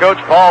new head coach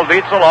Paul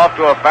Dietzel, off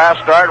to a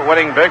fast start,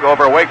 winning big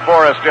over Wake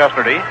Forest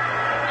yesterday.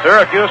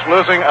 Syracuse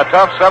losing a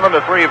tough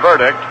 7-3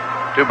 verdict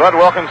to Bud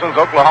Wilkinson's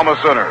Oklahoma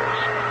Sooners.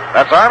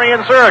 That's Army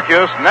and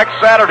Syracuse next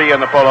Saturday in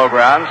the Polo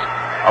Grounds.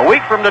 A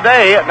week from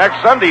today,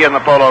 next Sunday in the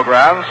Polo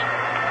Grounds,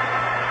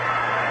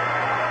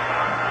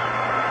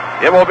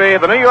 it will be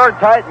the New York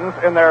Titans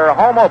in their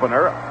home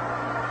opener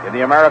in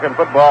the American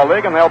Football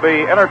League, and they'll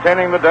be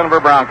entertaining the Denver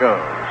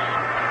Broncos.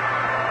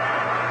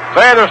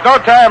 Say, there's no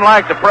time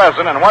like the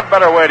present, and what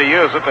better way to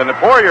use it than to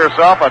pour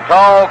yourself a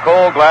tall,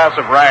 cold glass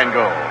of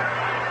Rheingold.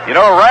 You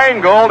know,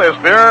 Rheingold is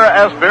beer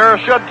as beer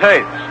should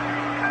taste.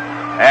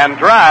 And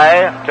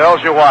dry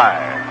tells you why.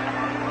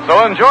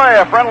 So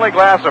enjoy a friendly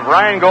glass of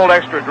Rheingold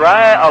Extra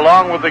Dry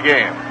along with the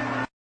game.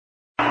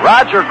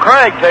 Roger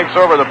Craig takes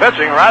over the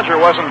pitching. Roger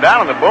wasn't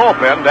down in the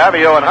bullpen.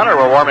 Davio and Hunter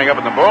were warming up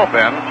in the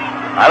bullpen.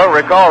 I don't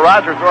recall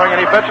Roger throwing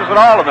any pitches at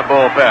all in the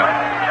bullpen.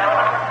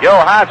 Gil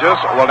Hodges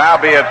will now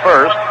be at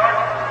first.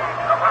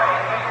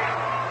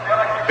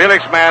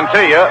 Felix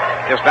Mantilla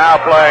is now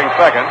playing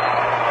second.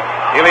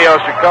 Elio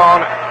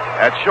Chacon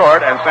at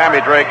short and Sammy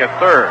Drake at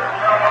third.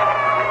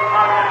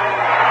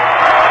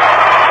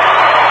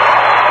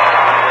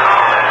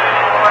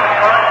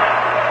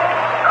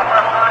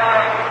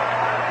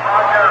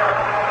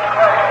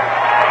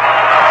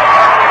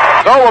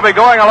 So we'll be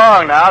going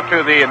along now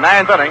to the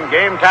 9th inning,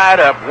 game tied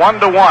up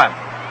 1-1.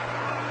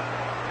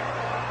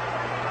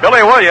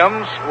 Billy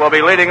Williams will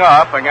be leading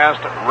off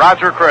against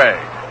Roger Craig.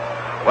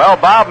 Well,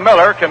 Bob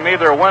Miller can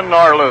neither win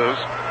nor lose.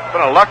 It's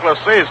been a luckless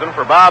season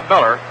for Bob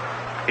Miller.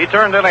 He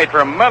turned in a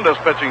tremendous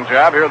pitching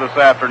job here this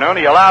afternoon.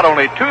 He allowed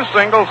only 2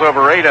 singles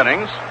over 8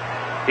 innings.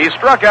 He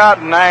struck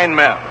out 9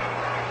 men.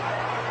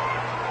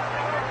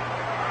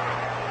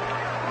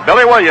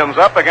 Billy Williams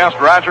up against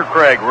Roger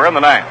Craig. We're in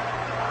the 9th.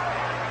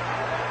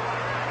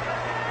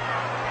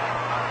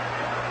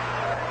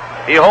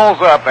 He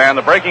holds up, and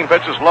the breaking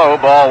pitch is low,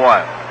 ball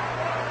 1.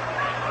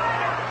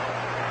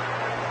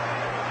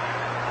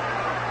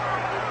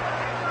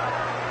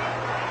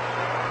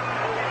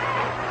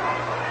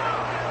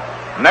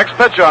 Next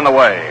pitch on the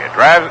way.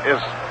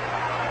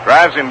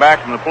 Drives him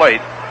back from the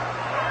plate.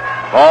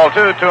 Ball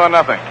 2,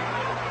 2-0.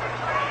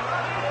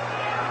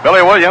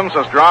 Billy Williams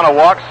has drawn a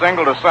walk,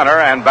 single to center,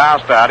 and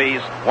bounced out.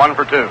 He's 1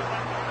 for 2.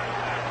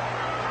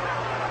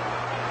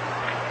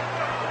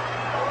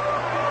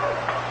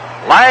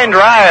 Line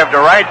drive to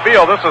right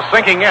field. This is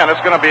sinking in.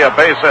 It's going to be a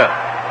base hit.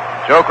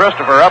 Joe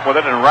Christopher up with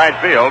it in right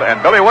field,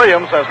 and Billy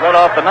Williams has led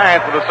off the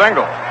 9th with a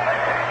single.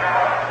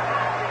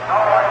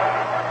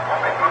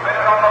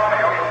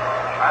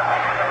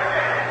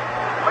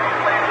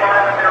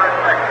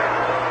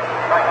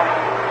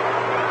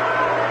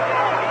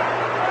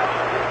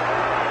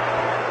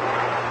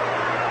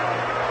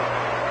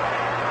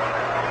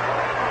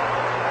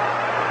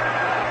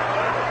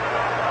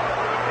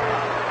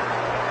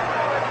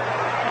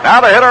 Now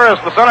the hitter is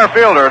the center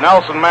fielder,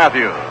 Nelson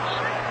Matthews.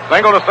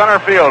 Single to center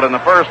field in the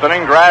first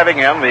inning, driving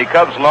in the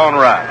Cubs' lone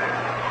run.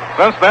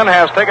 Since then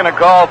has taken a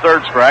call,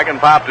 third strike,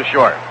 and popped to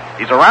short.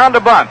 He's around to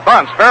bunt.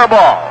 Bunts, fair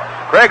ball.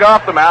 Craig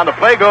off the mound. The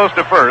play goes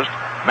to first.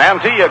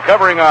 Mantilla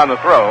covering on the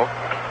throw.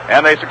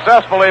 And they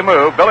successfully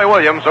move Billy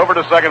Williams over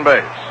to second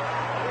base.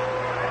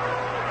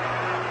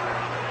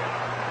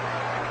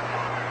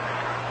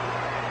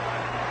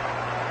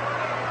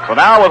 So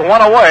now with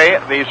 1 away,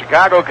 the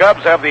Chicago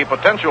Cubs have the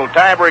potential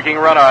tie-breaking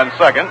run on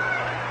second.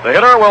 The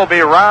hitter will be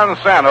Ron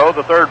Sano,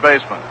 the third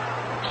baseman.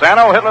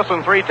 Sano hitless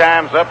in 3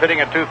 times up, hitting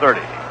at .230.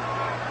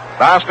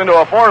 Bounced into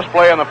a force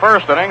play in the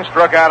first inning,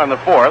 struck out in the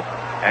 4th,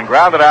 and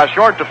grounded out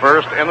short to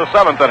first in the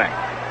 7th inning.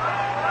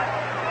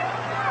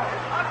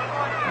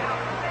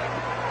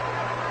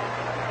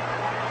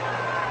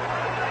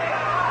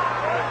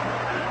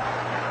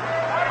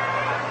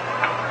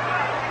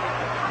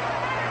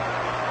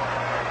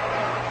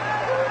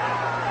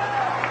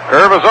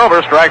 Curve is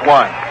over, strike 1.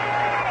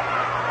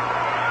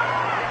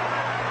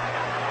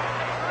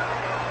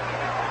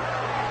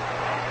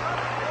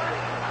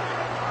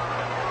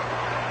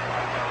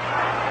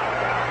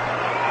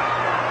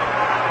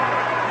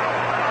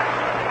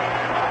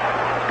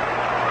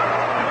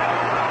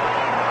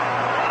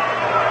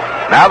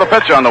 Now the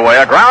pitch on the way.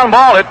 A ground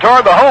ball hit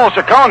toward the hole.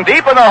 Chacon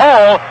deep in the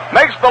hole.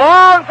 Makes the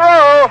long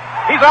throw.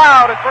 He's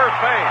out at first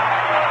base.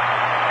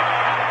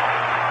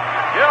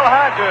 Gil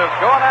Hodges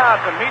going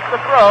out to meet the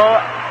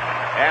throw.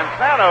 And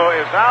Sano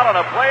is out on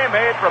a play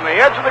made from the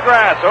edge of the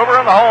grass over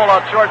in the hole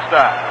on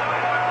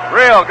shortstop.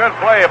 Real good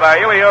play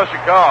by Elio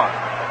Chacon.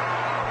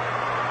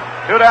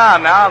 2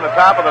 down now in the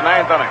top of the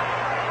 9th inning.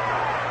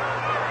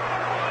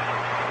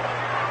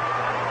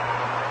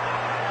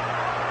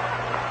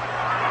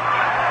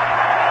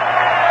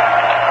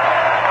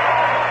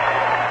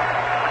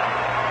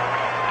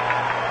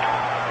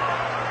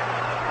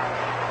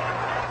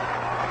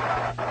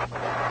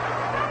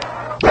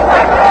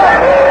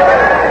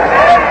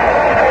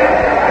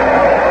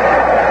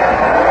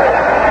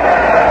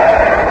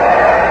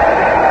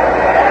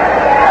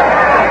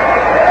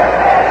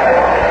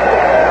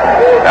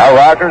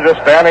 catcher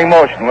just standing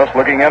motionless,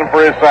 looking in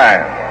for his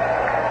sign.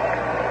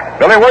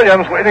 Billy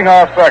Williams leading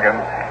off second.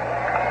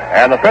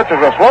 And the pitch is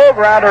a slow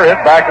grounder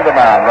hit back to the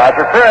mound.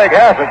 Roger Craig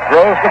has it,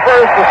 throws to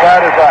first, the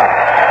side is out.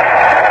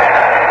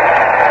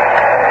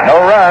 No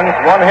runs,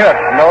 1 hit,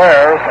 no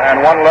errors,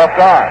 and 1 left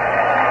on.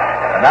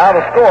 And now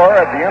the score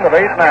at the end of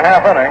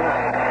 8.5 innings.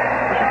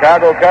 The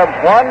Chicago Cubs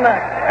 1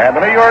 and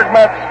the New York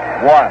Mets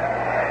 1.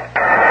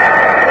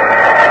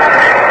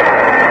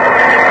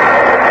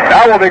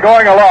 Now we'll be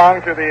going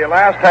along to the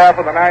last half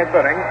of the 9th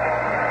inning.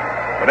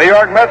 The New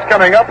York Mets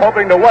coming up,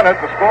 hoping to win it.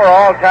 The score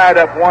all tied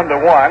up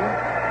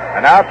 1-1.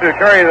 And now to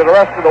carry the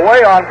rest of the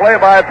way on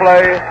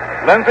play-by-play,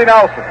 Lindsey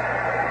Nelson.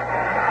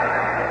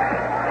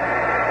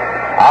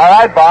 All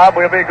right, Bob,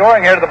 we'll be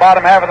going here to the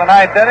bottom half of the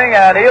 9th inning,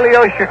 and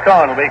Elio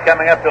Chacon will be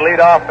coming up to lead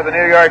off for the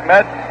New York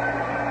Mets.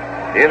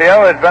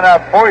 Elio has been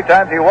out 4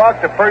 times. He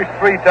walked the first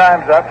 3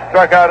 times up,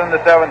 struck out in the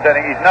 7th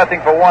inning. He's nothing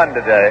for 1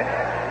 today.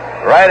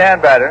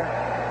 Right-hand batter.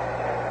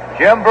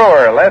 Jim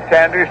Brewer,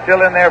 left-hander,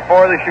 still in there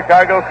for the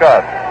Chicago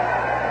Cubs.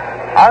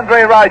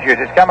 Andre Rogers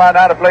has come out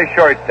now to play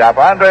shortstop.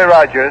 Andre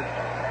Rogers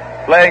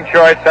playing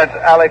short since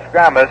Alex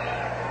Grammas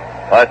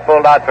was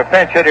pulled out for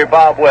pinch hitter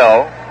Bob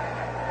Will.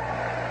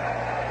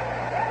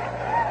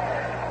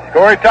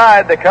 Score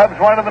tied. The Cubs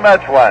 1 and the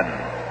Mets 1.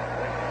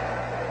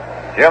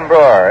 Jim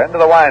Brewer into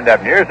the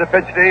windup. Here's the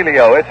pitch to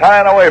Elio. It's high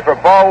and away for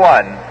ball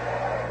 1.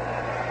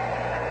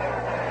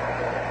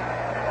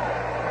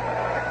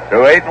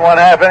 Through 8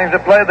 1/2 innings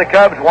of play, the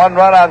Cubs 1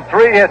 run on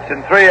 3 hits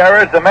and 3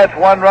 errors. The Mets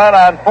 1 run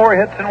on 4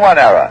 hits and 1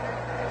 error.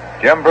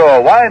 Jim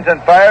Brewer winds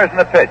and fires, and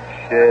the pitch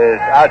is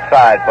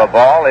outside for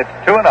ball. It's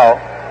 2-0.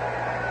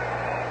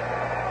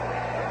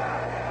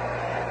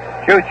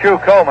 Choo-Choo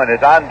Coleman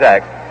is on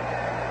deck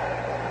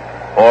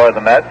for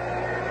the Mets.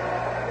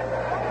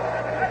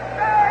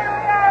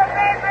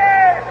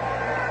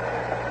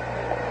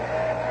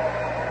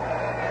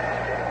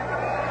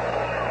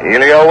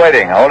 Elio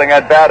waiting, holding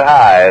that bat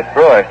high as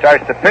Brewer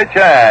starts to pitch,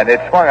 and it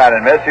swung on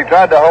and missed. He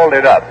tried to hold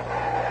it up.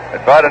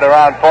 It brought it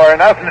around far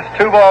enough, and it's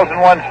 2 balls and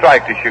 1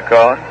 strike to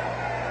Chacon.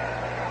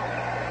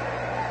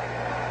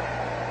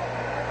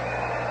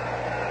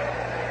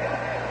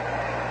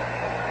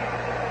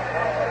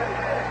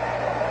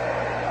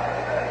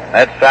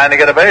 Mets trying to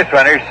get a base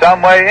runner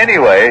some way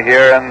anyway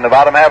here in the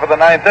bottom half of the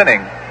 9th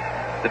inning.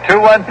 The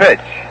 2-1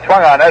 pitch.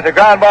 Swung on. There's a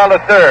ground ball to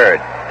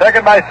third.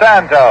 Second by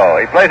Santo.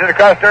 He plays it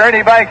across to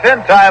Ernie Banks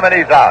in time, and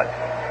he's out.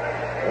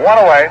 1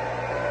 away.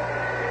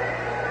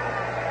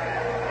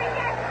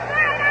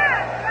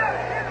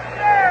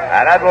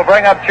 And that will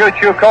bring up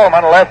Choo-Choo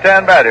Coleman, a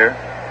left-hand batter.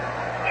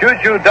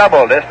 Choo-Choo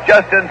doubled. It's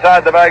just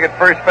inside the bag at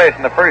first base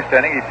in the first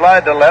inning. He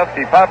flied to left.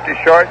 He popped to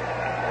short,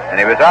 and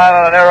he was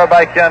on an error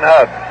by Ken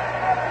Hubbs.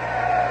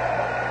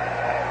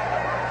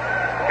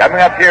 Coming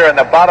up here in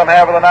the bottom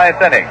half of the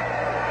 9th inning.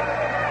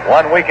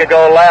 1 week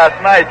ago last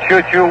night,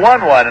 Choo-Choo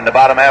won 1 in the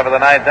bottom half of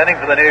the 9th inning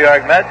for the New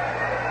York Mets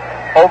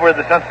over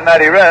the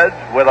Cincinnati Reds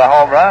with a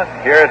home run.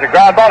 Here's a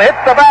ground ball, hits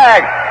the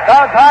bag,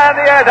 bounce high in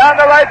the air, down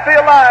the right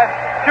field line.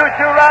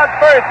 Choo-Choo rounds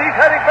first, he's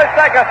heading for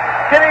second.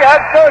 Kenny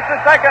Hubbs goes to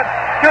second.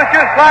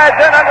 Choo-Choo slides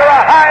in under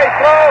a high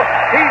throw.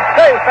 He's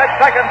safe at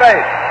second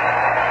base.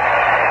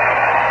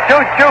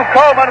 Choo-Choo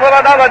Coleman with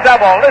another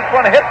double. This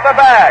one hits the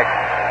bag.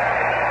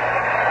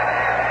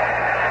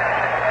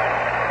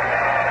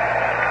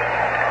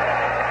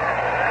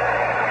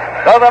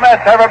 So the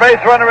Mets have a base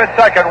runner at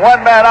second.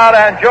 1 man out,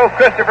 and Joe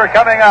Christopher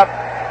coming up.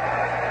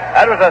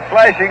 That was a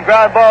slashing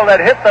ground ball that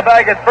hit the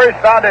bag at first,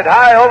 bounded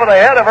high over the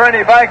head of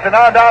Ernie Banks and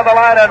on down the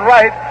line and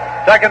right.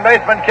 Second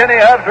baseman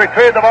Kenny Hubbs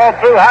retrieved the ball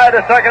through high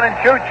to second, and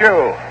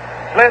Choo-Choo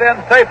slid in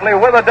safely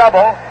with a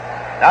double.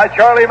 Now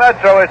Charlie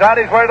Metro is on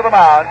his way to the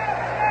mound.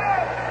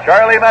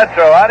 Charlie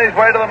Metro on his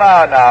way to the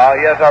mound now.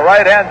 He has a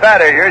right-hand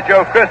batter here,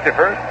 Joe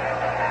Christopher.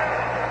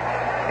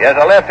 He has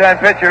a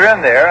left-hand pitcher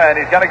in there,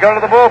 and he's going to go to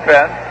the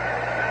bullpen.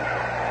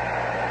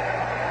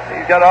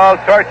 He's got all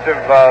sorts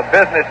of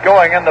business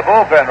going in the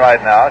bullpen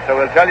right now, so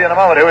we'll tell you in a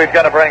moment who he's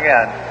going to bring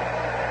in.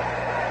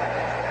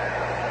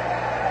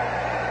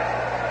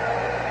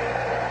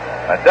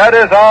 But that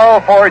is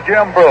all for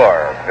Jim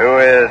Brewer, who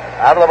is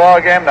out of the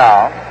ball game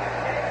now.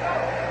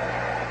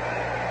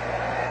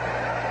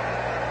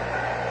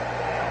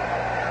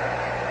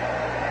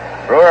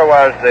 Brewer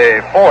was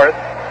the 4th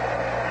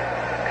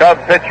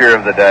Cub pitcher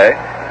of the day.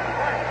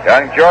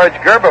 Young George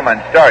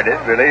Gerberman started,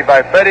 relieved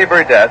by Freddie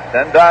Burdette,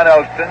 then Don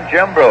Elston,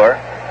 Jim Brewer.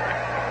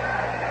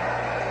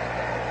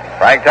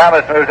 Frank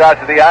Thomas moves out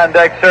to the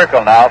on-deck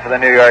circle now for the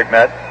New York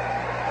Mets.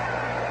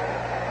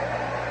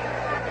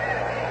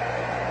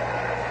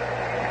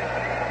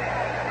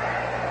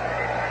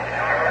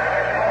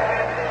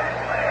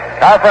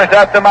 Conference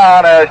at the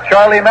mound as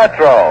Charlie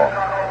Metro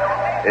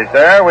is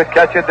there with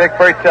catcher Dick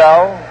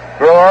Bertel.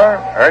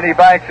 Brewer, Ernie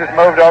Banks has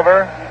moved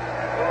over.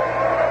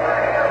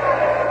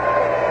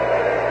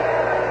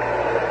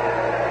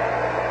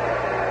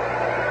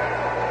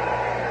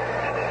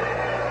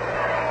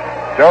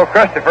 Joe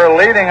Christopher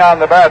leading on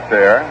the bat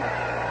there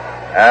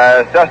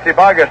as Dusty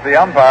Bogus, the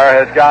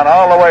umpire, has gone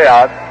all the way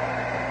out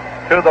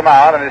to the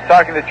mound and is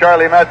talking to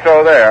Charlie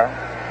Metro there.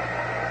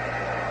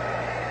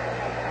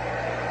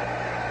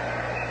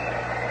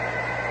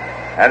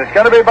 And it's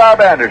going to be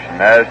Bob Anderson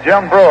as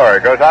Jim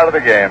Brewer goes out of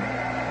the game.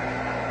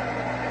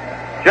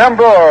 Jim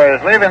Brewer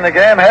is leaving the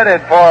game,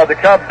 headed for the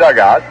Cub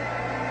dugout.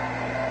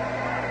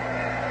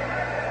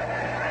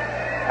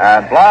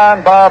 And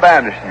blonde Bob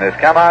Anderson has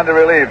come on to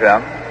relieve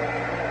him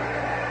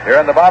here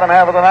in the bottom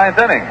half of the ninth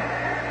inning.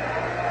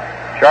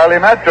 Charlie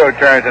Metro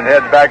turns and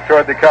heads back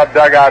toward the Cub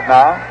dugout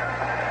now.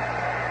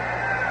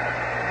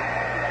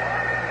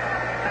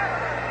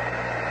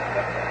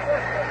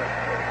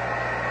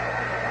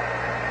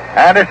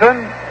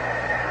 Anderson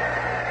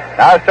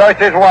now starts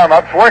his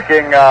warm-ups,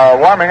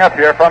 warming up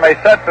here from a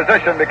set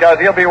position because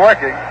he'll be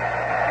working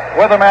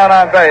with a man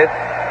on base.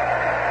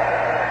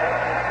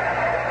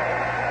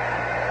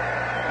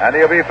 And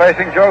he'll be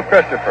facing Joe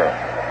Christopher.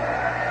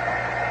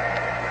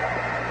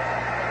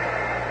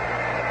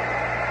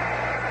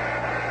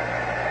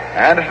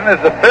 Anderson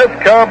is the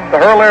fifth Cub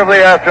hurler of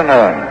the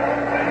afternoon.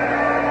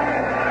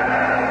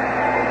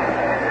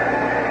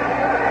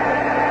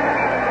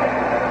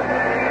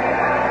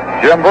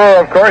 Jim Brewer,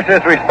 of course,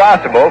 is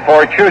responsible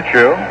for Choo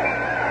Choo,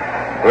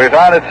 who is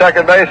on at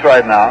second base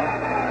right now.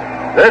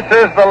 This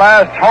is the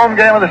last home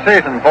game of the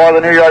season for the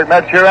New York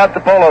Mets here at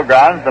the Polo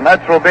Grounds. The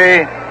Mets will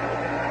be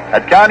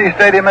at County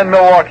Stadium in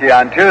Milwaukee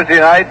on Tuesday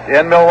night,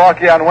 in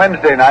Milwaukee on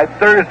Wednesday night.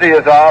 Thursday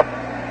is off.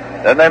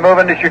 Then they move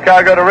into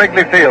Chicago to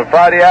Wrigley Field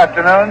Friday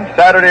afternoon,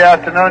 Saturday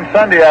afternoon,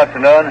 Sunday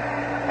afternoon.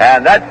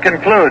 And that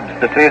concludes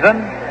the season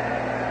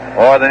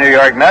for the New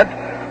York Mets.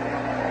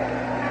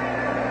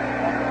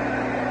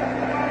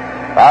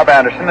 Bob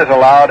Anderson has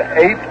allowed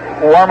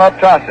 8 warm-up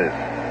tosses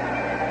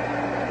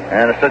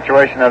in a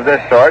situation of this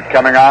sort,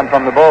 coming on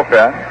from the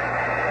bullpen.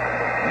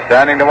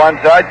 Standing to one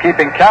side,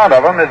 keeping count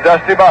of them, is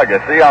Dusty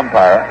Boggess, the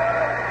umpire.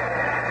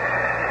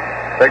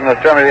 Signals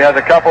to me he has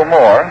a couple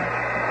more.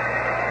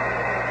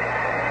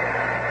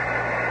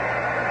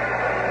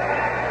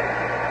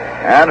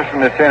 Anderson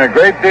has seen a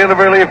great deal of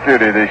relief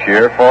duty this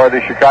year for the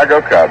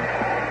Chicago Cubs.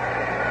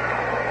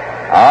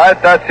 All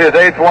right, that's his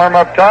 8th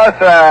warm-up toss,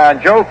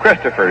 and Joe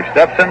Christopher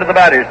steps into the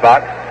batter's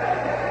box.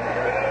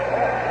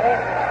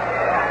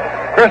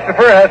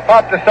 Christopher has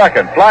popped to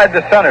second, flied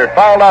to center,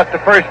 fouled out to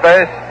first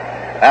base,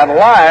 and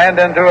lined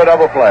into a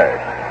double play.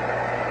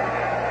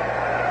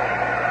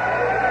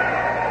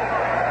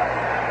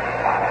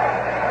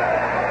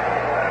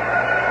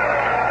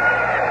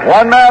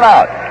 One man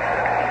out.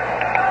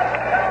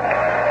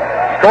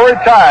 Score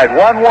tied,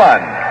 1-1.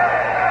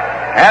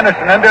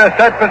 Anderson into a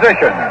set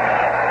position.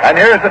 And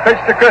here's the pitch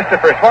to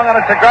Christopher. Swung on,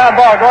 it's a ground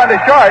ball going to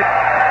short.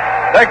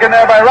 Taken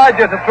there by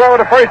Rogers. The throw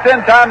to first in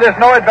time. There's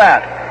no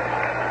advance.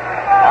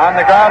 On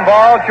the ground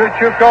ball, Choo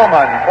Choo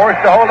Coleman forced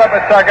to hold up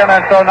at second.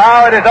 And so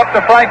now it is up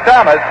to Frank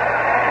Thomas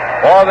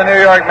for the New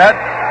York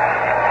Mets.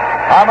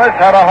 Thomas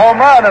had a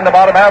home run in the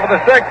bottom half of the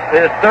 6th.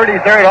 His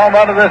 33rd home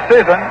run of this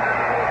season.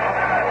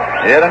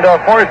 He hit into a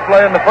forced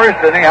play in the first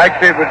inning.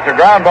 Actually, it was a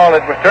ground ball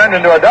that was turned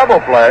into a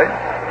double play.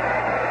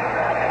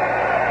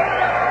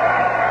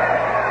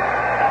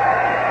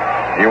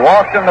 He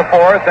walked in the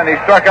 4th, and he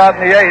struck out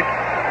in the 8th.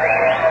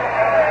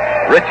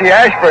 Richie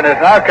Ashburn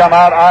has now come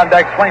out on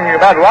deck swinging a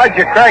bat.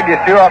 Roger Craig is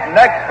due up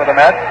next for the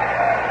Mets.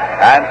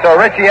 And so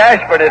Richie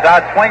Ashburn is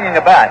out swinging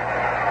a bat.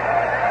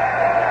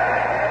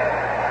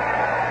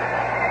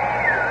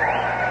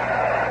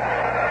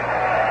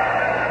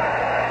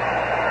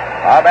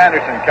 Bob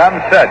Anderson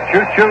comes set.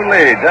 Choo Choo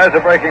leads. There's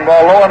a breaking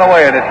ball low and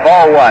away, and it's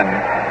ball 1.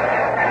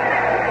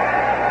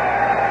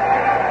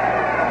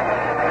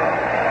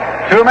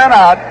 2 men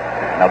out.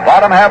 The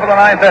bottom half of the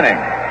 9th inning.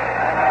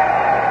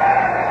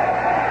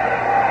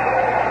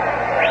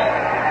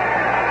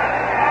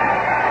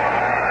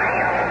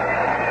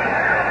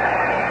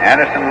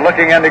 Anderson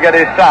looking in to get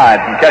his side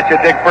and catch a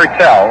Dick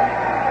Bertel.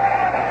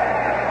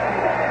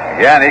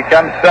 Again, he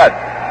comes set.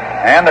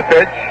 And the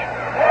pitch.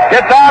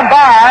 Gets on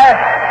by.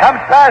 Comes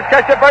past,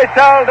 catches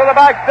Bertel to the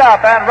backstop.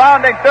 And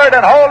rounding third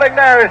and holding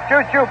there is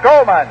Choo Choo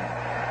Coleman.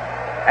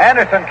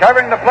 Anderson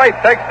covering the plate.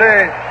 Takes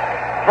the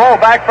throw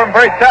back from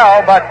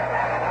Bertel, but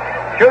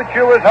Choo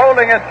Choo was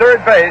holding at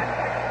third base.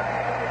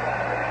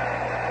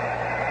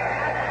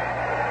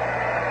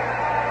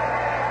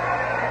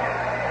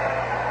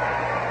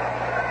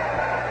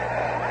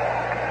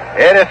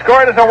 It is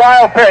scored as a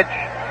wild pitch.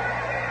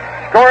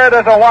 Scored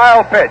as a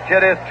wild pitch.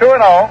 It is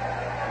 2-0.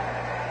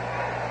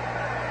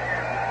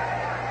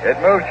 It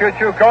moves Choo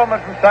Choo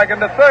Coleman from second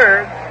to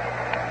third.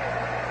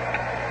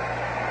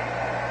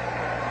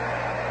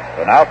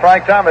 So now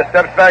Frank Thomas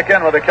steps back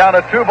in with a count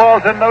of 2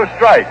 balls and no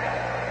strikes.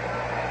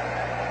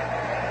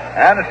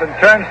 Anderson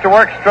turns to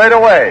work straight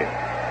away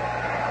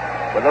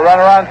with a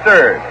runner on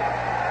third.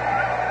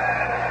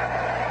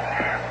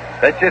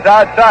 Pitch is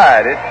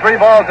outside. It's 3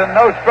 balls and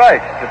no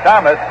strikes to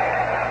Thomas,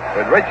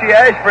 with Richie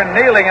Ashburn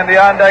kneeling in the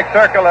on-deck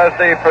circle as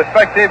the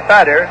prospective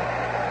batter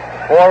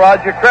for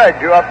Roger Craig,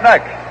 due up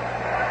next.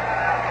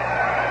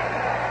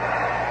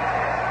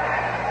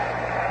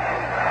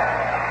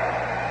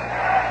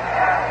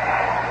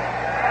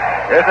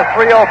 Here's a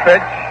 3-0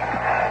 pitch.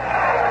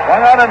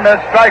 Swung on and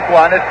missed, strike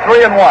 1. It's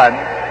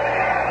 3-1.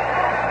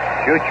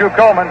 Choo Choo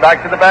Coleman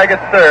back to the bag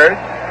at third.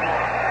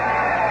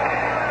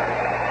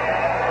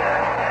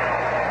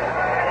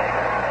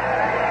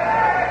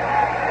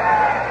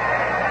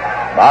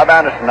 Bob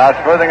Anderson now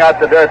smoothing out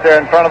the dirt there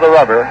in front of the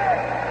rubber.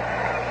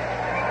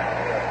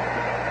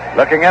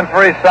 Looking in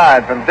for his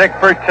sign from Dick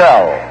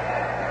Purcell.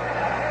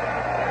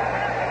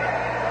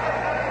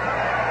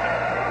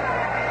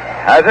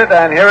 Has it,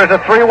 and here is a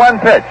 3-1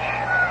 pitch.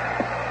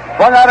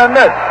 Swung on and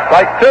missed.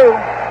 Strike 2.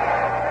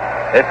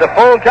 It's a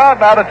full count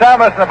now to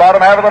Thomas in the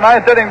bottom half of the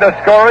ninth inning. The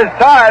score is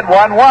tied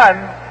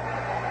 1-1.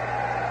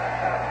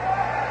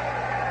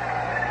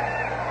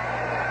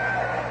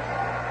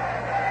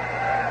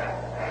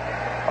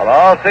 Well,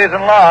 all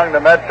season long,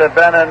 the Mets have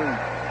been in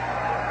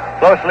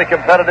closely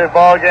competitive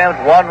ball games,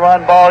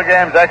 one-run ball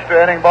games,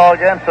 extra inning ball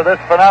games. So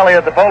this finale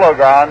at the Polo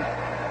Grounds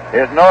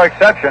is no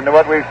exception to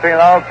what we've seen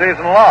all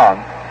season long.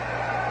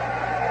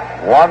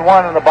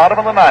 1-1 in the bottom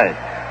of the ninth.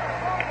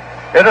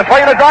 Here's a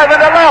swing and a drive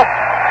into left.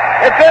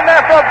 It's in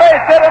there for a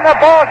base hit, and the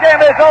ball game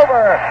is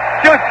over.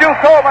 Choo-Choo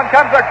Coleman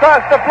comes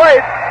across the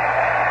plate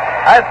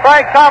as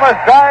Frank Thomas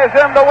drives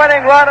in the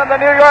winning run, and the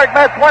New York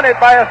Mets win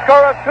it by a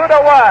score of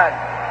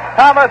 2-1.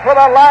 Thomas with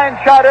a line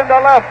shot into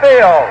left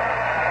field.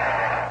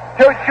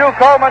 Choo-Choo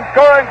Coleman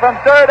scoring from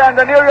third, and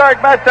the New York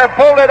Mets have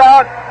pulled it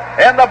out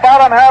in the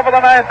bottom half of the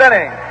ninth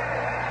inning.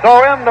 So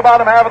in the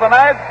bottom half of the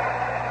ninth,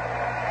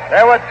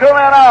 there were 2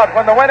 men out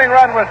when the winning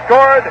run was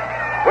scored.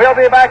 We'll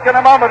be back in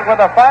a moment with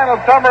a final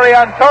summary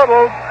on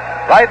totals.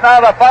 Right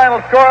now, the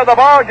final score of the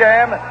ball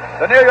game,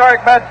 the New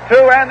York Mets 2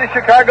 and the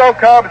Chicago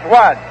Cubs 1.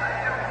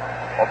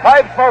 Well,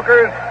 pipe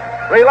smokers,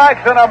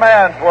 relax in a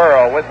man's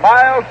world with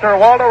mild Sir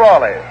Walter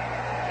Raleigh.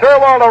 Sir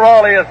Walter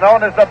Raleigh is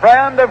known as the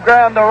brand of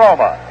grand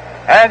aroma,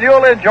 and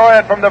you'll enjoy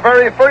it from the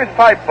very first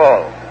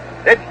pipeful.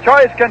 It's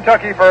choice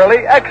Kentucky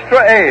Burley,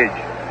 extra age.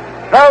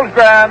 Smells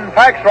grand,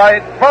 packs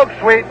right, smokes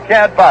sweet,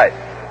 can't bite.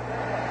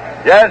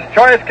 Yes,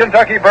 choice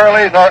Kentucky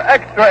Burleys are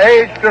extra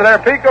aged to their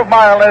peak of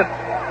mildness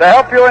to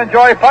help you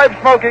enjoy pipe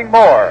smoking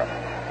more.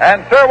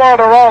 And Sir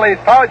Walter Raleigh's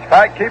pouch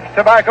pack keeps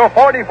tobacco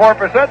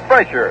 44%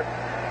 fresher.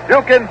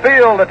 You can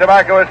feel the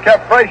tobacco is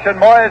kept fresh and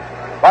moist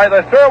by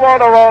the Sir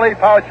Walter Raleigh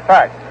pouch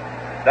pack.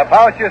 The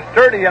pouch is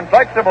sturdy and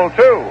flexible,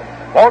 too.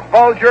 Won't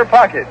bulge your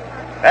pocket.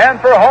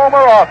 And for home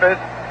or office,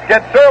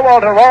 get Sir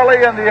Walter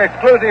Raleigh in the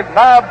exclusive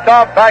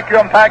knob-top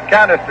vacuum pack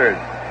canisters.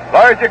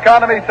 Large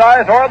economy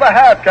size or the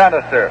half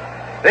canister.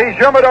 These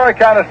humidor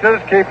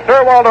canisters keep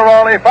Sir Walter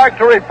Raleigh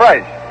factory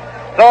fresh.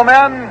 So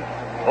men,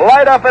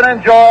 light up and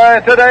enjoy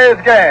today's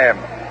game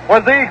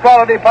with the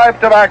quality pipe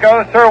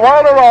tobacco, Sir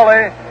Walter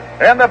Raleigh,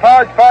 in the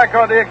pouch pack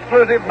or the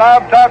exclusive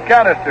knob-top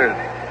canisters.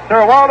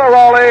 Sir Walter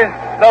Raleigh,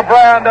 the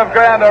brand of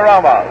grand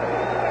aroma.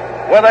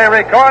 With a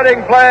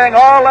recording playing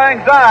Auld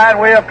Lang Syne,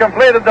 we have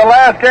completed the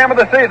last game of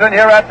the season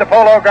here at the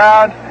Polo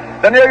Grounds.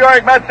 The New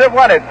York Mets have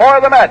won it. For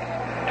the Mets,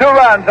 2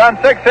 runs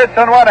on 6 hits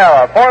and 1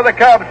 error. For the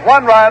Cubs,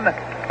 1 run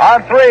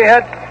on 3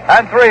 hits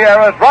and 3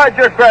 errors.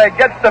 Roger Craig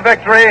gets the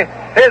victory,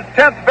 his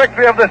 10th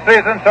victory of the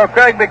season, so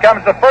Craig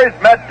becomes the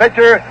first Met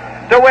pitcher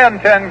to win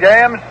 10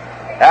 games.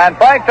 And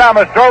Frank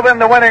Thomas drove in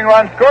the winning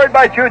run, scored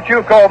by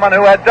Choo-Choo Coleman,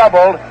 who had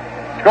doubled,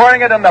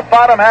 scoring it in the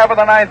bottom half of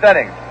the ninth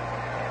inning.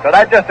 So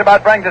that just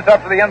about brings us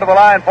up to the end of the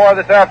line for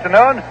this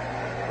afternoon.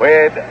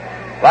 We'd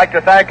like to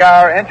thank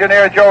our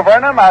engineer, Joe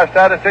Vernon, our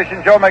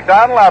statistician, Joe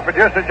McDonald, our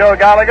producer, Joe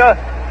Gallagher.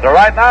 So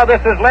right now,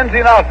 this is Lindsey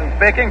Nelson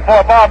speaking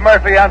for Bob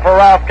Murphy and for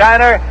Ralph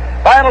Kiner.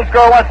 Final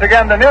score once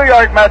again, the New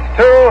York Mets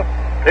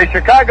 2, the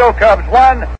Chicago Cubs 1.